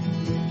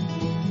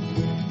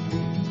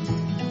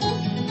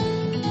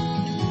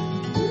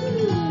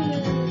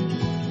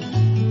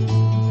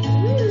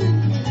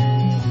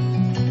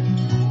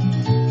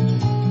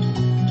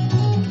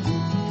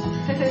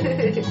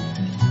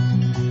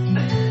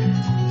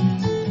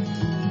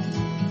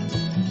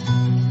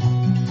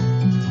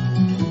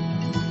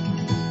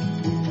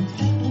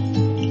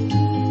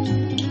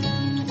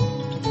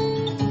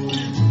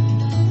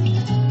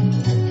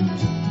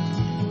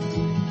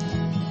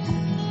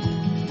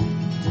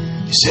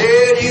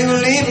 said you were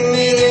leaving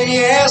me, then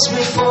you asked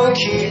me for a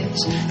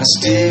kiss. I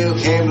still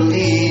can't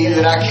believe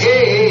that I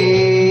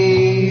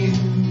caved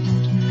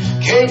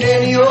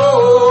into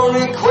your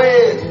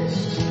request.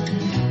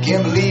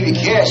 Can't believe you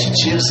cashed your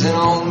chips in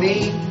on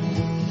me.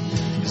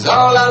 'Cause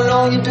all I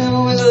know you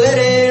do is let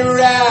it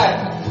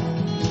ride.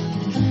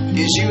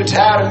 Guess you were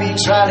tired of me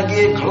trying to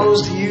get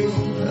close to you,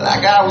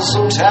 like I was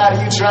so tired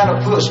of you trying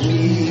to push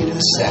me to the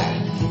side.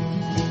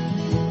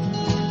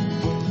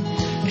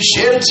 You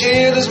shed a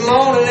tear this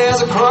morning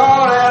as I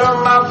crawled out of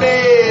my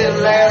bed.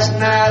 Last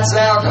night's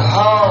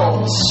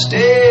alcohol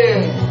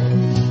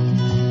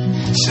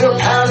still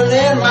pounding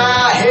in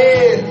my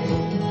head.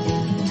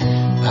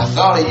 I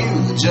thought of you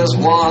for just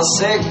 1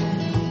 second.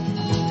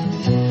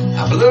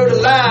 I blurred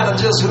the line of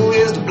just who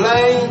is to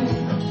blame.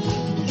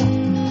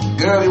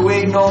 Girl, you're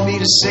waiting on me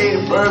to say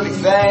the perfect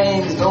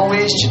thing. Don't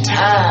waste your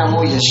time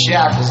or your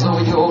shackles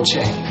or your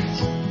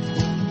chains.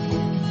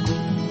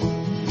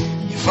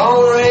 Your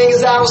phone rang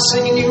as I was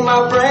singing you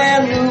my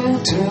brand new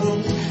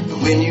tune. But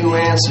when you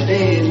answered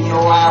it, you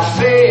know I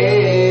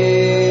fell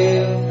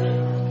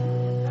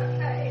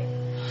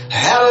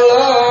out of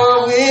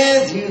love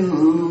with you.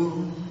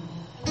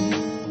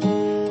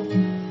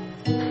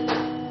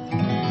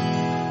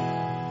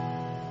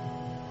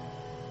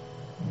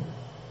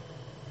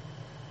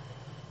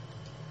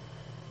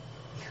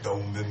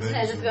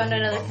 I just go into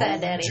another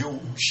set, Daddy. I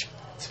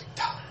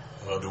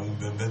don't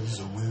be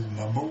messing with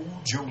my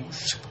mojo.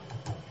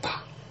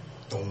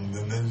 Don't be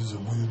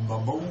messing with my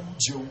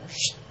mojo.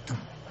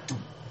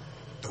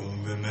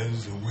 Don't be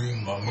messing with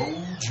my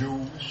mojo.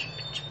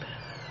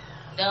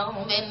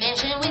 Don't be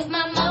messing with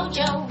my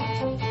mojo.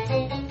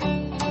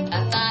 I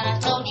thought I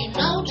told you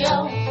no,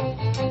 Joe.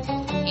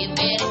 You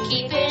better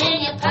keep it in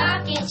your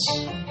pockets.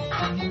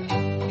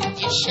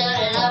 Just shut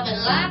it up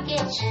and lock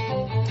it.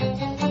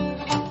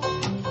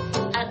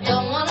 I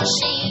don't wanna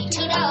see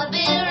 $2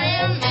 bill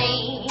in me.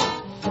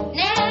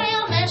 Now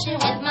you're messing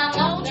with my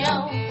mojo.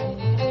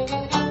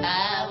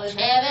 I was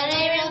having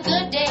a real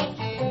good day,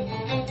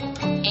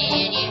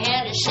 and you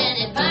had to send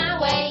it my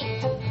way.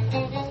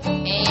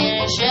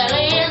 And it's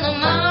early in the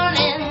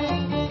morning.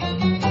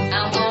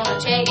 I'm gonna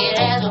take it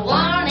as a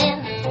warning.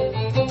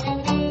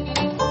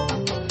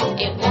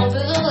 It won't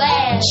be the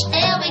last.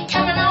 They'll be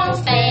coming on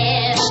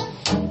fast.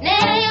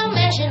 Now you're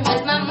messing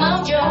with my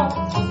mojo.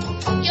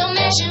 You're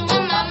messing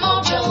with my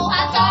mojo.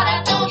 I thought I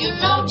told you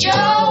no,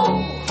 Joe.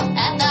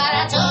 I thought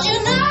I told you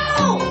no.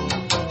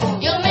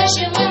 You're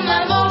messing with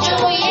my mojo,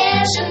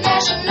 yes, and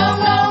that's a no,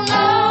 no,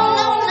 no,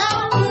 no,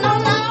 no,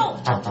 no,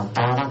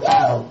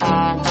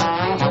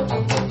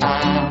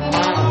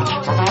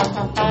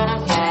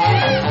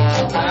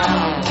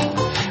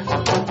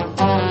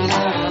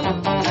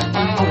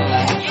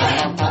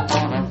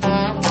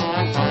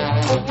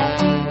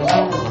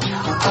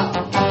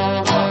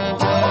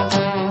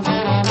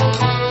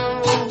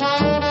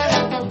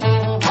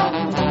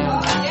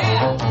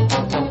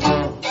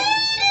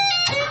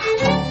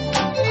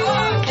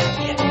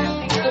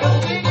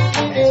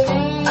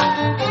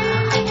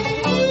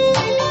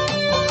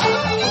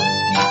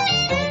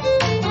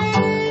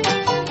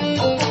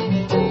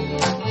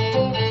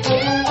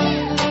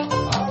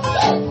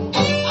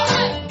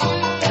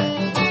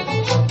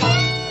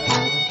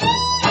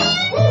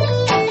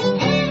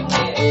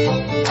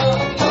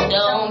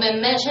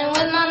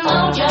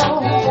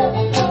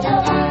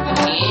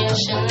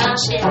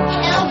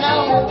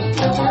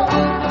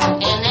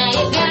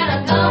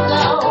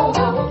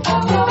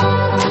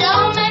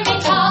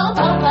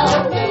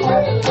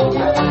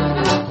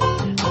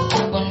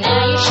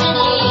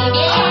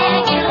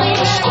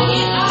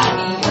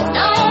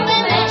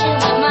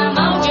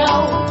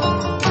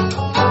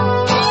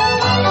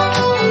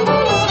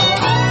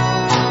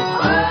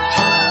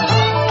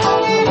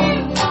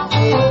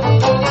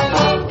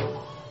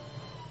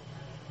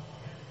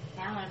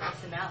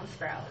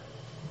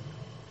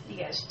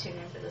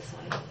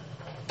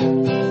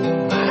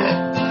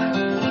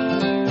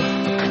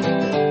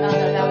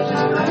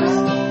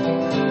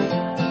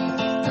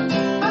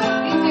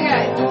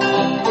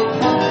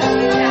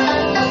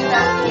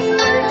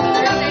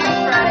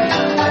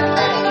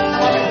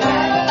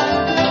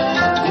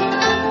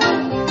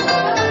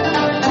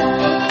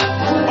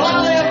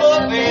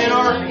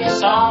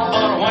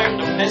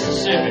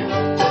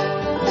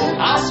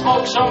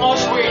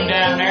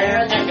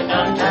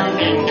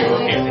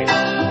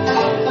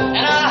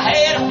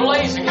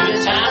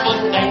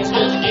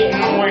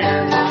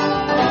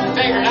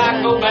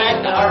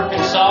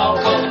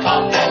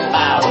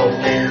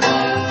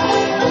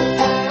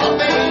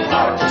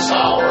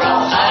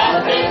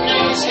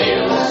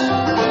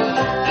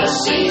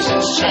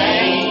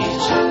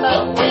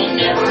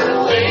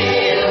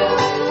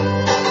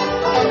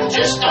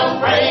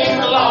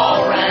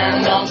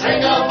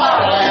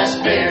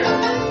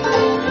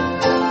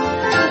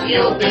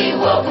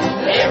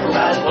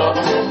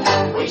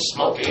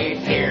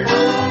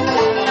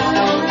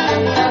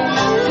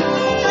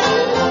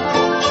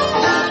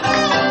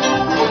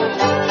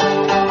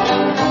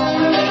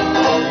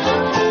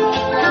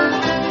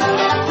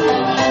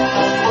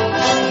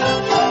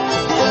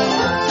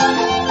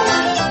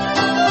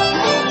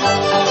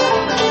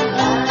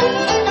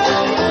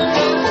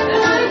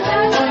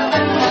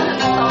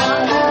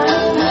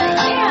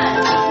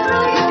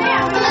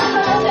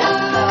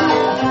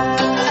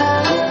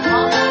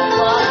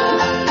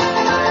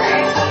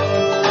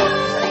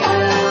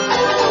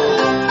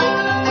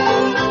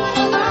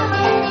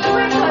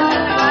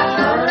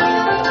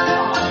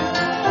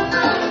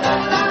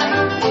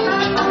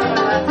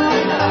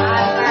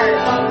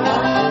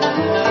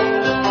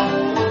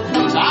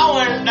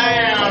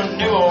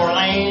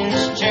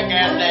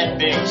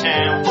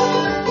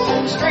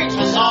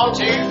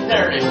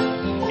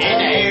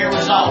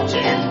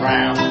 Tim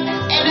Brown.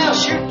 And they'll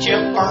shoot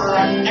you for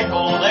a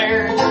nickel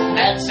there,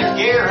 that's a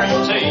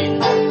guarantee.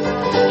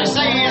 They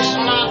say it's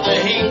not the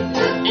heat,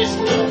 it's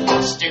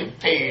the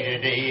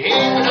stupidity.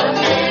 Even up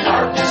in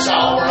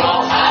Arkansas, we're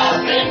all high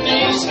up in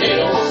these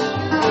hills.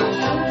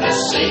 The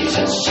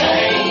seasons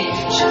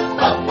change,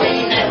 but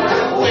we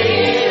never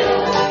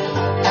will.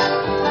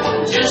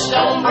 Just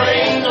don't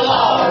bring the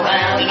law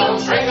around and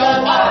don't drink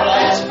up our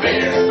last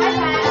beer.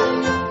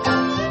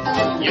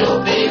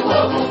 You'll be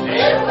welcome,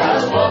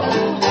 everybody's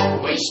welcome.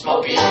 We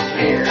smoke it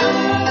here.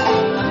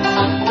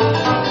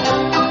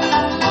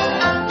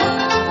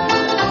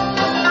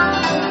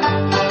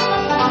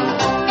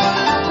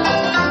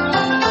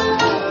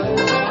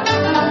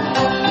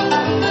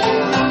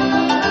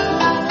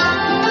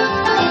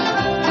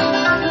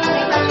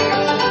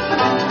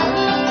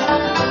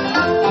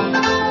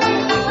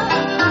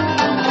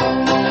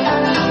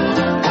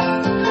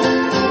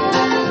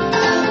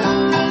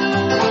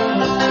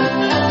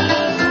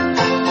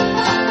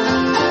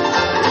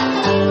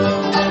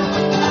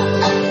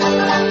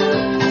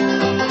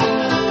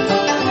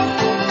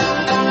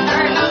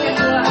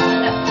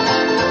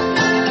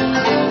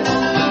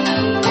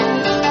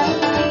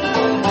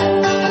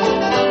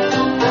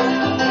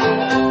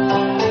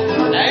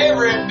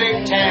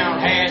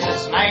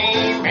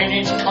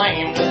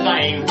 Claim to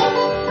fame.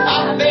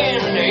 I've been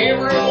to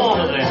every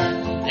one of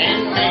them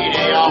and made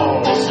it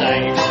all the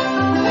same.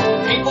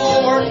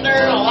 People work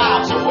their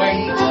lives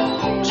away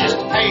just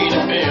to pay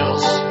the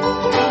bills.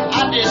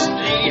 I just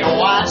need a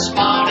white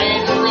spot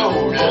in the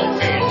road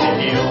up in the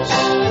hills.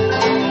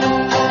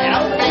 And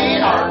up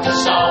in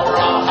Arkansas, we're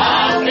all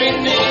high up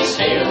in these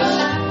hills.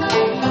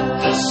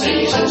 The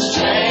seasons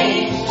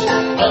change,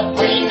 but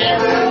we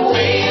never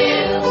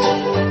will.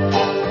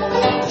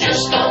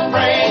 Just don't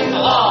bring the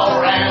law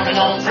around and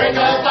don't drink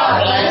up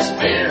our last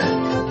beer.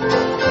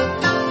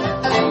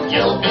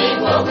 You'll be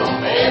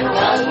welcome,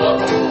 everybody's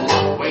welcome.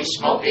 We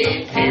smoke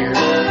it here.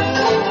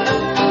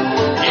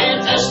 Yeah,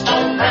 just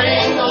don't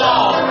bring the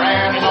law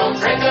around and don't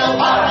drink up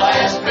our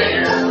last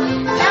beer.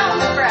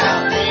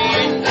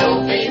 And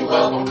you'll be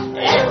welcome,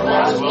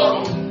 everybody's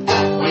welcome.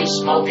 We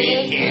smoke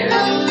it here.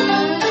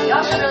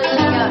 Y'all should really check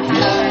out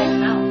Hashtag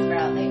Mountain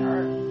Sprout. They are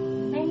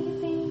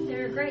amazing.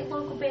 They're a great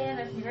local band.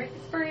 They're from Eureka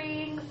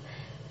Springs.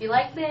 If you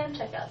like them,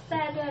 check out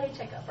Sad Daddy,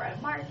 check out Brian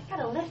Martin. I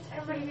got a list of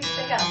everybody you can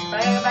check out. But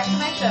I gotta go back to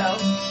my show.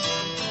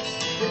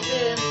 This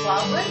is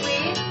Wildwood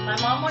Weed. My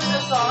mom wanted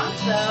this song,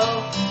 so.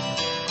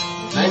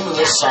 The name of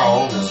this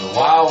song is The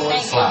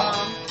Wildwood Flower.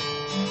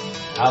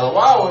 Now, The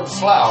Wildwood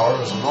Flower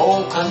is an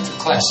old country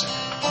classic.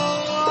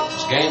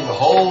 It's gained a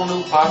whole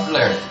new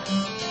popularity.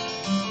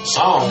 The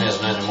song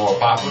isn't any more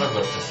popular,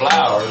 but the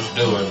flower is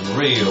doing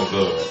real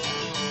good.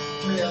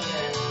 Real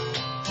good.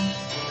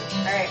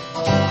 Alright.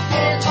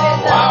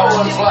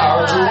 Wildwood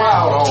flower grew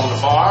wild on the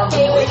farm, but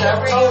we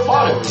never know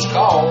what it was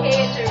called.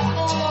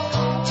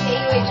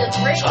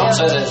 Some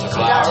said it's a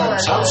flower,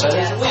 and some said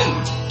it's a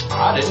weed.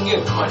 I didn't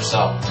give it much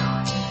thought.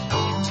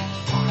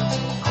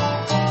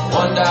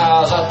 One day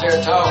I was out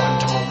there talking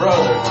to my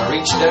brother, and I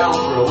reached down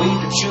for a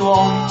weed to chew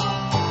on.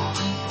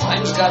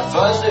 Things got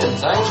fuzzy and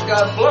things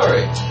got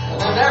blurry, and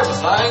then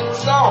everything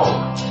was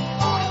gone.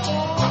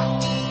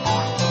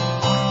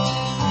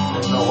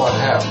 Didn't know what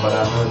happened, but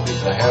I knew it'd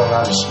beat the hell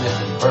out of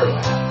sniffing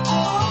burlap.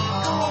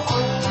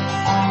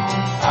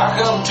 I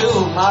come to,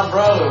 and my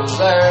brother was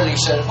there, and he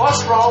said,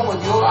 "What's wrong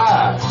with your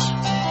eyes?"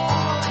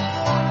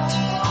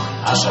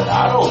 I said,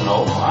 "I don't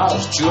know. I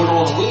was chewing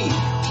on the weed."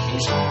 He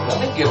said, "Let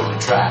me give it a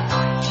try."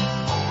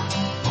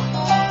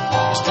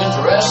 I spent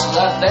the rest of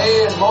that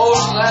day and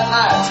most of that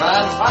night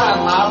trying to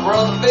find my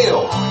brother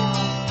Bill.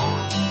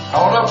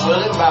 Caught up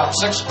with him about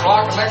 6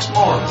 o'clock the next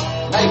morning,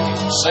 naked,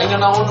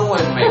 singing on the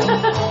windmill.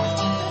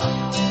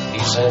 He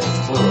said he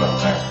flew up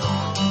there. I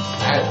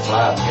had to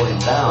fly and get him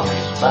down.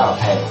 He's about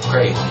half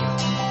crazy.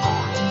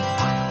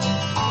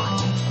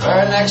 The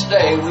very next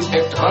day, we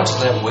picked a bunch of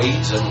them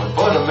weeds and we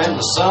put them in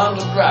the sun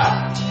to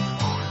dry.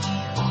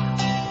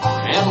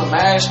 And we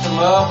mashed them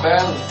up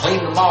and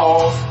cleaned them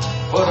off,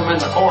 put them in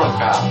the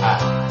corncob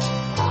pipe.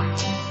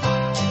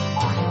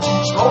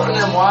 Smoking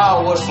them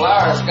wildwood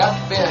flowers got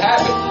to be a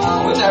habit.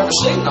 We never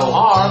seen no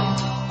harm.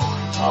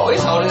 Oh, we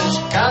thought it was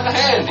kind of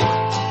handy.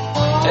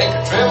 Take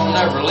a trip and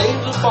never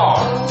leave the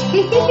farm.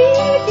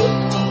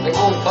 Big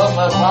old puff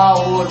of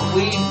wildwood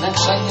weed,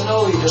 next thing you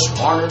know, you're just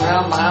wandering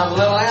around behind the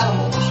little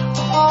animals.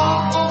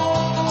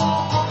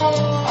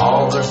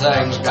 All their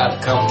things got to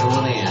come to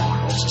an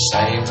end. It's the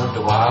same with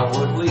the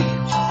wildwood weeds.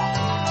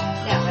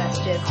 Yeah, that's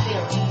just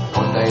silly.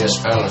 One day this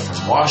fella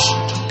from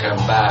Washington come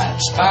by and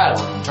spied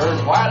them and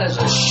turned white as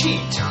a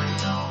sheet.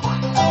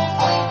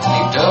 And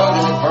he dug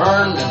and he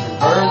burned and he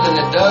burned and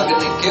he dug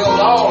and he killed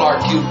all our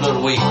cute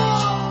little weeds.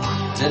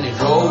 And then he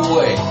drove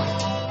away.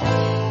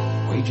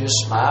 We just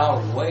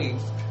smiled and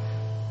waved,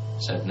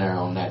 sitting there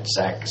on that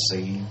sack of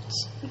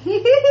seeds.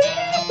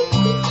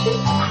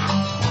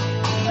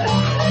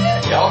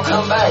 Y'all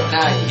come back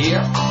now, you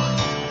hear?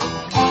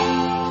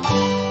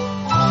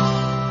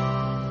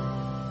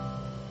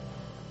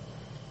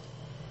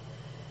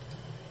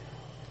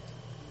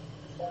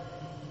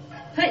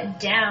 Put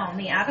down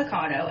the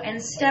avocado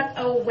and step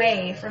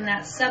away from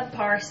that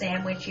subpar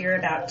sandwich you're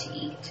about to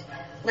eat.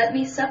 Let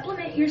me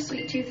supplement your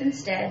sweet tooth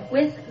instead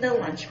with the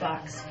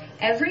Lunchbox.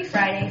 Every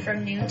Friday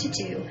from noon to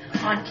 2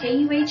 on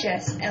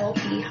KUHS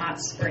LP Hot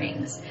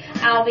Springs.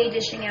 I'll be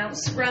dishing out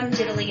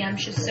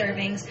scrum-diddly-umptious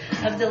servings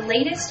of the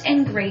latest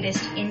and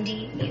greatest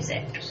indie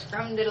music.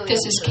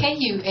 This is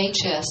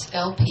KUHS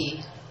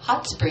LP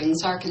Hot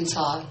Springs,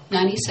 Arkansas,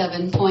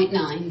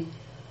 97.9.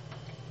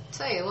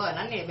 Tell you what,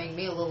 I need to make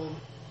me a little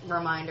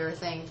reminder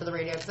thing for the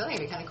radio because I think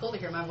it'd be kind of cool to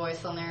hear my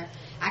voice on there.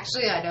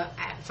 Actually, I don't.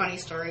 Funny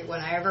story.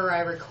 Whenever I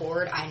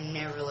record, I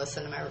never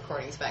listen to my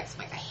recordings back. So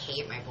I'm like, I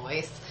hate my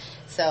voice.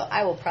 So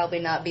I will probably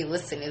not be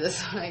listening to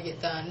this when I get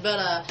done.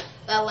 But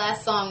that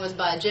last song was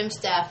by Jim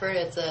Stafford.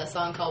 It's a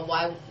song called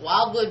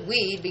Wildwood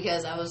Weed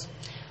because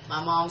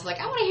my mom's like,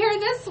 I want to hear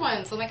this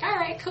one. So I'm like, all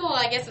right, cool.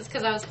 I guess it's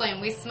because I was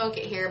playing We Smoke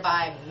It Here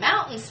by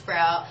Mountain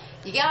Sprout.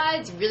 You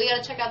guys really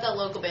got to check out that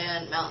local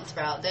band, Mountain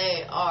Sprout.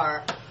 They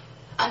are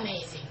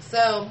amazing.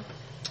 So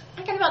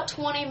I got about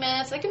 20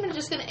 minutes. I think I'm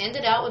just going to end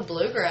it out with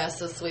bluegrass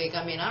this week.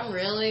 I mean, I'm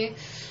really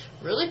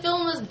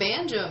feeling this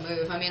banjo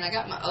move. I mean, I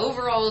got my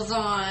overalls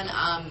on.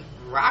 I'm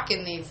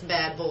rocking these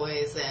bad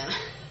boys, and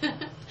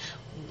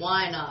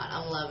why not?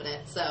 I'm loving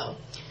it. So,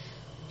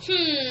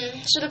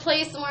 should I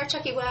play some more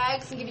Chucky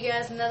Wags and give you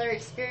guys another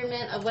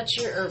experiment of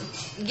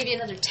give you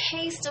another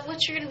taste of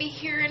what you're going to be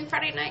hearing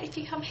Friday night if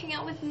you come hang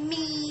out with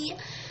me?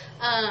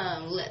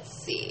 Let's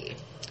see.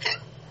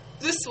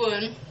 This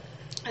one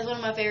is one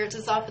of my favorites.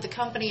 It's off of the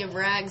Company of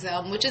Rags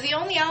album, which is the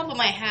only album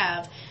I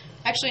have.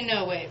 Actually,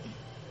 no, wait.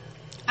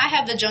 I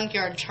have the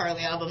Junkyard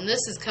Charlie album.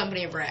 This is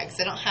Company of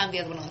Rags. I don't have the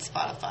other one on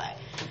Spotify.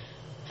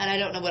 And I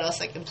don't know what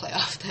else I can play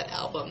off that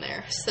album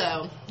there.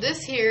 So,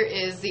 this here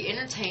is the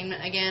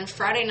entertainment. Again,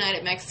 Friday night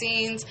at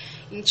Maxine's.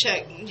 You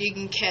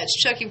can catch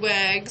Chucky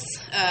Wags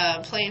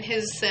playing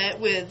his set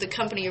with the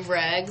Company of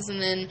Rags.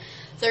 And then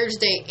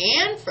Thursday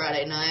and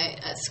Friday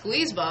night at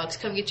Squeezebox,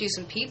 come get you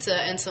some pizza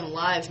and some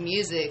live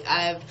music.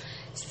 I've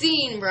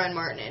seen Brian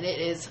Martin, and it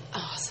is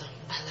awesome.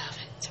 I love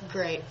it. It's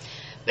great.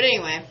 But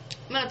anyway,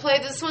 I'm going to play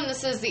this one.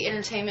 This is The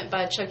Entertainment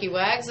by Chucky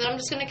Wags, and I'm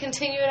just going to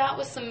continue it out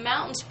with some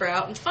Mountain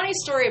Sprout. And funny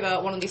story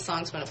about one of these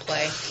songs I'm going to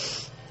play.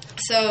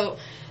 So,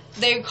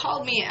 they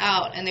called me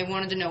out, and they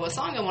wanted to know what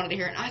song I wanted to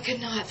hear, and I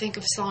could not think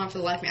of a song for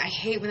the life of me. I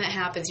hate when that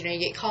happens. You know, you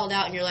get called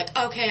out, and you're like,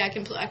 okay, I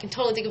can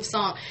totally think of a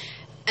song,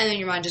 and then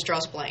your mind just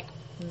draws blank.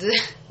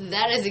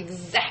 That is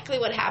exactly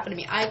what happened to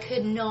me. I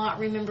could not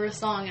remember a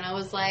song, and I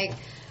was like,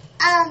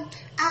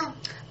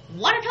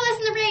 Watercolors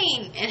in the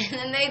Rain. And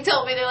then they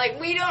told me, they're like,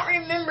 we don't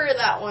remember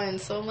that one.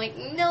 So I'm like,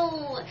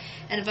 no.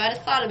 And if I'd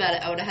have thought about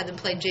it, I would have had them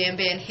play Jam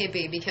Band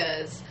Hippie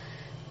because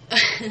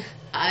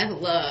I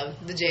love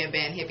the Jam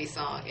Band Hippie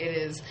song. It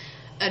is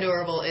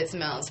adorable. It's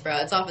Mountain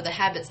Sprout. It's off of the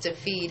Habits to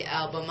Feed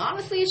album.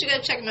 Honestly, you should go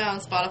check them out on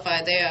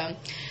Spotify.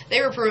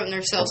 They were promoting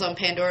themselves on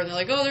Pandora, and they're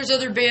like, oh, there's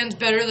other bands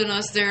better than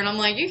us there. And I'm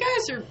like, you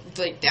guys are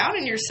like down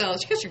in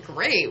yourselves. You guys are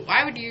great.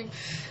 Why would you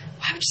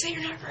say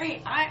you're not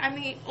great? I'm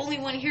the only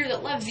one here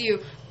that loves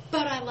you,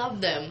 but I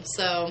love them.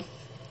 So,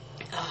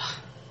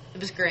 it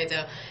was great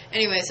though.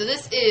 Anyway, so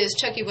this is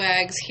Chucky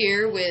Wags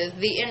here with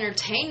The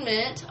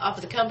Entertainment off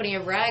of the Company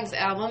of Rags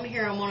album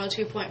here on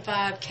 102.5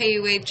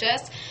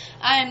 KUHS.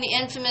 I am the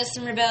infamous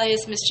and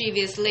rebellious,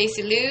 mischievous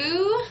Lacey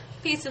Lou.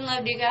 Peace and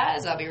love to you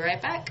guys. I'll be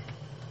right back.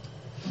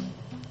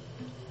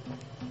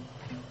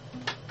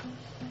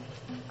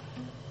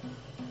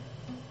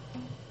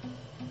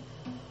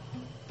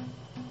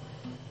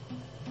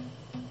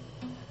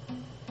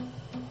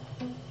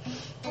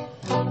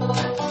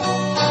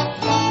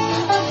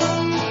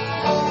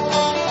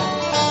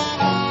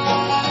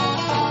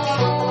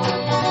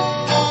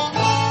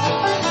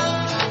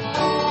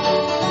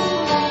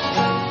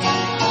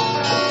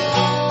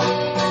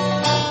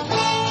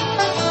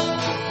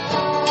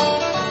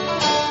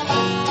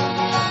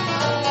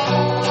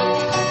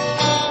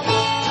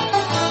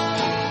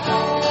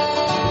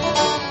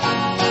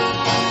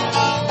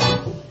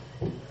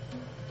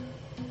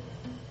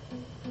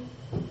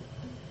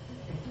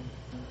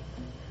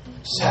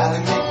 Sally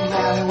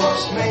McNally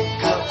was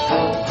makeup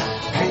girl.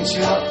 Paint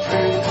you up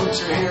pretty, put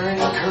your hair in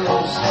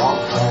curls. All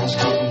plans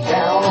getting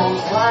down on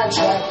the flying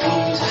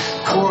trapeze.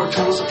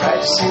 Chorus are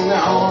practicing their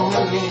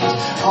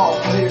harmonies. All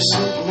players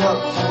suiting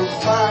up for the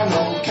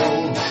final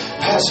game.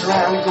 Pass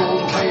around the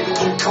golden plate of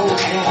good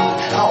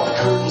cocaine. All the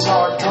curtains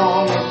are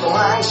drawn if the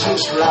line's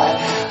just right.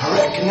 I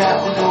reckon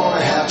that we're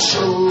gonna have a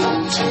show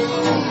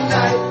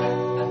tonight.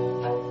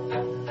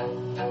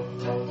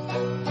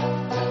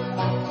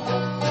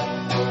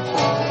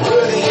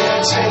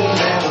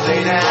 Entertainment,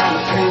 lay down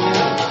the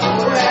premium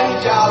for any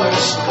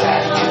dollars,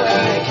 glad you can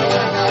make it.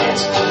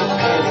 Dance for the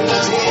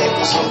pennies,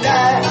 nickels and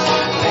dimes.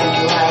 Think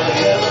you'll have a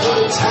hell of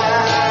a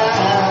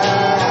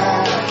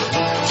time.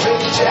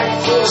 Drink a jack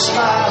full of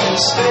smile and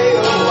stay a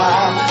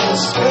while.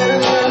 It's better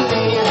than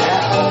being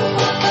at home.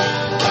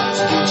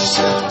 So get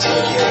yourself a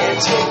ticket and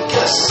take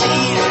a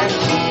seat and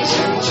please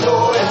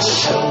enjoy the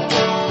show.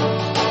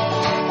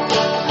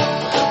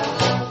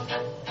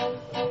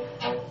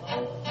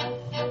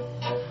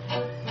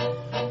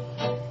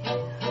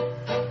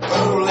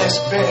 less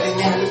Betty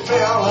nearly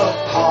fell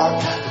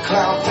apart. The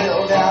clown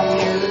fell down,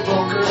 nearly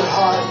broke her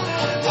heart.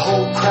 The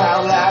whole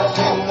crowd laughed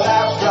and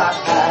laughed right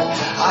back.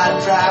 I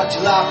drive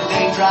jalopy,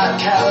 they drive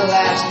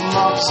Cadillacs. The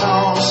mops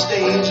on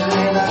stage are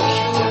in a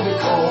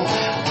cubicle,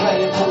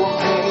 playing for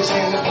pennies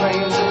and they're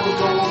playing till the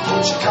gold.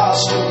 Put your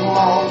costume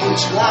on, get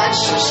your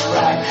lights just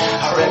right.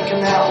 I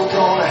reckon that we're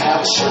gonna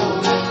have a show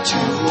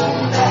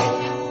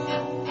tonight.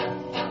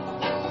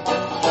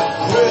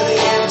 We're the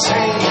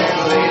entertainment,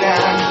 lay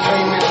down your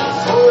payment,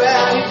 throw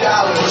down your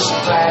dollars, so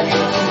glad you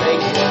can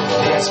make it.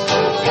 Dance,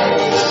 put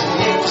pennies and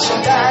nicks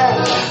and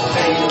dimes.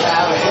 Think you'll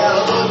have a hell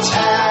of a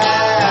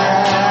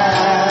time.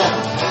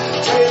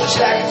 Trade a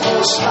jacket for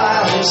a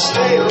smile and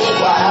stay a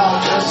while,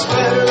 'cause it's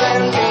better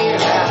than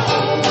being at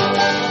home.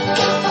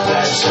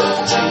 Flash up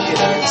the ticket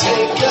and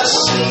take a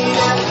seat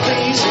and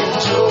please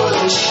enjoy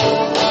the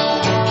show.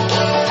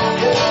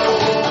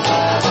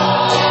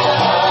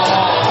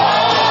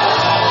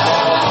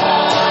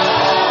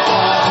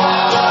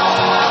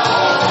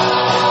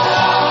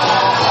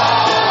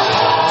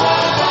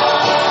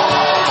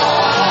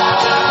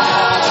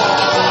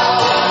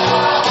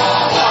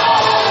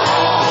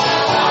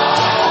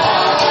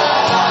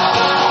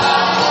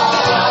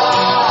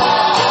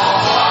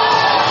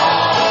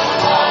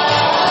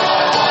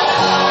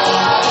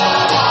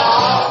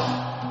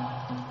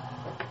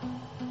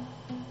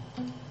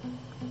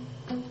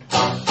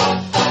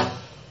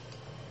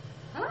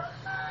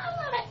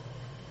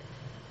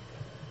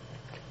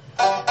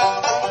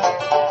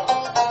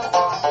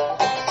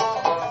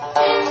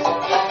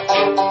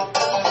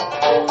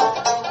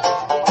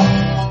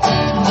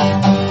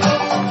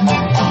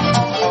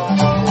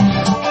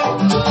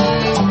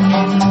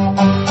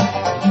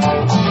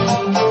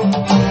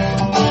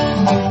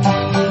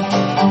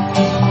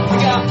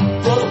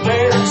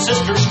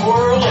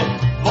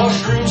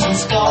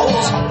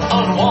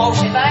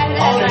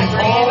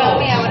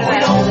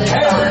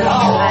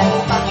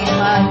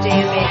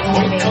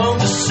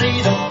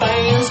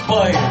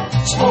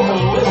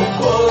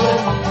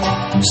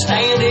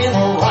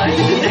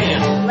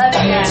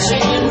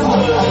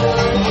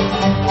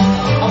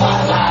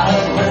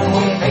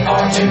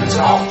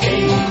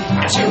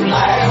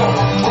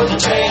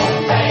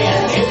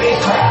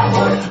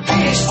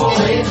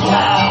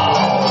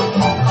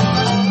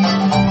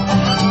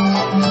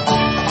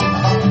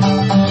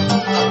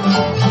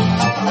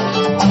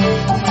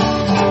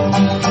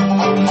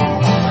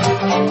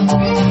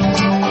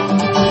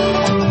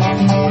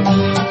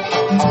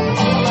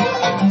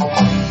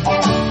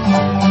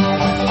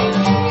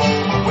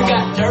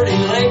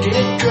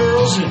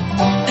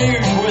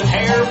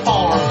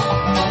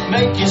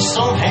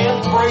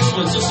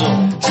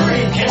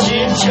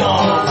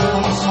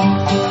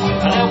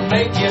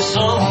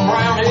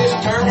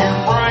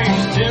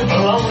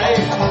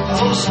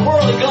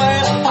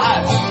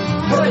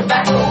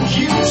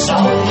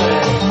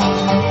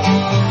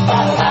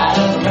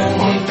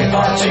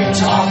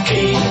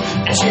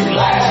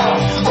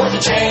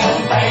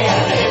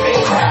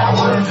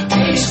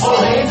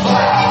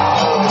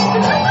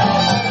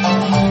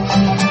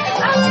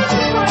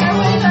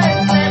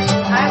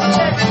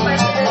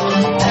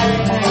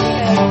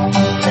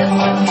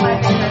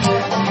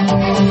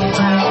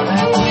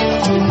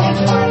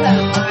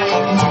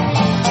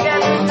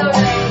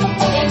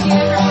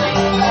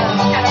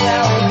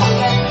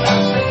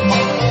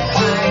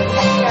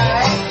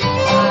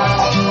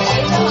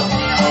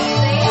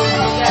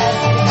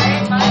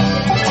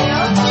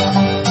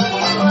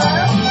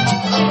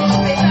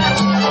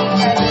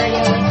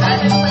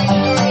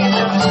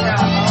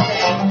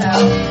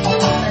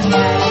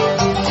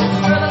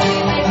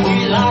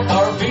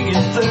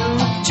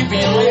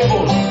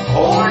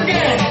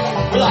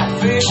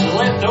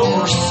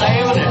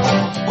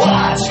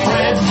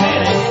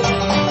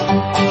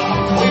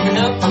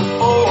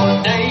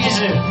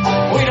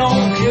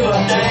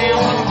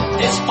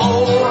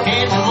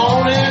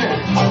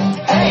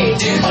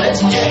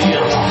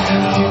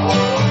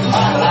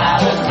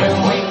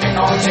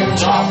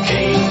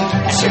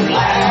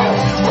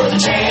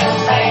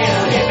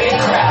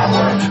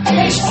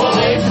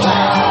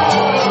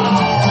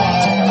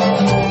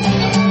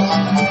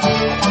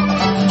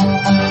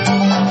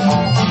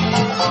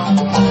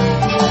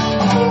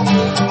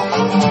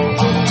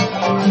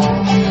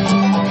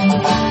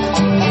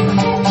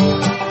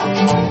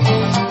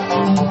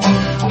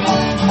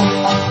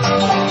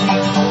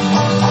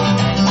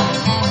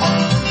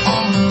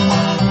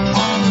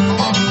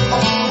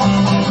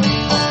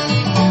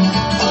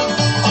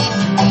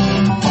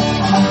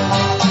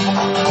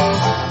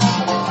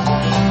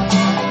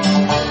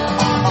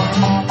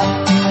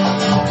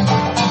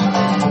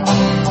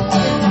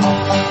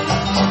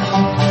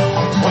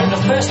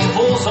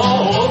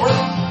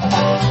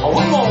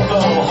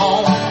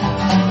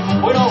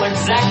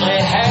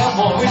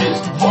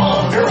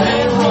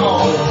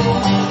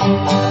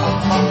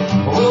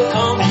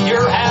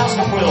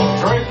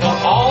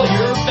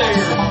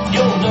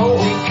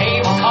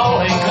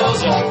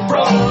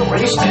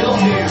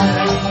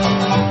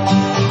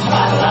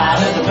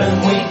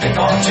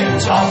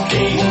 tunes off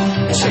key.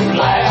 It's too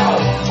loud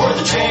for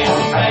the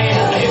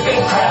champagne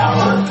hippie crowd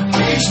were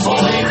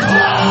peacefully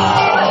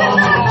proud.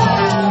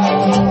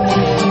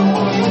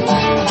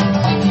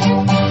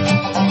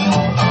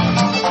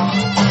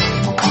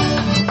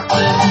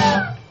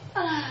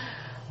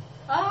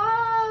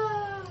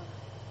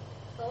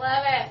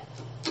 Love it.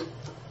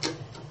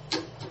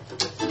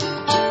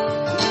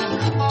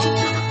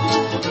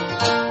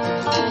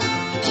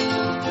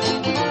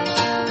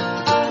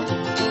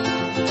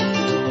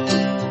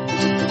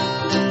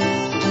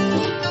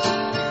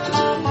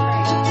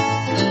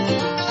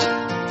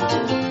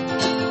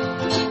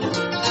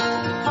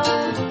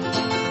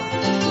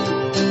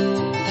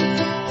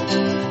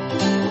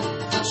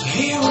 So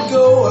here we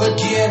go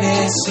again,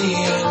 it's the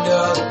end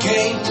of the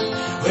game.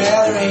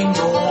 Well, there ain't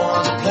no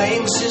one to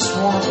blame, it's just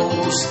one of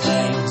those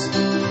things.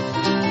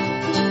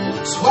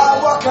 So I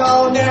walk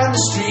on down the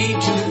street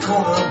to the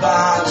corner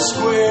by the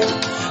square.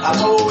 I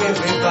know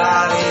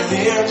everybody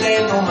there, they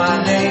know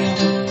my name.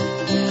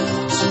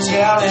 So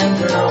tell them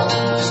girls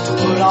to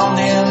put on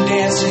them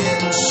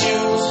dancing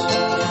shoes.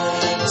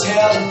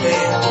 Tell the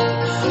band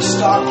to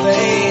start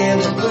playing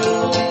the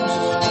blues.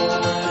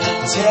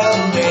 Tell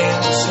the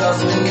man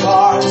shuffling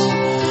cards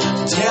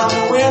to tell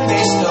me when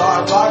they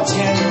start.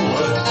 Bartender,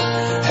 what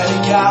have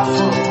you got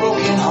for a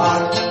broken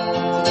heart?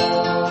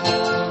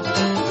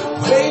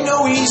 Well, they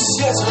know he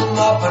sets them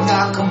up and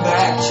I come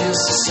back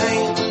just the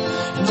same.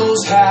 He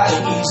knows how to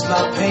ease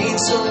my pain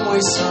some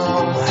way,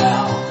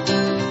 somehow.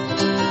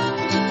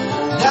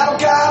 And I don't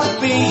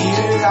gotta be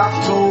here, I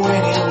can go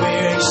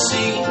anywhere you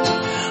see.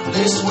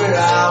 This is where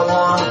I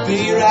wanna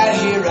be, right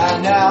here,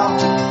 right now.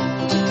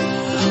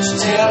 So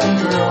tell the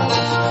girls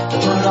to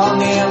put on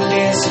them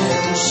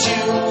dancing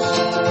shoes.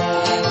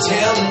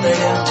 Tell the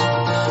band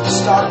to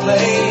start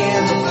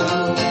playing the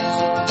blues.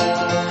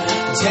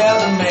 Tell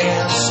the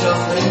man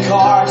shuffling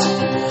cards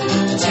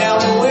to tell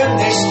me when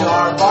they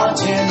start.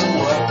 Bartender,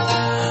 what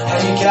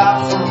have you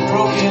got for a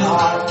broken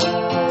heart?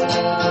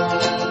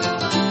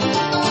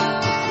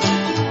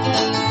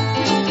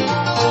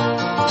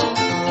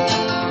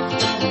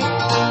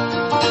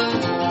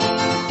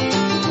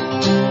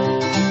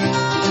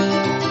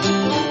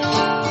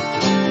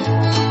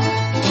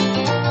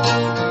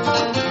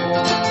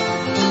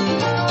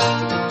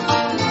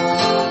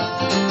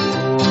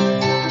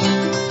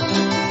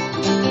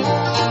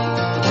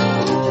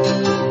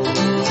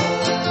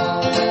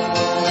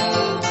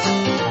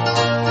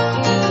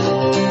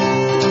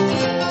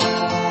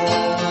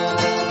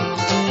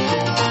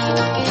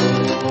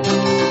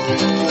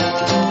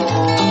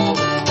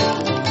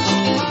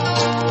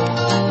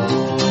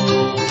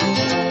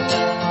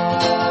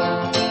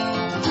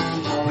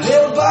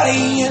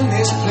 In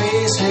this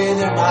place, hey,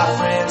 they're my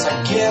friends,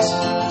 I guess,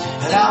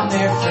 and I'm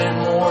their friend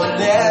more or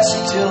less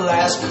until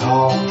last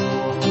call.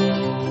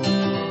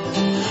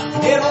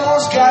 And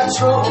everyone's got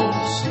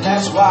troubles, and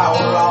that's why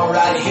we're all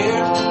right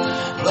here.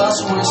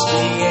 Plus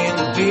whiskey and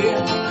the beer,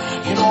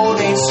 you know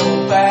it ain't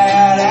so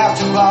bad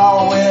after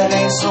all. Well, it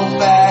ain't so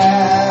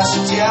bad.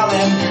 So tell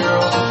them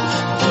girls,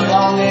 put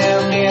on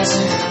them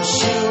dancing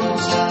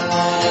shoes,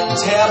 and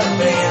tell the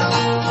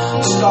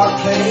band to start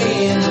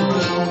playing the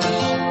blues.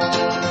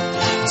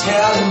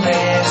 Tell the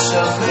man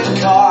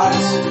shuffling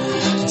cards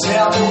to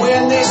tell me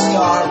when they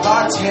start.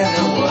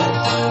 Bartender, what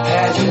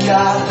have you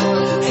got?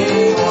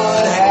 Hey,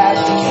 what have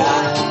you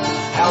got?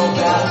 How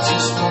about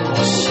just one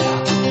more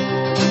shot?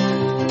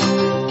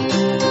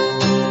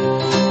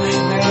 Hey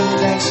man,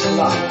 thanks a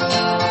lot.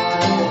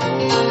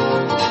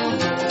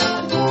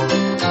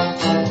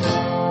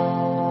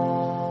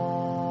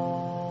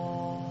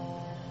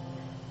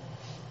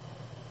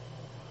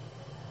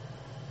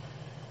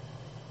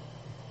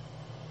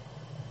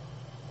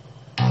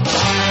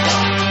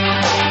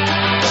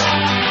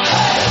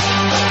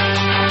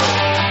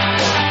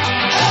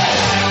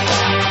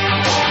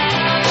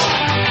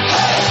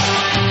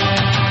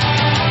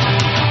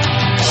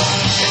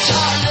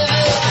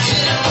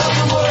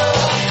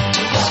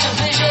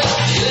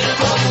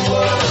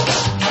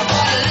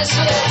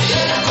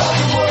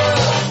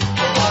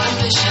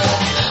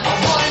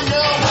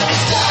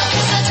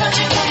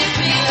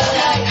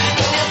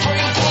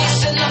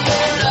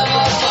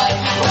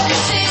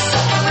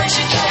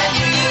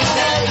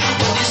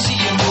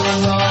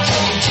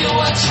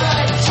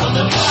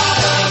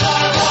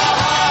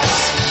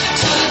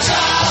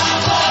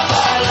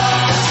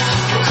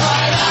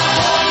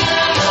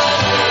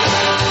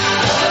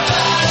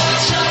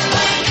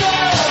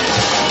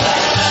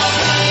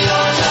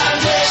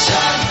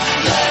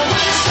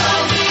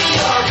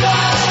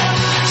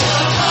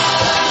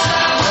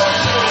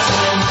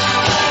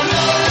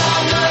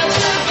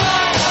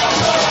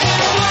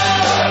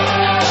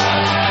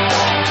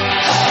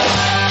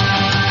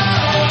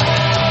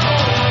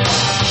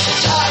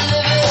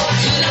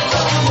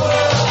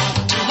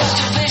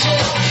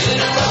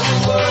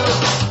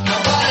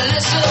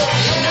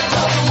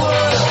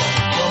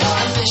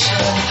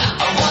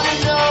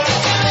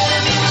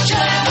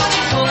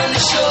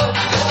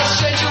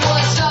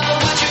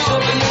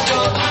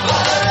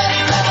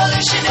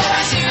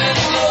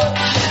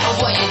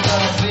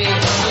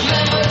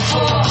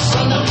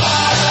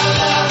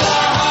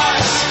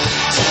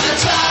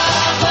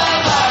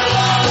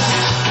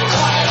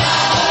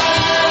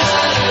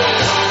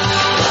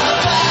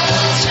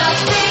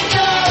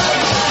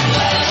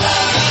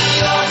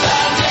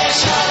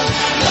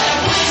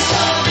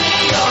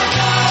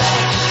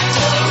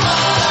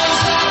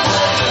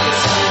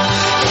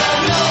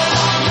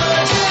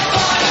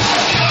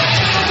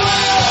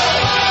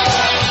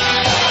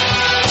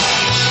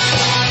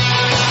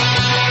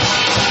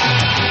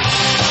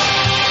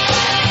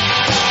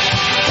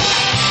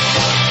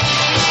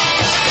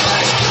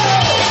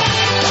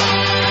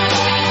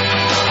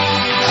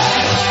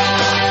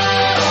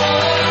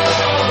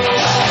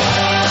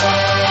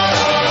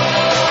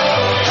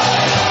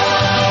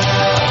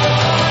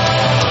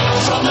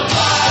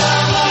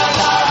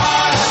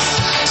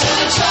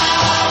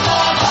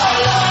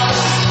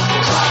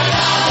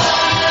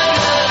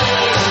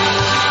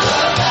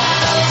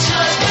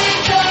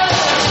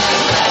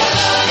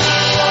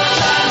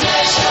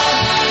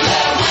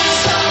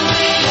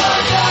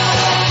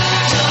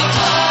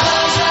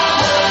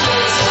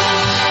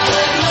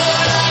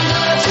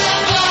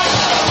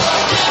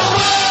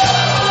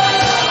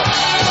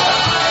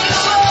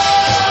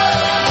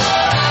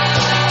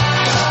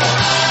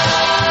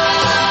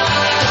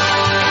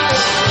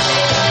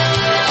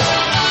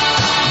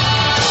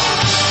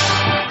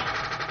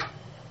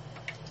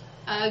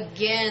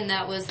 again,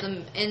 that was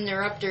the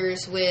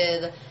Interrupters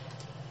with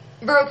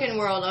Broken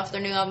World off their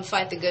new album,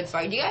 Fight the Good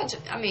Fight. You guys,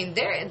 I mean,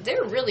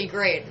 they're really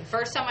great. The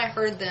first time I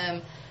heard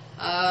them,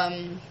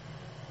 God,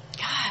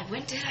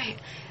 when did I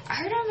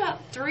heard them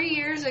about 3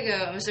 years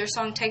ago. It was their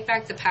song "Take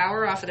Back the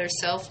Power" off of the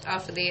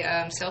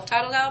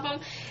self-titled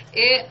album.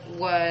 It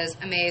was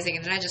amazing,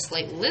 and then I just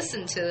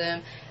listened to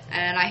them,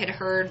 and I had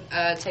heard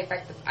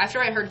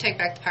after I heard "Take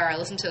Back the Power," I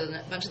listened to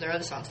a bunch of their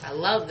other songs. I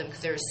love them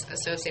because they're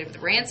associated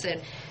with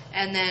Rancid,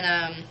 and then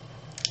I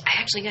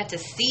actually got to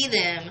see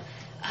them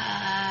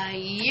a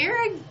year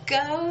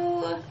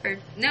ago,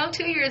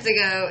 2 years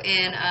ago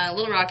in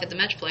Little Rock at the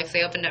Metroplex.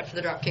 They opened up for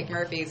the Dropkick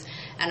Murphys,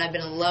 and I've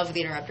been in love with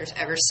the Interrupters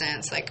ever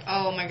since. Like,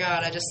 oh my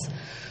God,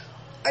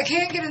 I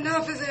can't get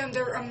enough of them.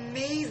 They're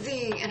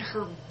amazing, and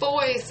her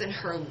voice and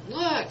her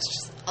looks,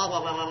 just blah,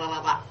 blah, blah, blah,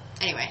 blah, blah.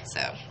 Anyway,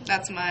 so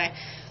that's my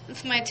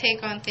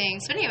take on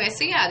things. But anyway,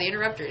 so yeah, the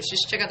Interrupters.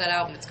 Just check out that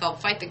album. It's called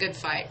 "Fight the Good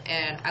Fight,"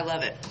 and I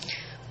love it.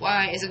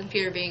 Why is the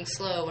computer being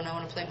slow when I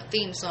want to play my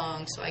theme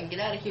song so I can get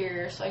out of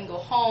here, so I can go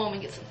home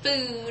and get some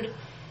food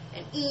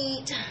and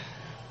eat?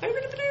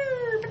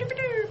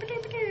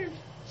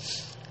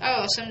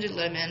 Oh, some dude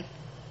let him in.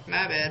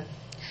 My bad.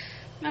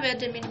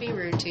 Didn't mean to be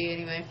rude to you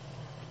anyway.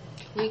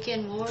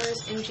 Weekend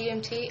Wars in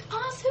GMT.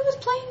 Oh, so who was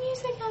playing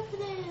music after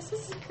this?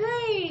 This is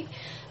great.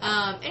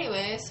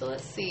 Anyway, so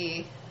let's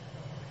see.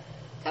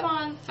 Come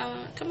on,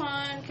 phone. Come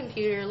on,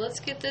 computer. Let's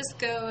get this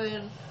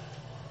going.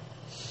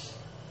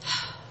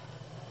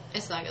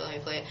 It's not gonna let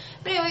me play it.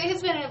 But anyway,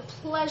 it's been a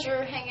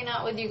pleasure hanging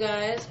out with you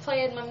guys,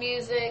 playing my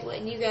music,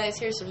 letting you guys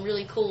hear some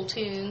really cool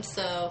tunes.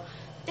 So,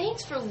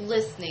 thanks for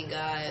listening,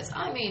 guys.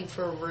 I mean,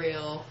 for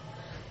real.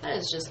 That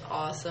is just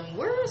awesome.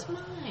 Where's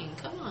mine?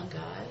 Come on,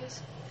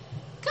 guys.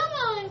 Come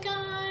on,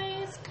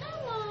 guys.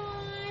 Come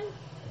on.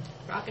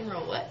 Rock and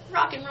roll. What?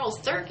 Rock and roll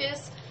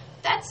circus.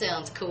 That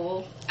sounds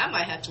cool. I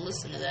might have to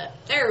listen to that.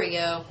 There we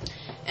go.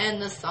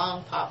 And the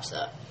song pops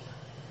up.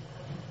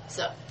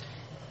 So,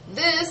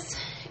 this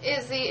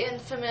is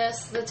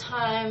the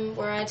time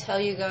where I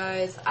tell you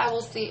guys I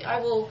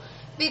will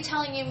be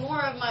telling you more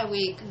of my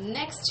week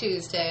next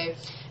Tuesday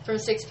from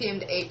 6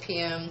 p.m. to 8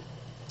 p.m.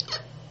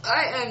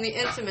 I am the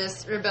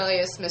infamous,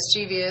 rebellious,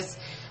 mischievous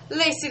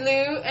Lacey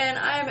Lou, and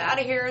I'm out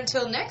of here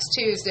until next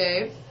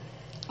Tuesday,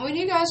 when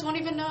you guys won't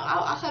even know.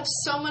 I'll have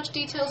so much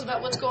details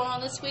about what's going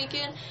on this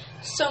weekend,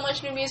 so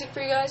much new music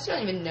for you guys. You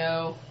don't even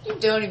know.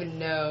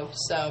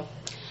 So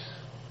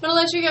I'm gonna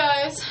let you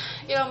guys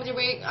get on with your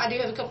week. I do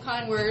have a couple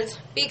kind words.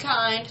 Be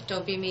kind,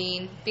 don't be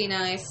mean, be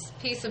nice,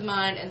 peace of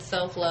mind, and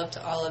self-love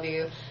to all of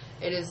you.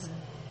 It is a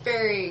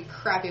very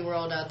crappy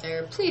world out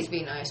there. Please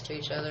be nice to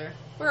each other.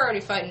 We're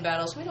already fighting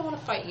battles. We don't want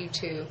to fight you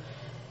too.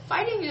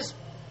 Fighting just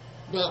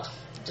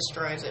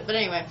destroys it. But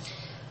anyway,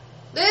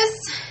 this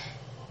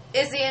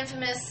is the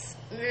infamous,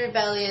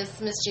 rebellious,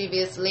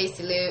 mischievous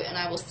Lacey Lou, and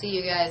I will see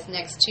you guys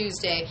next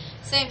Tuesday,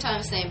 same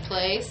time, same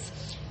place,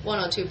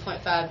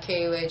 102.5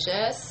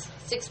 KUHS.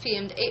 6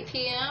 p.m. to 8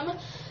 p.m.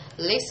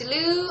 Lacey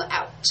Lou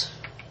out.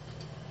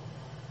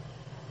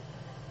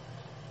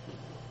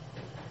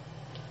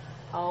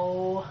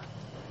 Oh,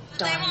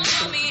 darn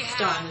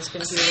this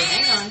computer.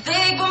 Hang on.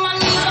 Big but my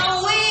knees are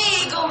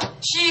weak.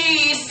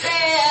 She said,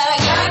 I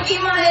gotta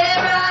keep my head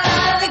right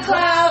out of the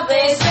cloud.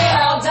 They say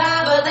I'll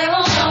die, but they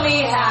won't show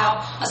me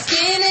how. My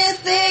skin is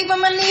thick, but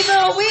my knees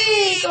are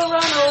weak. I'll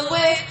run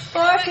away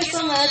or a kiss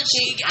on the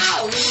cheek.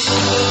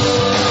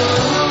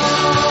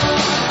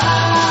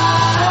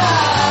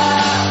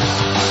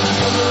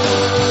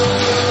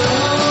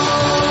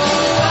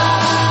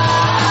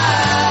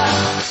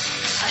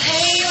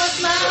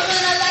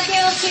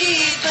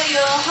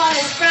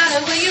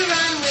 Will you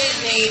run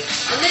with me?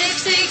 The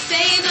lipstick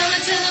stains on the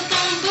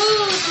telephone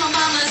booth. My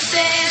mama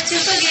said to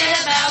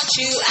forget about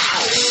you.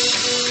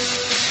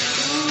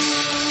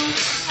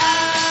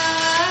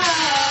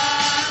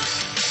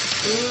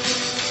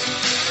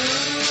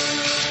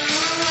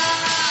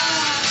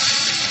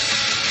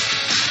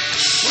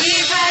 We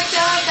packed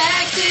our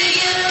bags to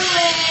get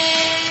away,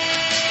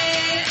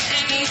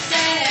 and he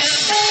said,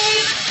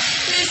 babe,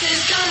 this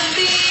is gonna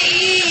be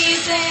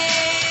easy.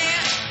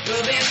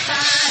 We'll be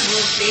fine,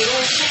 we'll be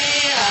okay.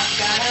 I've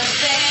got a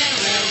bed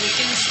where we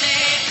can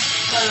stay,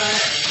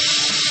 but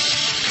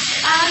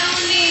I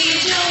don't need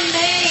your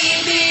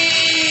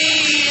maybes.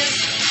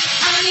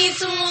 I need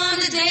someone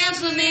to dance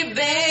with me,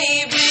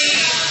 baby.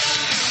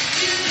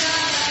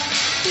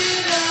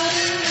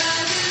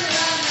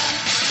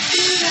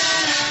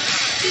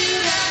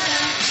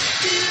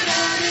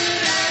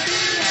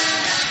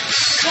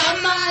 Cut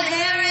my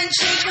hair and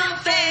shake my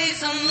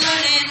face. I'm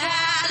learning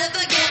how to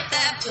forget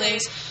that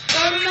place.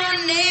 Burn my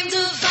name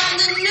to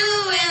find a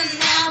new, and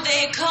now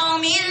they call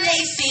me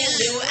Lacey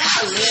Lou.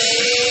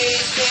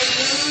 Lacey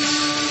Lou.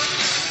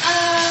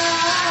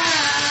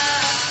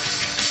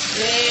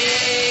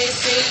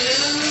 Lacey Lou.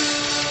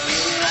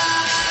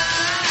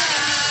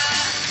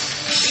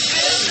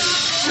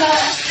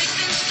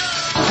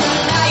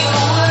 Now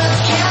your words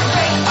can't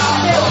break our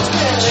hills.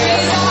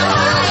 Trees are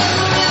high in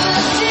the middle of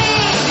the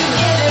sea. You've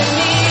given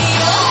me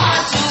your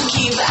heart to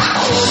keep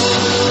out.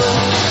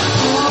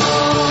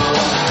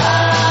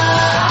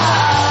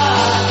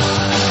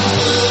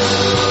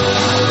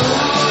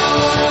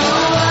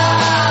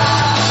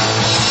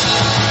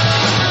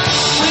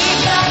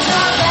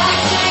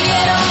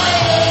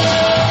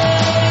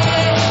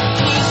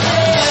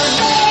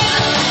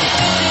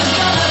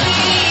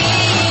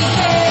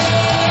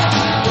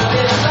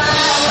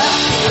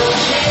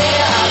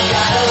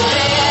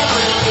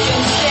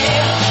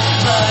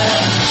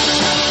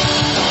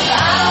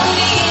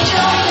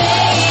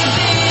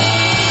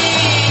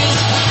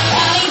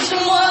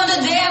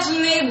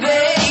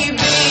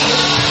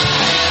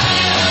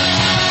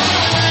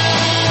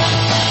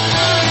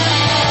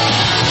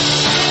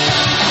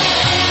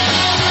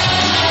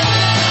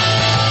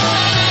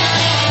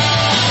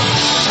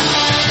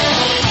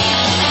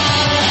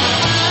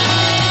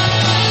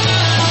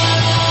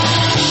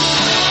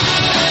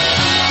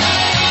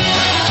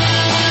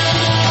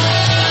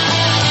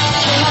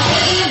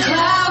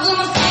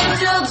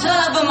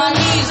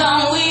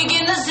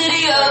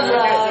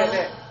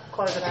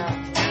 close it out.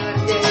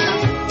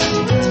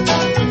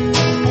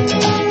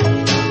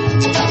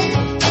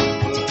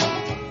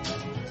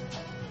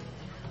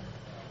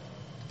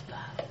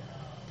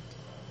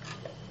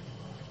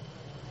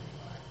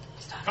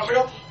 Coming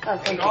up. Oh,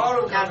 thank you.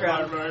 Now Now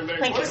drunk.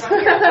 Thank you.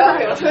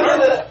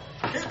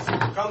 Kids,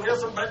 come hear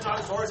some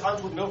bedtime stories,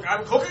 hugs with milk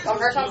and cookies. Come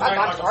hear some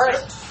bedtime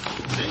stories.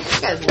 This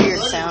guy's weird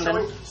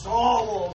sounding. So